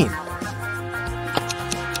can it mean?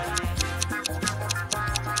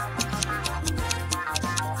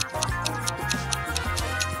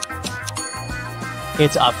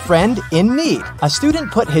 It's a friend in need. A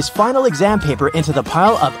student put his final exam paper into the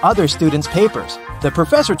pile of other students' papers. The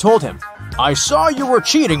professor told him, "I saw you were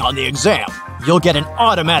cheating on the exam. You'll get an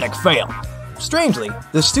automatic fail." Strangely,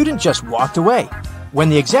 the student just walked away. When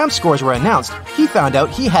the exam scores were announced, he found out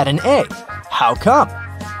he had an A. How come?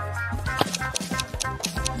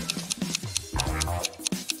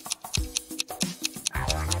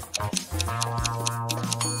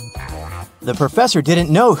 The professor didn't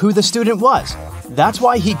know who the student was. That's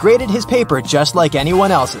why he graded his paper just like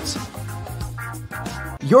anyone else's.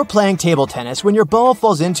 You're playing table tennis when your ball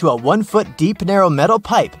falls into a 1-foot deep narrow metal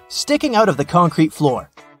pipe sticking out of the concrete floor.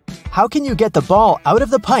 How can you get the ball out of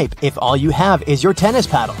the pipe if all you have is your tennis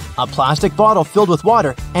paddle, a plastic bottle filled with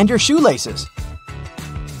water, and your shoelaces?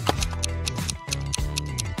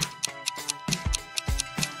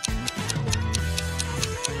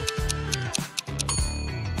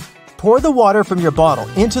 Pour the water from your bottle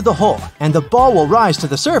into the hole and the ball will rise to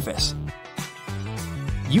the surface.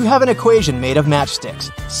 You have an equation made of matchsticks.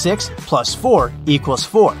 6 plus 4 equals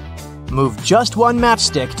 4. Move just one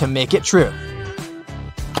matchstick to make it true.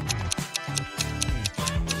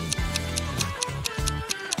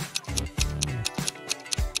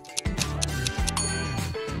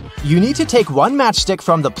 You need to take one matchstick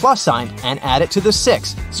from the plus sign and add it to the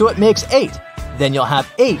 6, so it makes 8. Then you'll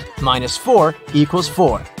have 8 minus 4 equals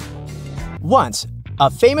 4. Once, a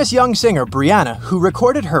famous young singer, Brianna, who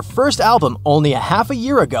recorded her first album only a half a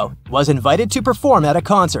year ago, was invited to perform at a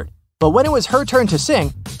concert. But when it was her turn to sing,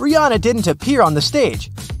 Brianna didn't appear on the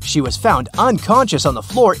stage. She was found unconscious on the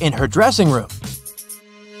floor in her dressing room.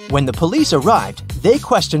 When the police arrived, they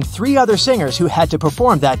questioned 3 other singers who had to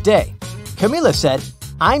perform that day. Camila said,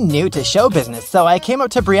 "I'm new to show business, so I came up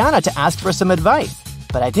to Brianna to ask for some advice,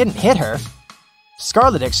 but I didn't hit her."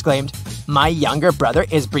 Scarlett exclaimed, "My younger brother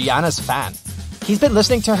is Brianna's fan. He's been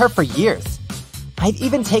listening to her for years. I've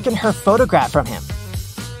even taken her photograph from him."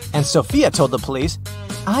 And Sophia told the police,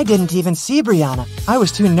 "I didn't even see Brianna. I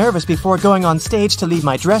was too nervous before going on stage to leave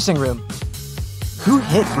my dressing room." Who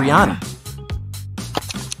hit Brianna?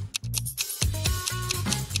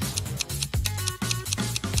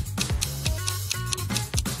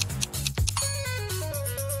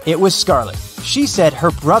 It was Scarlett. She said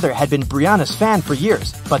her brother had been Brianna's fan for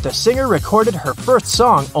years, but the singer recorded her first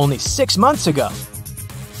song only 6 months ago.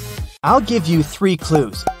 I'll give you 3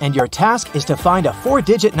 clues, and your task is to find a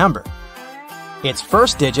 4-digit number. Its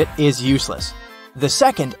first digit is useless. The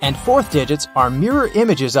second and fourth digits are mirror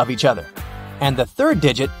images of each other, and the third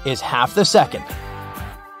digit is half the second.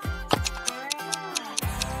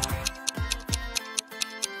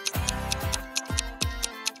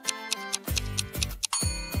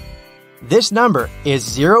 This number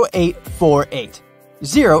is 0848.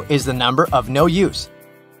 0 is the number of no use.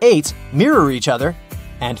 8s mirror each other,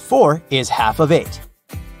 and 4 is half of 8.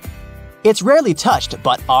 It's rarely touched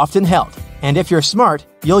but often held, and if you're smart,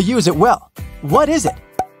 you'll use it well. What is it?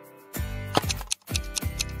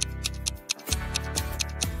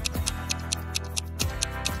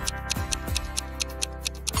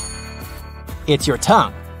 It's your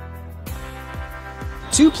tongue.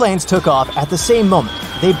 2 planes took off at the same moment.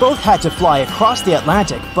 They both had to fly across the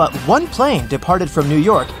Atlantic, but one plane departed from New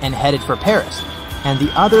York and headed for Paris, and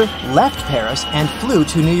the other left Paris and flew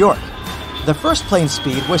to New York. The first plane's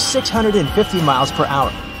speed was 650 miles per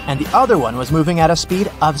hour, and the other one was moving at a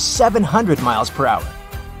speed of 700 miles per hour.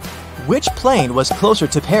 Which plane was closer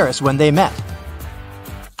to Paris when they met?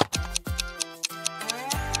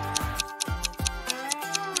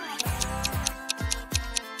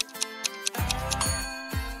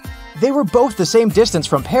 They were both the same distance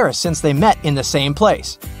from Paris since they met in the same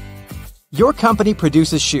place. Your company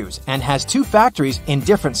produces shoes and has 2 factories in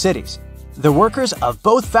different cities. The workers of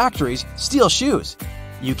both factories steal shoes.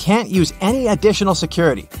 You can't use any additional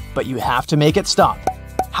security, but you have to make it stop.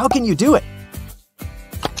 How can you do it?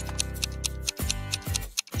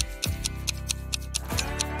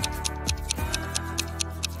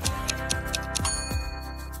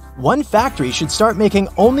 One factory should start making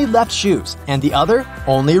only left shoes and the other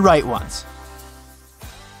only right ones.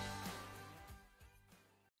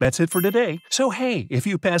 That's it for today. So hey, if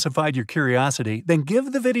you pacified your curiosity, then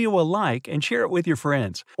give the video a like and share it with your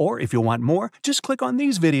friends. Or if you want more, just click on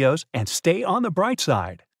these videos and stay on the bright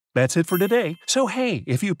side. That's it for today. So hey,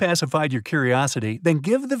 if you pacified your curiosity, then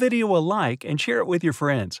give the video a like and share it with your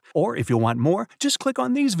friends. Or if you want more, just click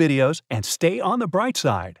on these videos and stay on the bright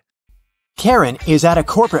side. Karen is at a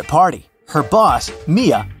corporate party. Her boss,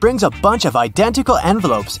 Mia, brings a bunch of identical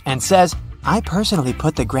envelopes and says, "I personally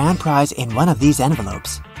put the grand prize in one of these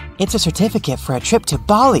envelopes. It's a certificate for a trip to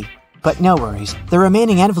Bali. But no worries, the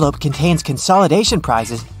remaining envelope contains consolidation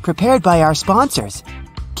prizes prepared by our sponsors.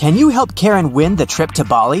 Can you help Karen win the trip to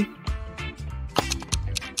Bali?"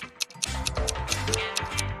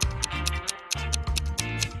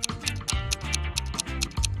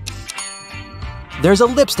 There's a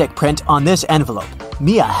lipstick print on this envelope.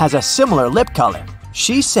 Mia has a similar lip color.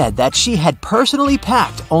 She said that she had personally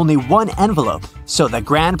packed only one envelope, so the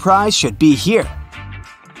grand prize should be here.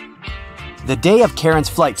 The day of Karen's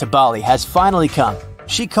flight to Bali has finally come.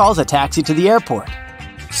 She calls a taxi to the airport.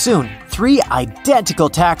 Soon, 3 identical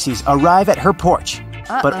taxis arrive at her porch.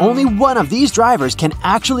 But only one of these drivers can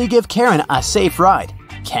actually give Karen a safe ride.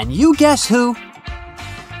 Can you guess who?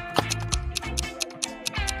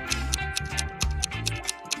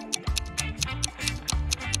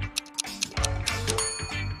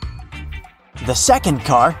 The second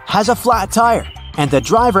car has a flat tire, and the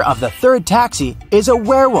driver of the third taxi is a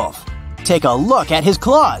werewolf. Take a look at his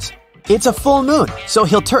claws. It's a full moon, so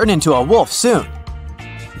he'll turn into a wolf soon.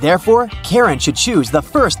 Therefore, Karen should choose the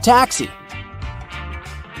first taxi.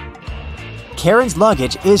 Karen's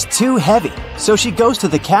luggage is too heavy, so she goes to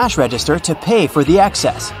the cash register to pay for the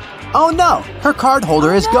excess. Oh no, her card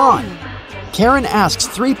holder is gone. Karen asks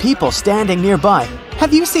 3 people standing nearby,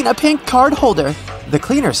 "Have you seen a pink card holder?" The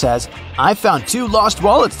cleaner says, "I found 2 lost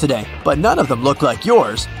wallets today, but none of them look like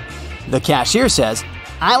yours." The cashier says,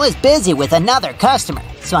 I was busy with another customer,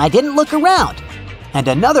 so I didn't look around. and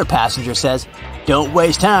another passenger says, "Don't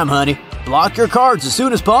waste time, honey. Block your cards as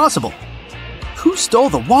soon as possible." Who stole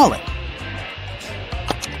the wallet?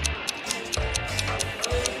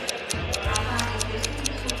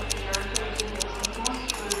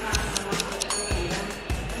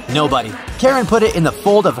 Nobody. Karen put it in the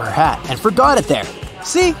fold of her hat and forgot it there.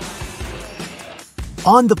 See?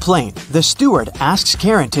 On the plane, the steward asks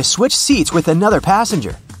Karen to switch seats with another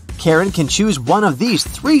passenger. Karen can choose one of these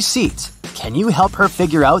 3 seats. Can you help her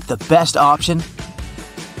figure out the best option?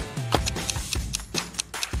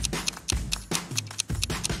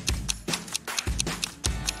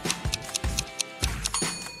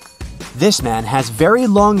 This man has very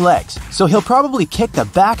long legs, so he'll probably kick the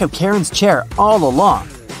back of Karen's chair all along.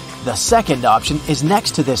 The second option is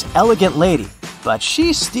next to this elegant lady, but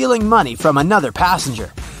she's stealing money from another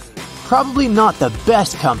passenger. Probably not the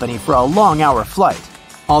best company for a long-hour flight.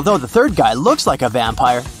 Although the third guy looks like a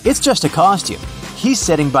vampire, it's just a costume. He's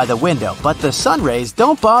sitting by the window, but the sun rays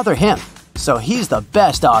don't bother him, so he's the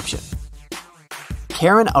best option.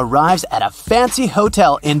 Karen arrives at a fancy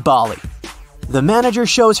hotel in Bali. The manager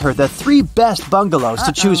shows her the 3 best bungalows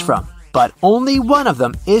to choose from, but only one of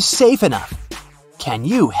them is safe enough. Can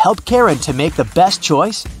you help Karen to make the best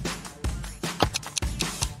choice?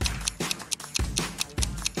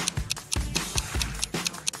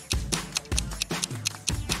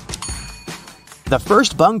 The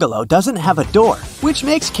first bungalow doesn't have a door, which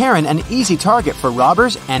makes Karen an easy target for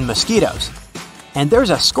robbers and mosquitoes. And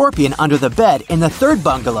there's a scorpion under the bed in the third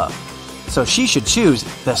bungalow, so she should choose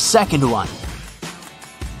the second one.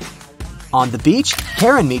 On the beach,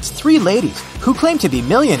 Karen meets 3 ladies who claim to be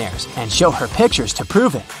millionaires and show her pictures to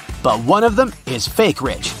prove it. But one of them is fake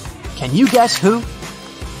rich. Can you guess who?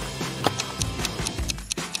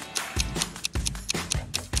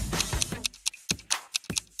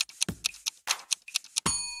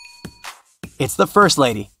 It's the first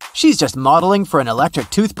lady. She's just modeling for an electric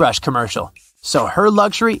toothbrush commercial, so her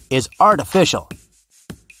luxury is artificial.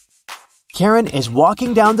 Karen is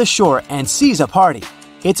walking down the shore and sees a party.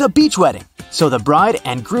 It's a beach wedding, so the bride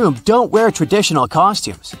and groom don't wear traditional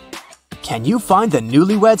costumes. Can you find the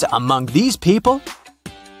newlyweds among these people?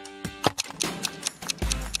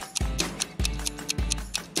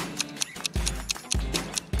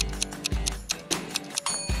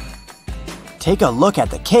 Take a look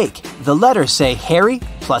at the cake. The letters say Harry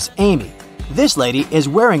plus Amy. This lady is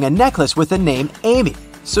wearing a necklace with the name Amy,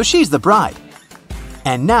 so she's the bride.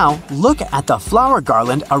 And now, look at the flower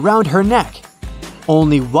garland around her neck.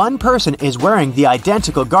 Only one person is wearing the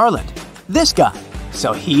identical garland, this guy,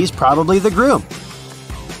 so he's probably the groom.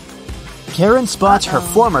 Karen spots her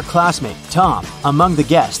former classmate, Tom, among the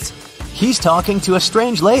guests. He's talking to a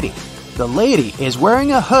strange lady. The lady is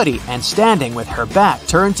wearing a hoodie and standing with her back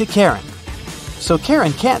turned to Karen, so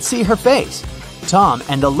Karen can't see her face. Tom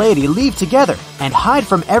and the lady leave together and hide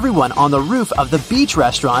from everyone on the roof of the beach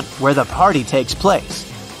restaurant where the party takes place.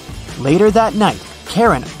 Later that night,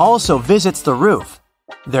 Karen also visits the roof.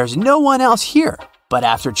 There's no one else here, but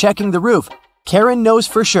after checking the roof, Karen knows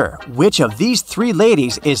for sure which of these 3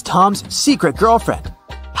 ladies is Tom's secret girlfriend.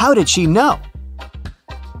 How did she know?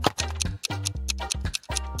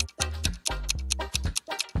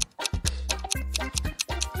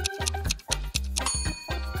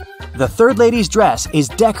 The third lady's dress is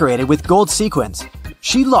decorated with gold sequins.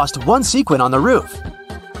 She lost one sequin on the roof.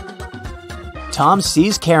 Tom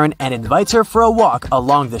sees Karen and invites her for a walk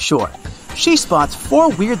along the shore. She spots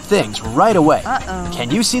 4 weird things right away. Can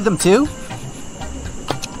you see them too?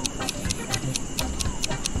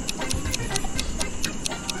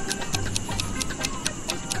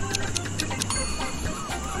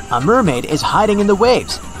 A mermaid is hiding in the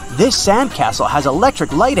waves. This sandcastle has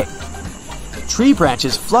electric lighting. Tree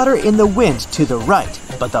branches flutter in the wind to the right,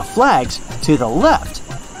 but the flags to the left.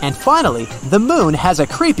 And finally, the moon has a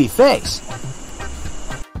creepy face.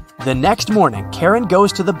 The next morning, Karen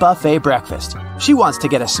goes to the buffet breakfast. She wants to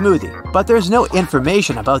get a smoothie, but there's no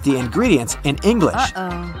information about the ingredients in English.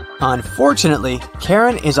 Unfortunately,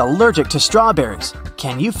 Karen is allergic to strawberries.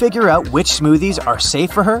 Can you figure out which smoothies are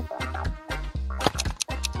safe for her?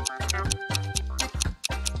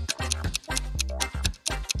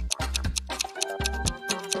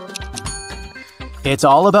 It's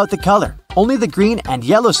all about the color. Only the green and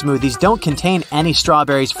yellow smoothies don't contain any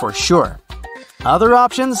strawberries for sure. Other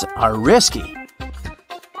options are risky.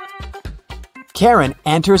 Karen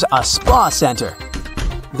enters a spa center.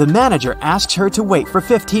 The manager asks her to wait for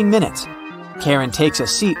 15 minutes. Karen takes a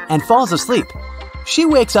seat and falls asleep. She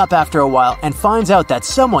wakes up after a while and finds out that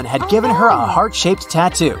someone had given her a heart-shaped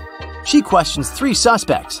tattoo. She questions 3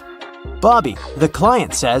 suspects. Bobby, the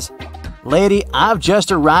client, says, "Lady, I've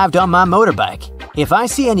just arrived on my motorbike. If I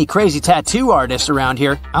see any crazy tattoo artists around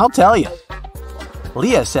here, I'll tell you."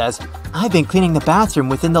 Leah says, "I've been cleaning the bathroom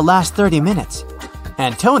within the last 30 minutes.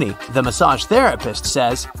 And Tony, the massage therapist,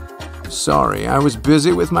 says, "Sorry, I was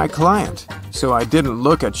busy with my client, so I didn't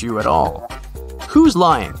look at you at all." Who's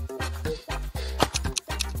lying?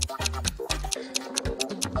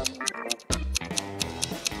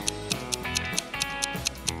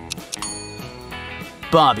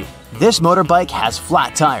 Bobby. This motorbike has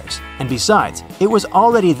flat tires, and besides, it was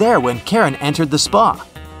already there when Karen entered the spa.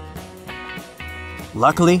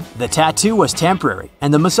 Luckily, the tattoo was temporary,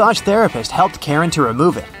 and the massage therapist helped Karen to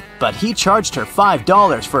remove it, but he charged her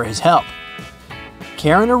 $5 for his help.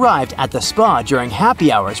 Karen arrived at the spa during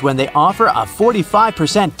happy hours when they offer a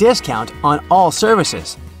 45% discount on all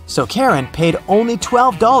services, so Karen paid only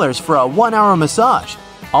 $12 for a 1-hour massage.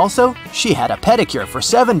 Also, she had a pedicure for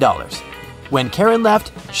 $7. When Karen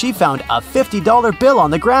left, she found a $50 bill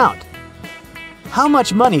on the ground. How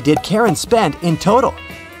much money did Karen spend in total?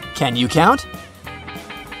 Can you count?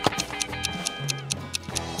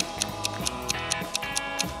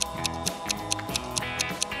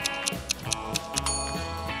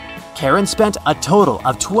 Karen spent a total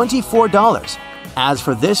of $24. As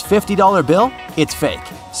for this $50 bill, it's fake,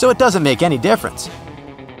 so it doesn't make any difference.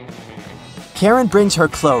 Karen brings her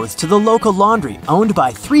clothes to the local laundry owned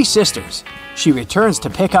by 3 sisters. She returns to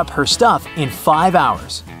pick up her stuff in 5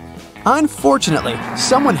 hours. Unfortunately,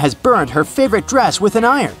 someone has burned her favorite dress with an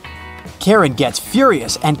iron. Karen gets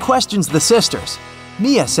furious and questions the sisters.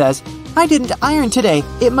 Mia says, "I didn't iron today,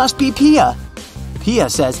 it must be Pia." Pia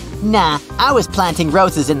says, "Nah, I was planting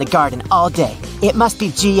roses in the garden all day, it must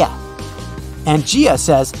be Gia." And Gia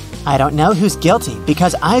says, "I don't know who's guilty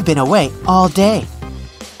because I've been away all day."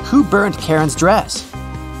 Who burned Karen's dress?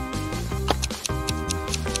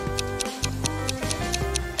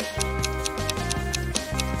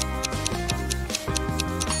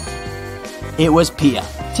 It was Pia.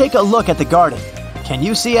 Take a look at the garden. Can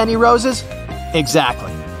you see any roses?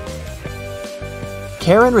 Exactly.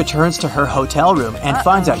 Karen returns to her hotel room and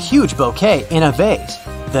finds a huge bouquet in a vase.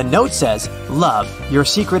 The note says, "Love, your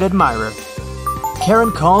secret admirer."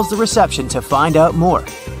 Karen calls the reception to find out more.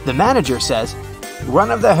 The manager says,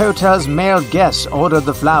 "One of the hotel's male guests ordered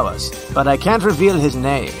the flowers, but I can't reveal his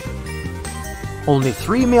name." Only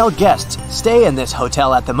 3 male guests stay in this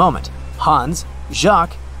hotel at the moment: Hans,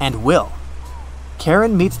 Jacques, and Will.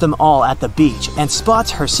 Karen meets them all at the beach and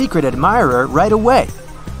spots her secret admirer right away.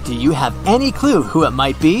 Do you have any clue who it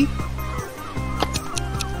might be?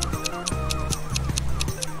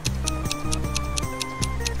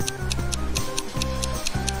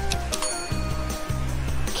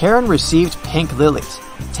 Karen received pink lilies.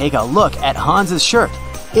 Take a look at Hans's shirt.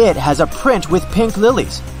 It has a print with pink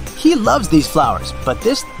lilies. He loves these flowers, but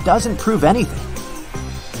this doesn't prove anything.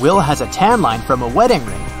 Will has a tan line from a wedding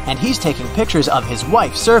ring, and he's taking pictures of his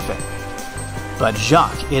wife surfing. But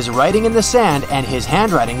Jacques is writing in the sand, and his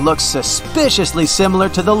handwriting looks suspiciously similar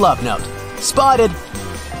to the love note. Spotted!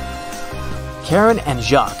 Karen and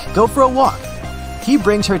Jacques go for a walk. He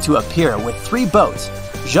brings her to a pier with 3 boats.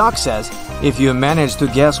 Jacques says, "If you manage to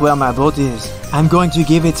guess where my boat is, I'm going to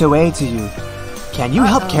give it away to you." Can you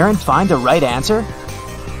help Karen find the right answer?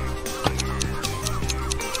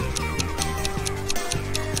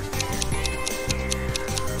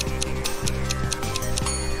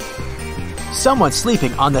 Someone's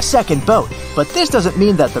sleeping on the second boat, but this doesn't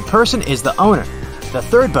mean that the person is the owner. The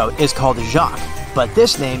third boat is called Jacques, but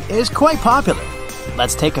this name is quite popular.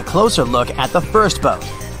 Let's take a closer look at the first boat.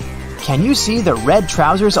 Can you see the red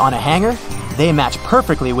trousers on a hanger? They match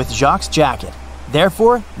perfectly with Jacques' jacket.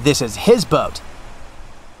 Therefore, this is his boat.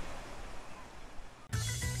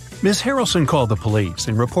 Miss Harrelson called the police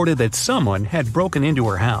and reported that someone had broken into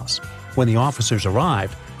her house. When the officers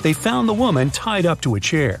arrived, they found the woman tied up to a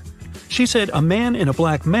chair. She said a man in a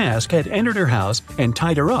black mask had entered her house and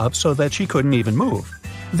tied her up so that she couldn't even move.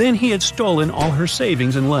 Then he had stolen all her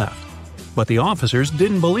savings and left. But the officers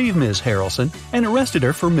didn't believe Ms. Harrelson and arrested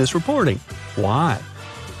her for misreporting. Why?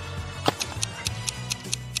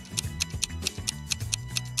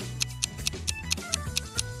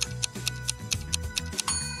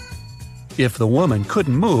 If the woman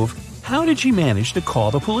couldn't move, how did she manage to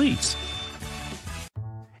call the police?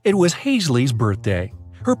 It was Hazley's birthday.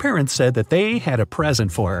 Her parents said that they had a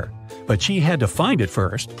present for her, but she had to find it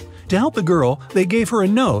first. To help the girl, they gave her a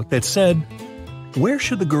note that said, "Where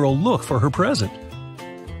should the girl look for her present?"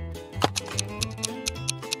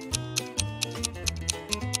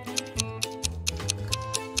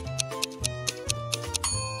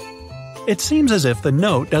 It seems as if the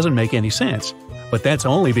note doesn't make any sense, but that's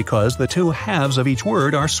only because the two halves of each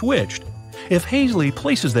word are switched. If Hazley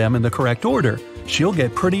places them in the correct order, she'll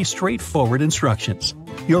get pretty straightforward instructions.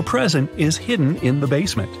 Your present is hidden in the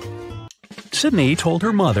basement. Sydney told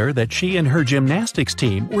her mother that she and her gymnastics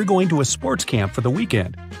team were going to a sports camp for the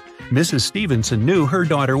weekend. Mrs. Stevenson knew her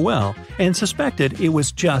daughter well and suspected it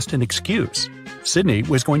was just an excuse. Sydney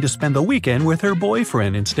was going to spend the weekend with her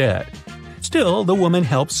boyfriend instead. Still, the woman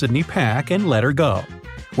helped Sydney pack and let her go.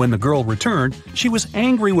 When the girl returned, she was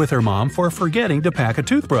angry with her mom for forgetting to pack a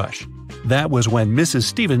toothbrush. That was when Mrs.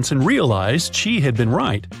 Stevenson realized she had been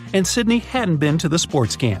right, and Sydney hadn't been to the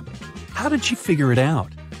sports camp. How did she figure it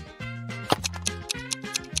out?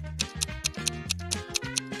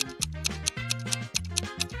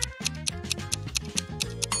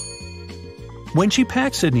 When she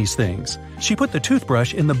packed Sydney's things, she put the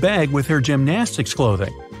toothbrush in the bag with her gymnastics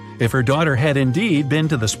clothing. If her daughter had indeed been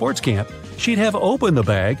to the sports camp, she'd have opened the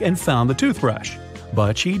bag and found the toothbrush.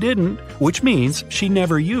 But she didn't, which means she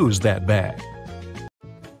never used that bag.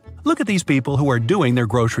 Look at these people who are doing their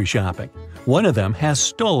grocery shopping. One of them has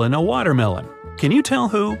stolen a watermelon. Can you tell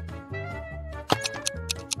who?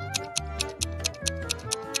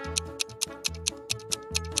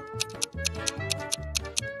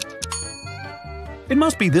 It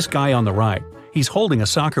must be this guy on the right. He's holding a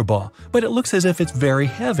soccer ball, but it looks as if it's very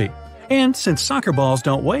heavy. And since soccer balls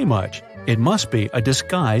don't weigh much, it must be a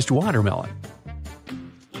disguised watermelon.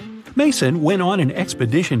 Mason went on an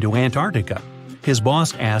expedition to Antarctica. His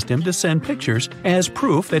boss asked him to send pictures as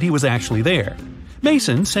proof that he was actually there.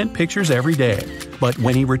 Mason sent pictures every day, but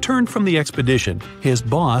when he returned from the expedition, his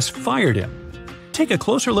boss fired him. Take a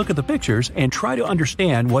closer look at the pictures and try to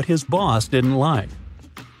understand what his boss didn't like.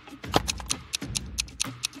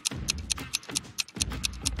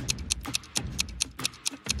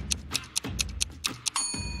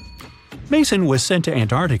 Mason was sent to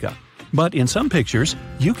Antarctica, but in some pictures,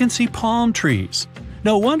 you can see palm trees.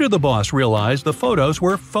 No wonder the boss realized the photos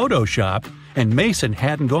were photoshopped and Mason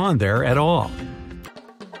hadn't gone there at all.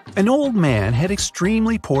 An old man had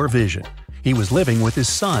extremely poor vision. He was living with his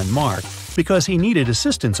son, Mark, because he needed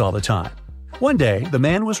assistance all the time. One day, the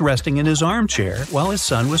man was resting in his armchair while his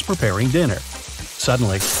son was preparing dinner.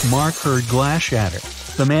 Suddenly, Mark heard glass shatter.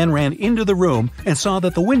 The man ran into the room and saw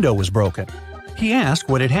that the window was broken. He asked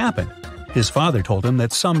what had happened. His father told him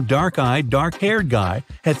that some dark-eyed, dark-haired guy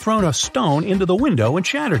had thrown a stone into the window and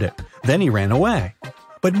shattered it. Then he ran away.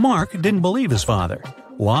 But Mark didn't believe his father.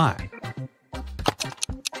 Why?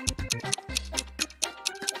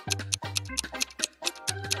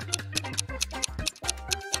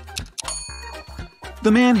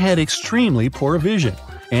 The man had extremely poor vision,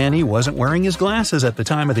 and he wasn't wearing his glasses at the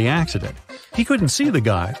time of the accident. He couldn't see the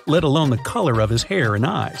guy, let alone the color of his hair and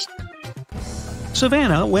eyes.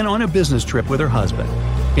 Savannah went on a business trip with her husband.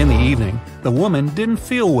 In the evening, the woman didn't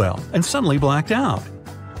feel well and suddenly blacked out.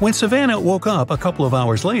 When Savannah woke up a couple of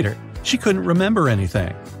hours later, she couldn't remember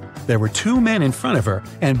anything. There were two men in front of her,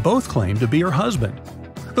 and both claimed to be her husband.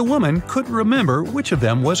 The woman couldn't remember which of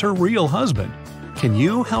them was her real husband. Can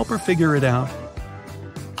you help her figure it out?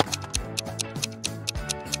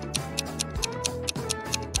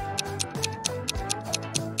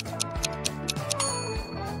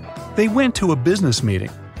 They went to a business meeting.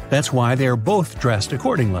 That's why they are both dressed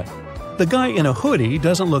accordingly. The guy in a hoodie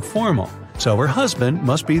doesn't look formal, so her husband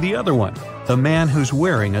must be the other one, the man who's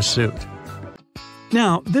wearing a suit.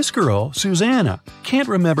 Now, this girl, Susanna, can't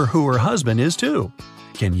remember who her husband is too.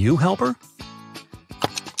 Can you help her?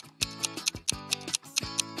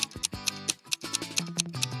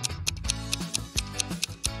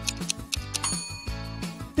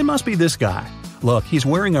 It must be this guy. Look, he's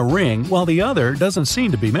wearing a ring while the other doesn't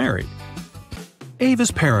seem to be married. Ava's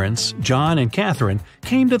parents, John and Catherine,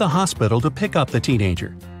 came to the hospital to pick up the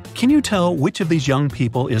teenager. Can you tell which of these young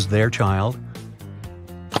people is their child?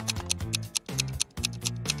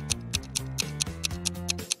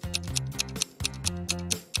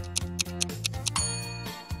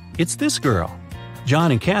 It's this girl.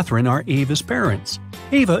 John and Catherine are Ava's parents.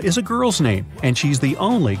 Ava is a girl's name, and she's the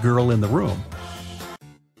only girl in the room.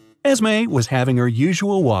 Esme was having her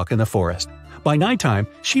usual walk in the forest. By nighttime,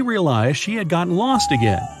 she realized she had gotten lost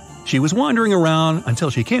again. She was wandering around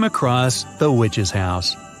until she came across the witch's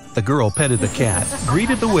house. The girl petted the cat,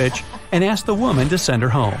 greeted the witch, and asked the woman to send her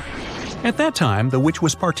home. At that time, the witch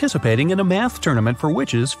was participating in a math tournament for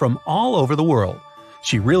witches from all over the world.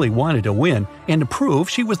 She really wanted to win and to prove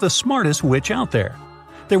she was the smartest witch out there.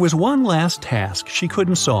 There was one last task she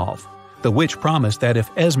couldn't solve. The witch promised that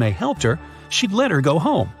if Esme helped her, she'd let her go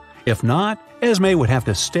home. If not, Esme would have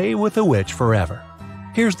to stay with the witch forever.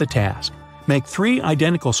 Here's the task. Make 3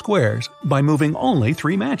 identical squares by moving only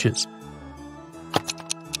 3 matches.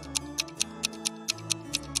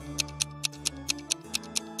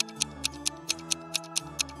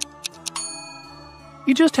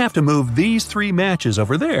 You just have to move these 3 matches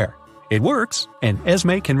over there. It works, and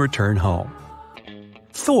Esme can return home.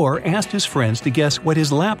 Thor asked his friends to guess what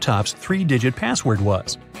his laptop's 3-digit password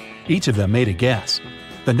was. Each of them made a guess.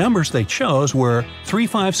 The numbers they chose were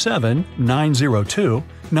 357, 902,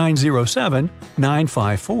 907,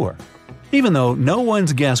 954. Even though no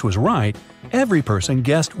one's guess was right, every person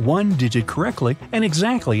guessed 1 digit correctly and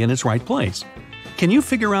exactly in its right place. Can you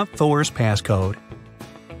figure out Thor's passcode?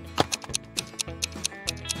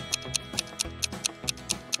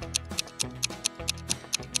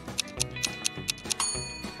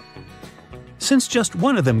 Since just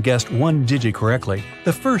one of them guessed 1 digit correctly,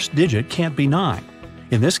 the first digit can't be 9.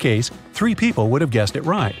 In this case, 3 people would have guessed it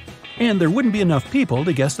right, and there wouldn't be enough people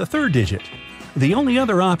to guess the third digit. The only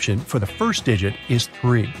other option for the first digit is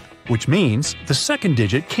 3, which means the second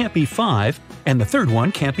digit can't be 5 and the third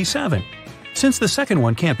one can't be 7. Since the second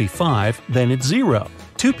one can't be 5, then it's 0.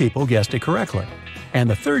 2 people guessed it correctly. And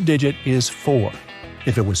the third digit is 4.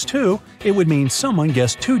 If it was 2, it would mean someone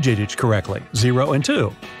guessed 2 digits correctly, 0 and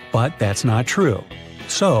 2. But that's not true.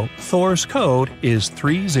 So, Thor's code is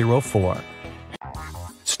 304.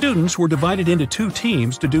 Students were divided into 2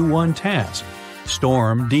 teams to do one task.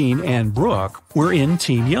 Storm, Dean, and Brooke were in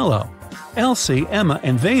Team Yellow. Elsie, Emma,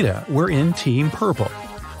 and Veda were in Team Purple.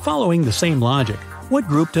 Following the same logic, what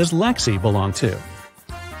group does Lexi belong to?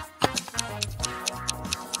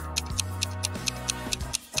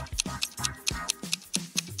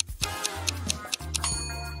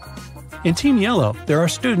 In Team Yellow, there are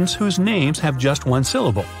students whose names have just 1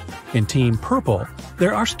 syllable. In Team Purple,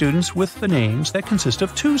 there are students with the names that consist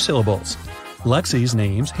of 2 syllables. Lexi's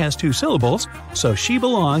name has 2 syllables, so she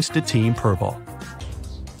belongs to Team Purple.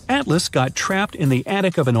 Atlas got trapped in the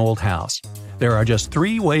attic of an old house. There are just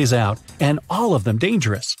 3 ways out, and all of them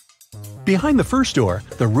dangerous. Behind the first door,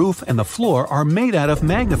 the roof and the floor are made out of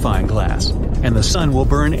magnifying glass, and the sun will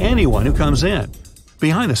burn anyone who comes in.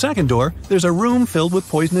 Behind the second door, there's a room filled with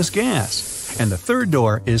poisonous gas, and the third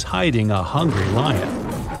door is hiding a hungry lion.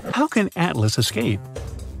 How can Atlas escape?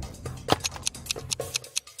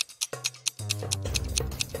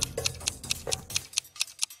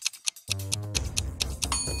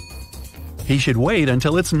 He should wait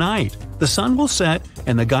until it's night. The sun will set,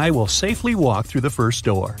 and the guy will safely walk through the first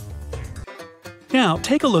door. Now,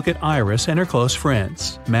 take a look at Iris and her close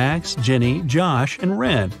friends, Max, Ginny, Josh, and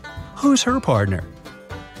Ren. Who's her partner?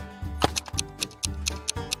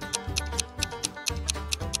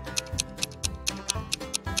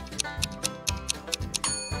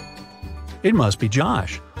 It must be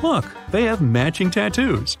Josh. Look, they have matching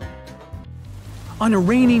tattoos. On a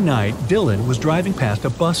rainy night, Dylan was driving past a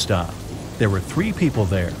bus stop. There were 3 people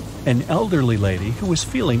there: an elderly lady who was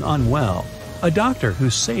feeling unwell, a doctor who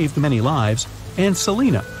saved many lives, and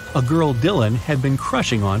Selena, a girl Dylan had been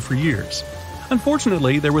crushing on for years.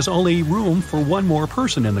 Unfortunately, there was only room for 1 more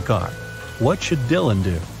person in the car. What should Dylan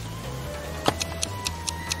do?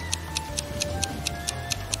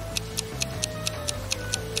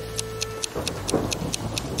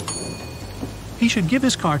 He should give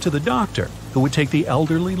his car to the doctor, who would take the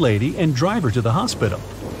elderly lady and drive her to the hospital.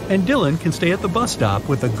 And Dylan can stay at the bus stop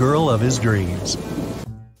with the girl of his dreams.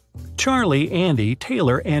 Charlie, Andy,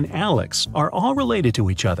 Taylor, and Alex are all related to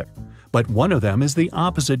each other, but one of them is the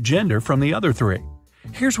opposite gender from the other 3.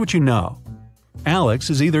 Here's what you know. Alex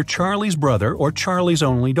is either Charlie's brother or Charlie's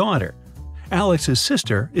only daughter. Alex's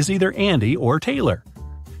sister is either Andy or Taylor.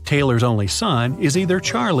 Taylor's only son is either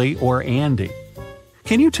Charlie or Andy.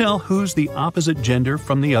 Can you tell who's the opposite gender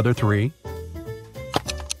from the other 3?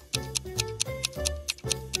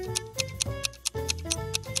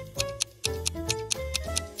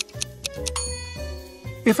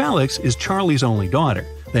 If Alex is Charlie's only daughter,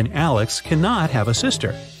 then Alex cannot have a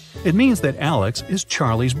sister. It means that Alex is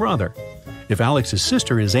Charlie's brother. If Alex's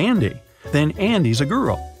sister is Andy, then Andy's a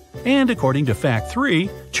girl. And according to fact 3,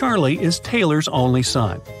 Charlie is Taylor's only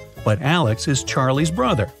son. But Alex is Charlie's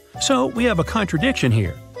brother. So we have a contradiction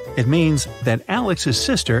here. It means that Alex's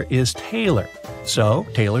sister is Taylor. So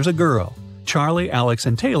Taylor's a girl. Charlie, Alex,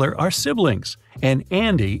 and Taylor are siblings. And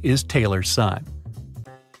Andy is Taylor's son.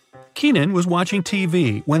 Keenan was watching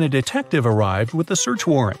TV when a detective arrived with a search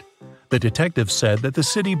warrant. The detective said that the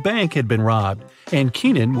city bank had been robbed, and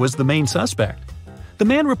Keenan was the main suspect. The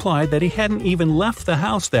man replied that he hadn't even left the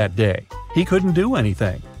house that day. He couldn't do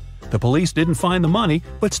anything. The police didn't find the money,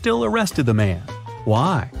 but still arrested the man.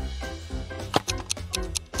 Why?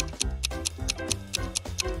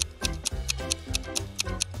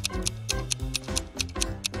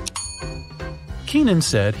 Keenan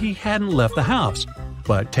said he hadn't left the house,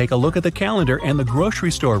 but take a look at the calendar and the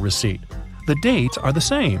grocery store receipt. The dates are the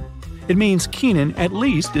same. It means Keenan at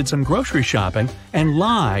least did some grocery shopping and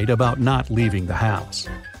lied about not leaving the house.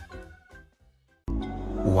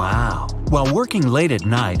 Wow! While working late at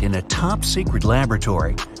night in a top-secret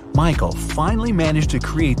laboratory, Michael finally managed to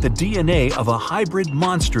create the DNA of a hybrid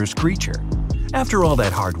monstrous creature. After all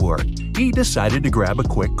that hard work, he decided to grab a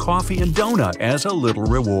quick coffee and donut as a little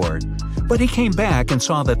reward. But he came back and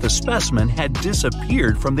saw that the specimen had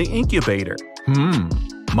disappeared from the incubator.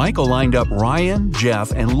 Michael lined up Ryan,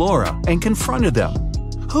 Jeff, and Laura and confronted them.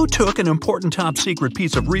 Who took an important top-secret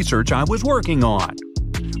piece of research I was working on?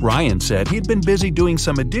 Ryan said he'd been busy doing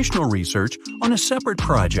some additional research on a separate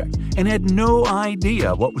project and had no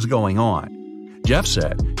idea what was going on. Jeff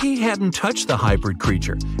said he hadn't touched the hybrid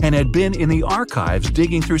creature and had been in the archives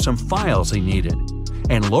digging through some files he needed.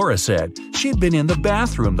 And Laura said she'd been in the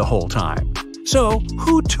bathroom the whole time. So,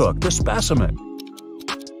 who took the specimen?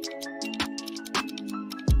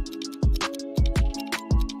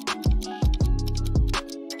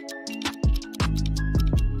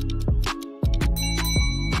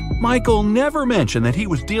 Michael never mentioned that he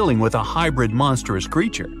was dealing with a hybrid monstrous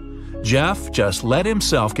creature. Jeff just let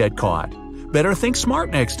himself get caught. Better think smart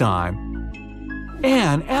next time.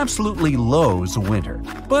 Anne absolutely loathes winter,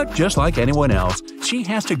 but just like anyone else, she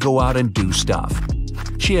has to go out and do stuff.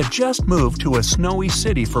 She had just moved to a snowy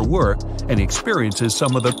city for work and experiences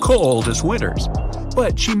some of the coldest winters.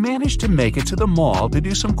 But she managed to make it to the mall to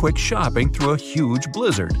do some quick shopping through a huge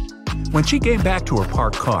blizzard. When she came back to her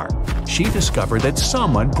parked car, she discovered that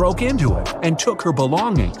someone broke into it and took her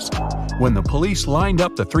belongings. When the police lined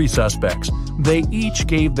up the three suspects, they each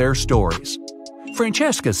gave their stories.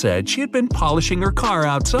 Francesca said she had been polishing her car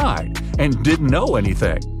outside and didn't know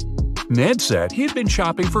anything. Ned said he had been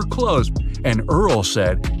shopping for clothes, and Earl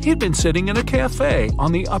said he'd been sitting in a cafe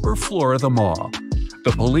on the upper floor of the mall.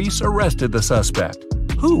 The police arrested the suspect.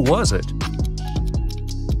 Who was it?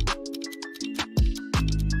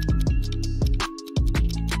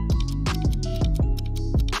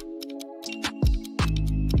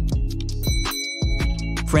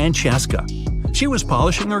 Francesca. She was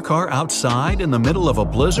polishing her car outside in the middle of a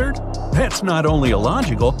blizzard? That's not only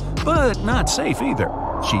illogical, but not safe either.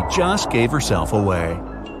 She just gave herself away.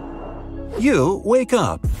 You wake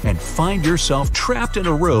up and find yourself trapped in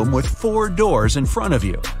a room with 4 doors in front of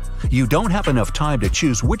you. You don't have enough time to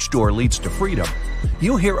choose which door leads to freedom.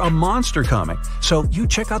 You hear a monster coming, so you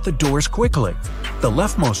check out the doors quickly. The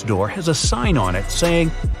leftmost door has a sign on it saying,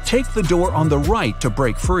 "Take the door on the right to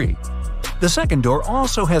break free." The second door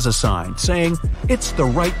also has a sign saying, "It's the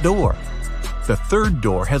right door." The third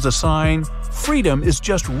door has a sign, "Freedom is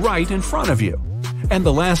just right in front of you." And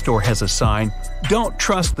the last door has a sign, "Don't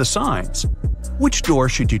trust the signs." Which door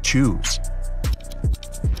should you choose?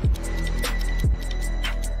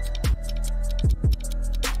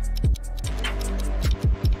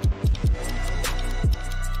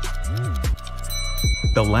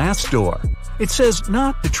 The last door. It says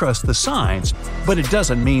not to trust the signs, but it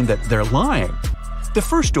doesn't mean that they're lying. The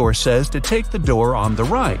first door says to take the door on the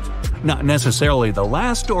right. Not necessarily the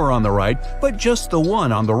last door on the right, but just the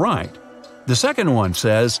one on the right. The second one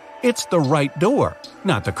says it's the right door.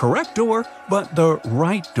 Not the correct door, but the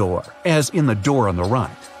right door, as in the door on the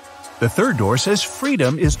right. The third door says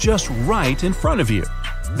freedom is just right in front of you.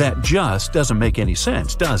 That just doesn't make any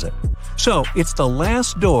sense, does it? So it's the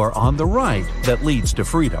last door on the right that leads to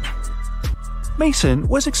freedom. Mason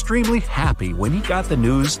was extremely happy when he got the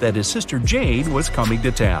news that his sister Jane was coming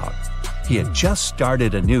to town. He had just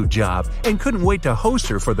started a new job and couldn't wait to host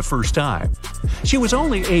her for the first time. She was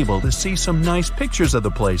only able to see some nice pictures of the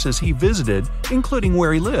places he visited, including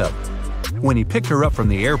where he lived. When he picked her up from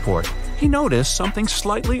the airport, he noticed something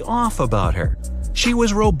slightly off about her. She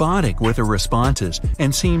was robotic with her responses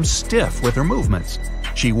and seemed stiff with her movements.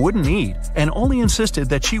 She wouldn't eat and only insisted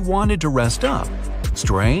that she wanted to rest up.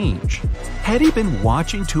 Strange. Had he been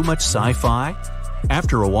watching too much sci-fi?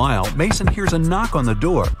 After a while, Mason hears a knock on the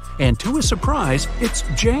door, and to his surprise, it's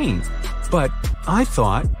Jane. But I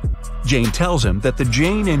thought... Jane tells him that the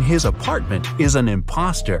Jane in his apartment is an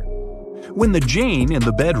imposter. When the Jane in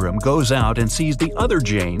the bedroom goes out and sees the other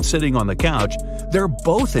Jane sitting on the couch, they're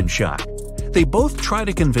both in shock. They both try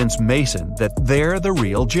to convince Mason that they're the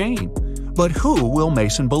real Jane. But who will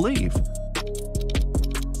Mason believe?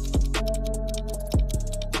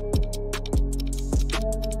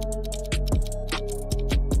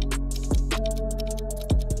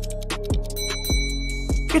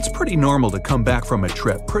 It's pretty normal to come back from a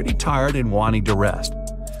trip pretty tired and wanting to rest.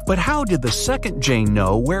 But how did the second Jane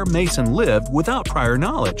know where Mason lived without prior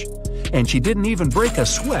knowledge? And she didn't even break a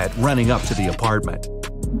sweat running up to the apartment.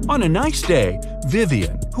 On a nice day,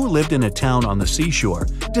 Vivian, who lived in a town on the seashore,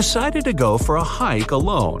 decided to go for a hike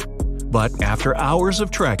alone. But after hours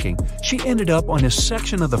of trekking, she ended up on a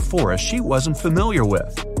section of the forest she wasn't familiar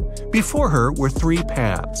with. Before her were 3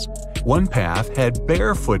 paths. One path had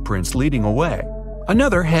bare footprints leading away,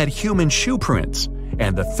 another had human shoe prints,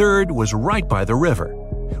 and the third was right by the river.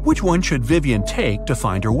 Which one should Vivian take to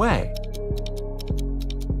find her way?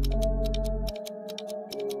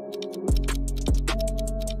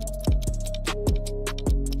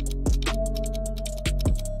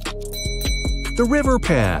 The river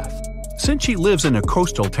path. Since she lives in a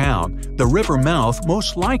coastal town, the river mouth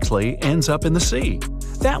most likely ends up in the sea.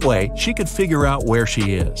 That way, she could figure out where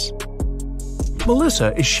she is.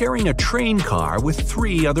 Melissa is sharing a train car with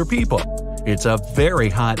 3 other people. It's a very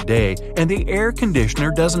hot day and the air conditioner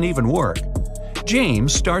doesn't even work.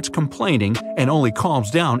 James starts complaining and only calms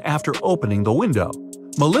down after opening the window.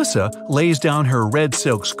 Melissa lays down her red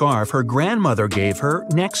silk scarf her grandmother gave her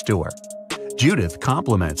next to her. Judith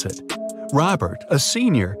compliments it. Robert, a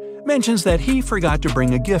senior, mentions that he forgot to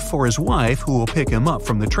bring a gift for his wife who will pick him up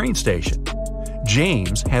from the train station.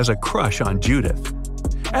 James has a crush on Judith.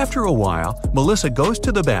 After a while, Melissa goes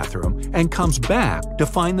to the bathroom and comes back to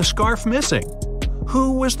find the scarf missing.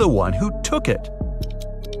 Who was the one who took it?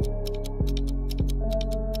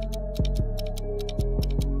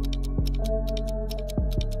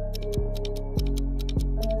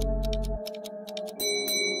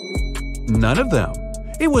 None of them.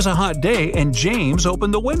 It was a hot day and James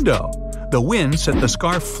opened the window. The wind sent the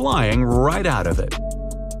scarf flying right out of it.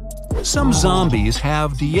 Some zombies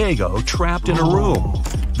have Diego trapped in a room.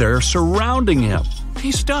 They're surrounding him.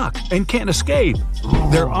 He's stuck and can't escape.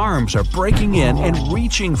 Their arms are breaking in and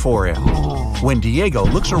reaching for him. When Diego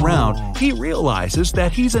looks around, he realizes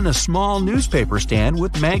that he's in a small newspaper stand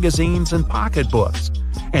with magazines and pocketbooks.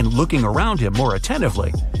 And looking around him more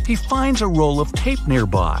attentively, he finds a roll of tape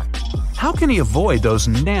nearby. How can he avoid those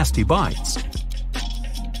nasty bites?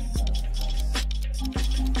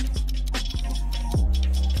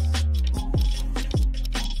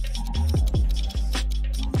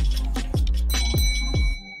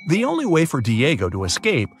 The only way for Diego to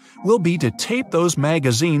escape will be to tape those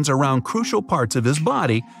magazines around crucial parts of his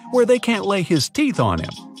body where they can't lay his teeth on him.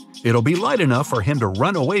 It'll be light enough for him to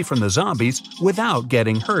run away from the zombies without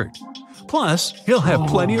getting hurt. Plus, he'll have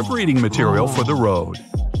plenty of reading material for the road.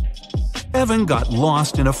 Evan got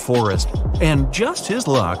lost in a forest, and just his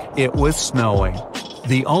luck, it was snowing.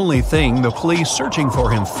 The only thing the police searching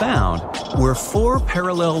for him found were 4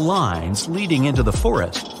 parallel lines leading into the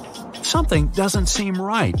forest. Something doesn't seem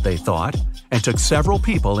right, they thought, and took several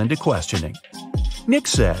people into questioning. Nick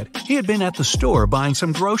said he had been at the store buying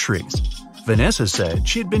some groceries. Vanessa said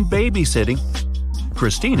she had been babysitting.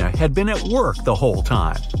 Christina had been at work the whole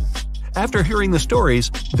time. After hearing the stories,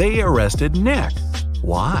 they arrested Nick.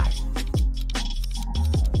 Why?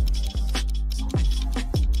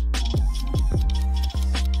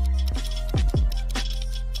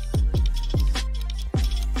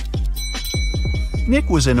 Nick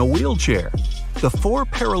was in a wheelchair. The 4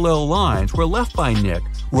 parallel lines were left by Nick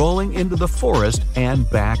rolling into the forest and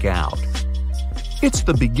back out. It's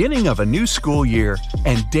the beginning of a new school year,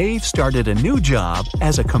 and Dave started a new job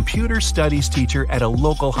as a computer studies teacher at a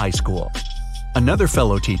local high school. Another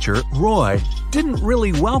fellow teacher, Roy, didn't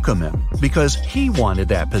really welcome him because he wanted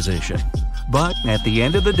that position. But at the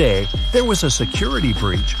end of the day, there was a security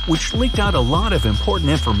breach which leaked out a lot of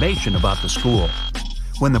important information about the school.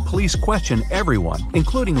 When the police questioned everyone,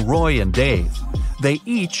 including Roy and Dave, they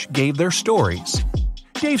each gave their stories.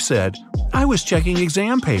 Dave said, "I was checking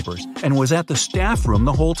exam papers and was at the staff room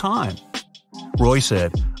the whole time." Roy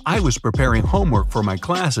said, "I was preparing homework for my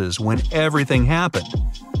classes when everything happened."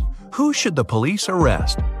 Who should the police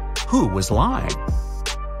arrest? Who was lying?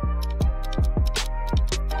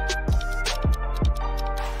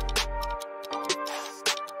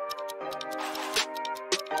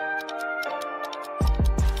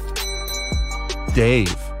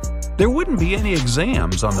 Dave. There wouldn't be any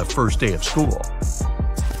exams on the first day of school.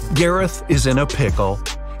 Gareth is in a pickle.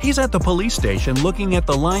 He's at the police station looking at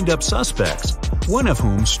the lined-up suspects, one of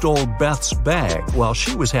whom stole Beth's bag while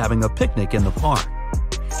she was having a picnic in the park.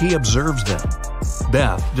 He observes them.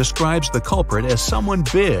 Beth describes the culprit as someone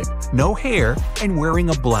big, no hair, and wearing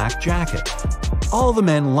a black jacket. All the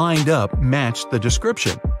men lined up matched the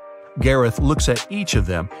description. Gareth looks at each of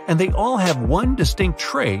them, and they all have one distinct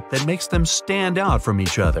trait that makes them stand out from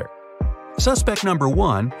each other. Suspect number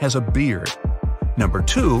 1 has a beard. Number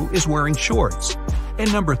 2 is wearing shorts.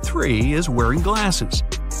 And number 3 is wearing glasses.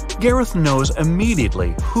 Gareth knows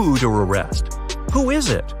immediately who to arrest. Who is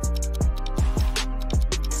it?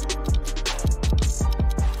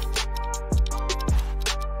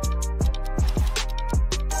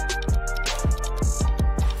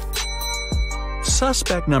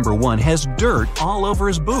 Suspect number 1 has dirt all over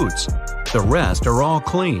his boots. The rest are all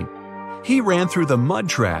clean. He ran through the mud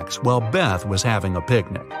tracks while Beth was having a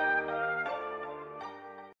picnic.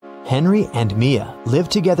 Henry and Mia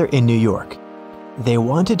lived together in New York. They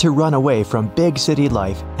wanted to run away from big city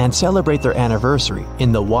life and celebrate their anniversary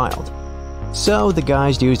in the wild. So the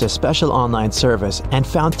guys used a special online service and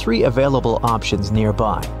found 3 available options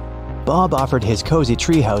nearby. Bob offered his cozy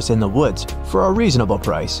treehouse in the woods for a reasonable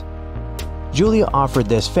price. Julia offered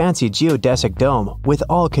this fancy geodesic dome with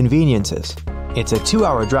all conveniences. It's a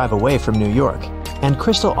 2-hour drive away from New York, and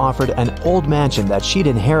Crystal offered an old mansion that she'd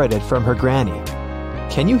inherited from her granny.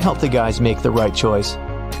 Can you help the guys make the right choice?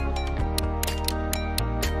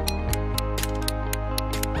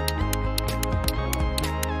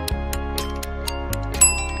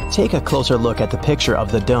 Take a closer look at the picture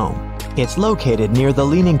of the dome. It's located near the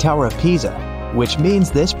Leaning Tower of Pisa, which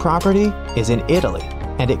means this property is in Italy,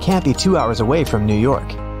 and it can't be 2 hours away from New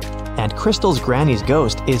York. And Crystal's granny's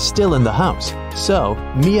ghost is still in the house, so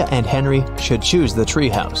Mia and Henry should choose the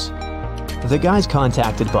treehouse. The guys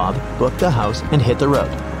contacted Bob, booked the house, and hit the road.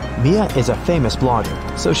 Mia is a famous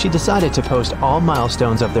blogger, so she decided to post all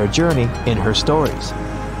milestones of their journey in her stories.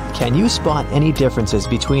 Can you spot any differences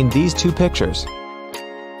between these 2 pictures?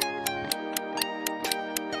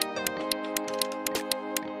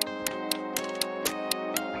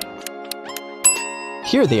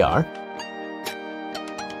 Here they are.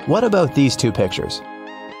 What about these 2 pictures?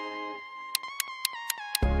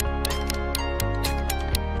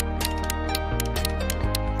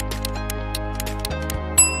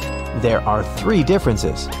 There are 3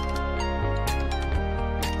 differences.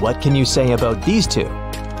 What can you say about these 2?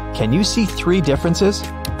 Can you see 3 differences?